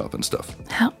around the shop and stuff.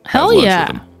 Hell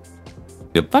yeah.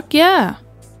 Yep. Fuck yeah.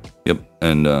 Yep.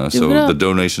 And so the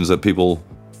donations that people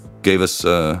gave us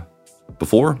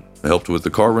before helped with the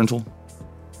car rental.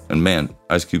 And man,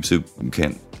 Ice Cube Soup,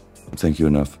 can't thank you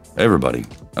enough. Everybody.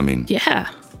 I mean. Yeah.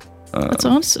 That's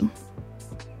awesome.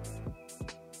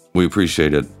 We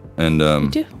appreciate it. And we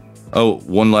do. Oh,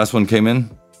 one last one came in.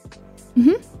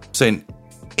 Mm-hmm. Saying,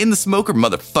 in the smoker,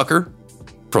 motherfucker.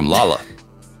 From Lala.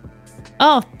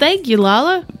 Oh, thank you,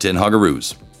 Lala. 10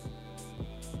 Hoggaroos.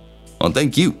 Well,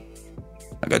 thank you.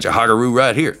 I got your Hoggaroo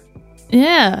right here.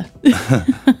 Yeah.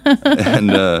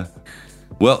 And, a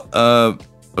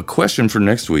question for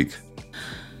next week.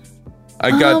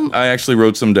 I actually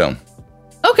wrote some down.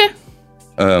 Okay.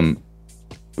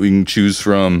 We can choose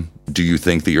from, do you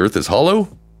think the earth is hollow?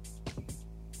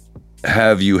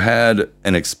 Have you had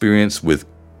an experience with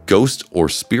ghosts or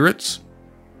spirits?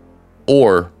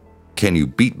 Or can you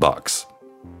beatbox?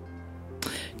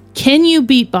 Can you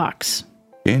beatbox?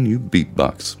 Can you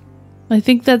beatbox? I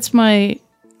think that's my...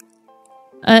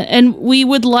 and we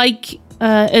would like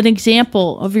an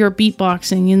example of your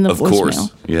beatboxing in the voicemail. Of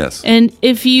course, yes. And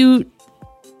if you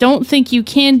don't think you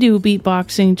can do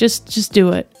beatboxing, just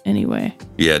do it anyway.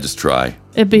 Yeah, just try.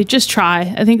 Just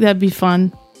try. I think that'd be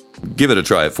fun. Give it a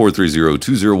try at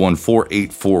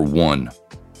 430-201-4841.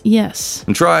 Yes.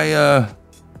 And try...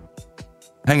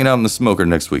 hanging out in the smoker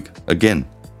next week. Again.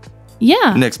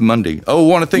 Yeah. Next Monday. Oh,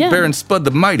 want to thank Baron Spud the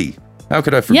Mighty. How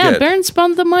could I forget? Yeah, Baron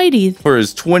Spud the Mighty. For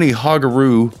his 20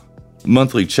 Hoggaroo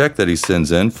monthly check that he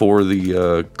sends in for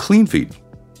the clean feed.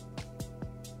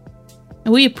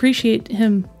 And we appreciate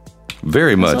him.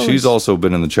 Very much. Always. He's also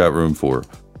been in the chat room for,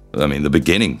 the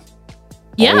beginning.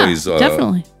 Yeah, always,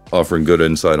 definitely. Offering good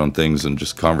insight on things and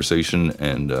just conversation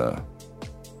and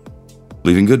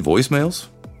leaving good voicemails.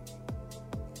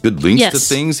 Good links to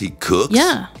things. He cooks.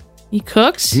 Yeah, he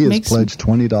cooks. He has pledged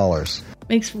 $20.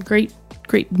 Makes some great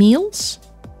meals.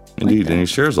 Indeed, and he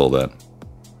shares all that.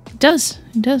 He does.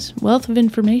 Wealth of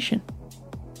information.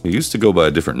 He used to go by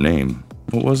a different name.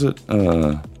 What was it?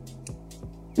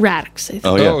 Radix, I think.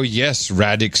 Oh, yeah. Oh, yes,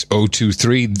 Radix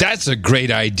 023. That's a great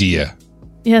idea.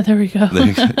 Yeah, there we go.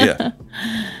 Yeah.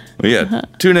 Well, yeah.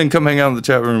 Tune in. Come hang out in the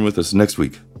chat room with us next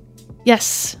week.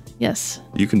 Yes.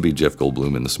 You can be Jeff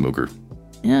Goldblum in the smoker.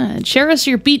 Yeah, and share us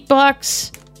your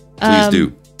beatbox. Please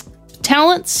do.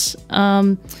 Talents.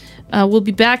 We'll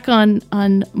be back on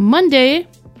Monday.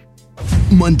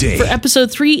 For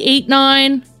episode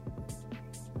 389. You're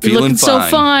Feeling looking so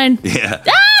fine. Yeah.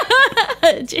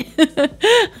 Jinx.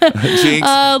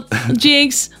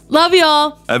 Jinx. Love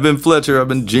y'all. I've been Fletcher. I've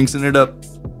been jinxing it up.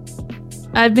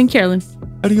 I've been Carolyn.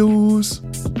 Adios.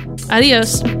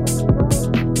 Adios.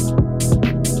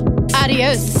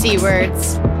 Adios,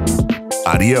 C-words.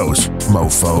 Adios,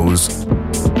 mofos.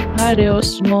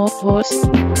 Adios, mofos.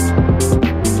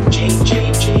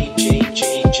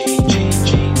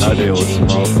 Adios,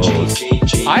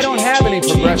 mofos. I don't have any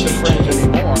progressive friends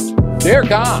anymore. They're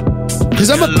gone. Because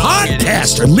I'm a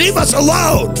podcaster. Leave us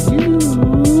alone.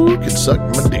 You can suck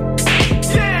my dick.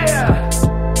 Yeah!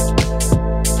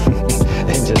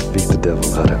 And just beat the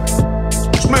devil out of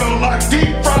it. Smell like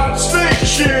deep fried steak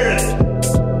shit.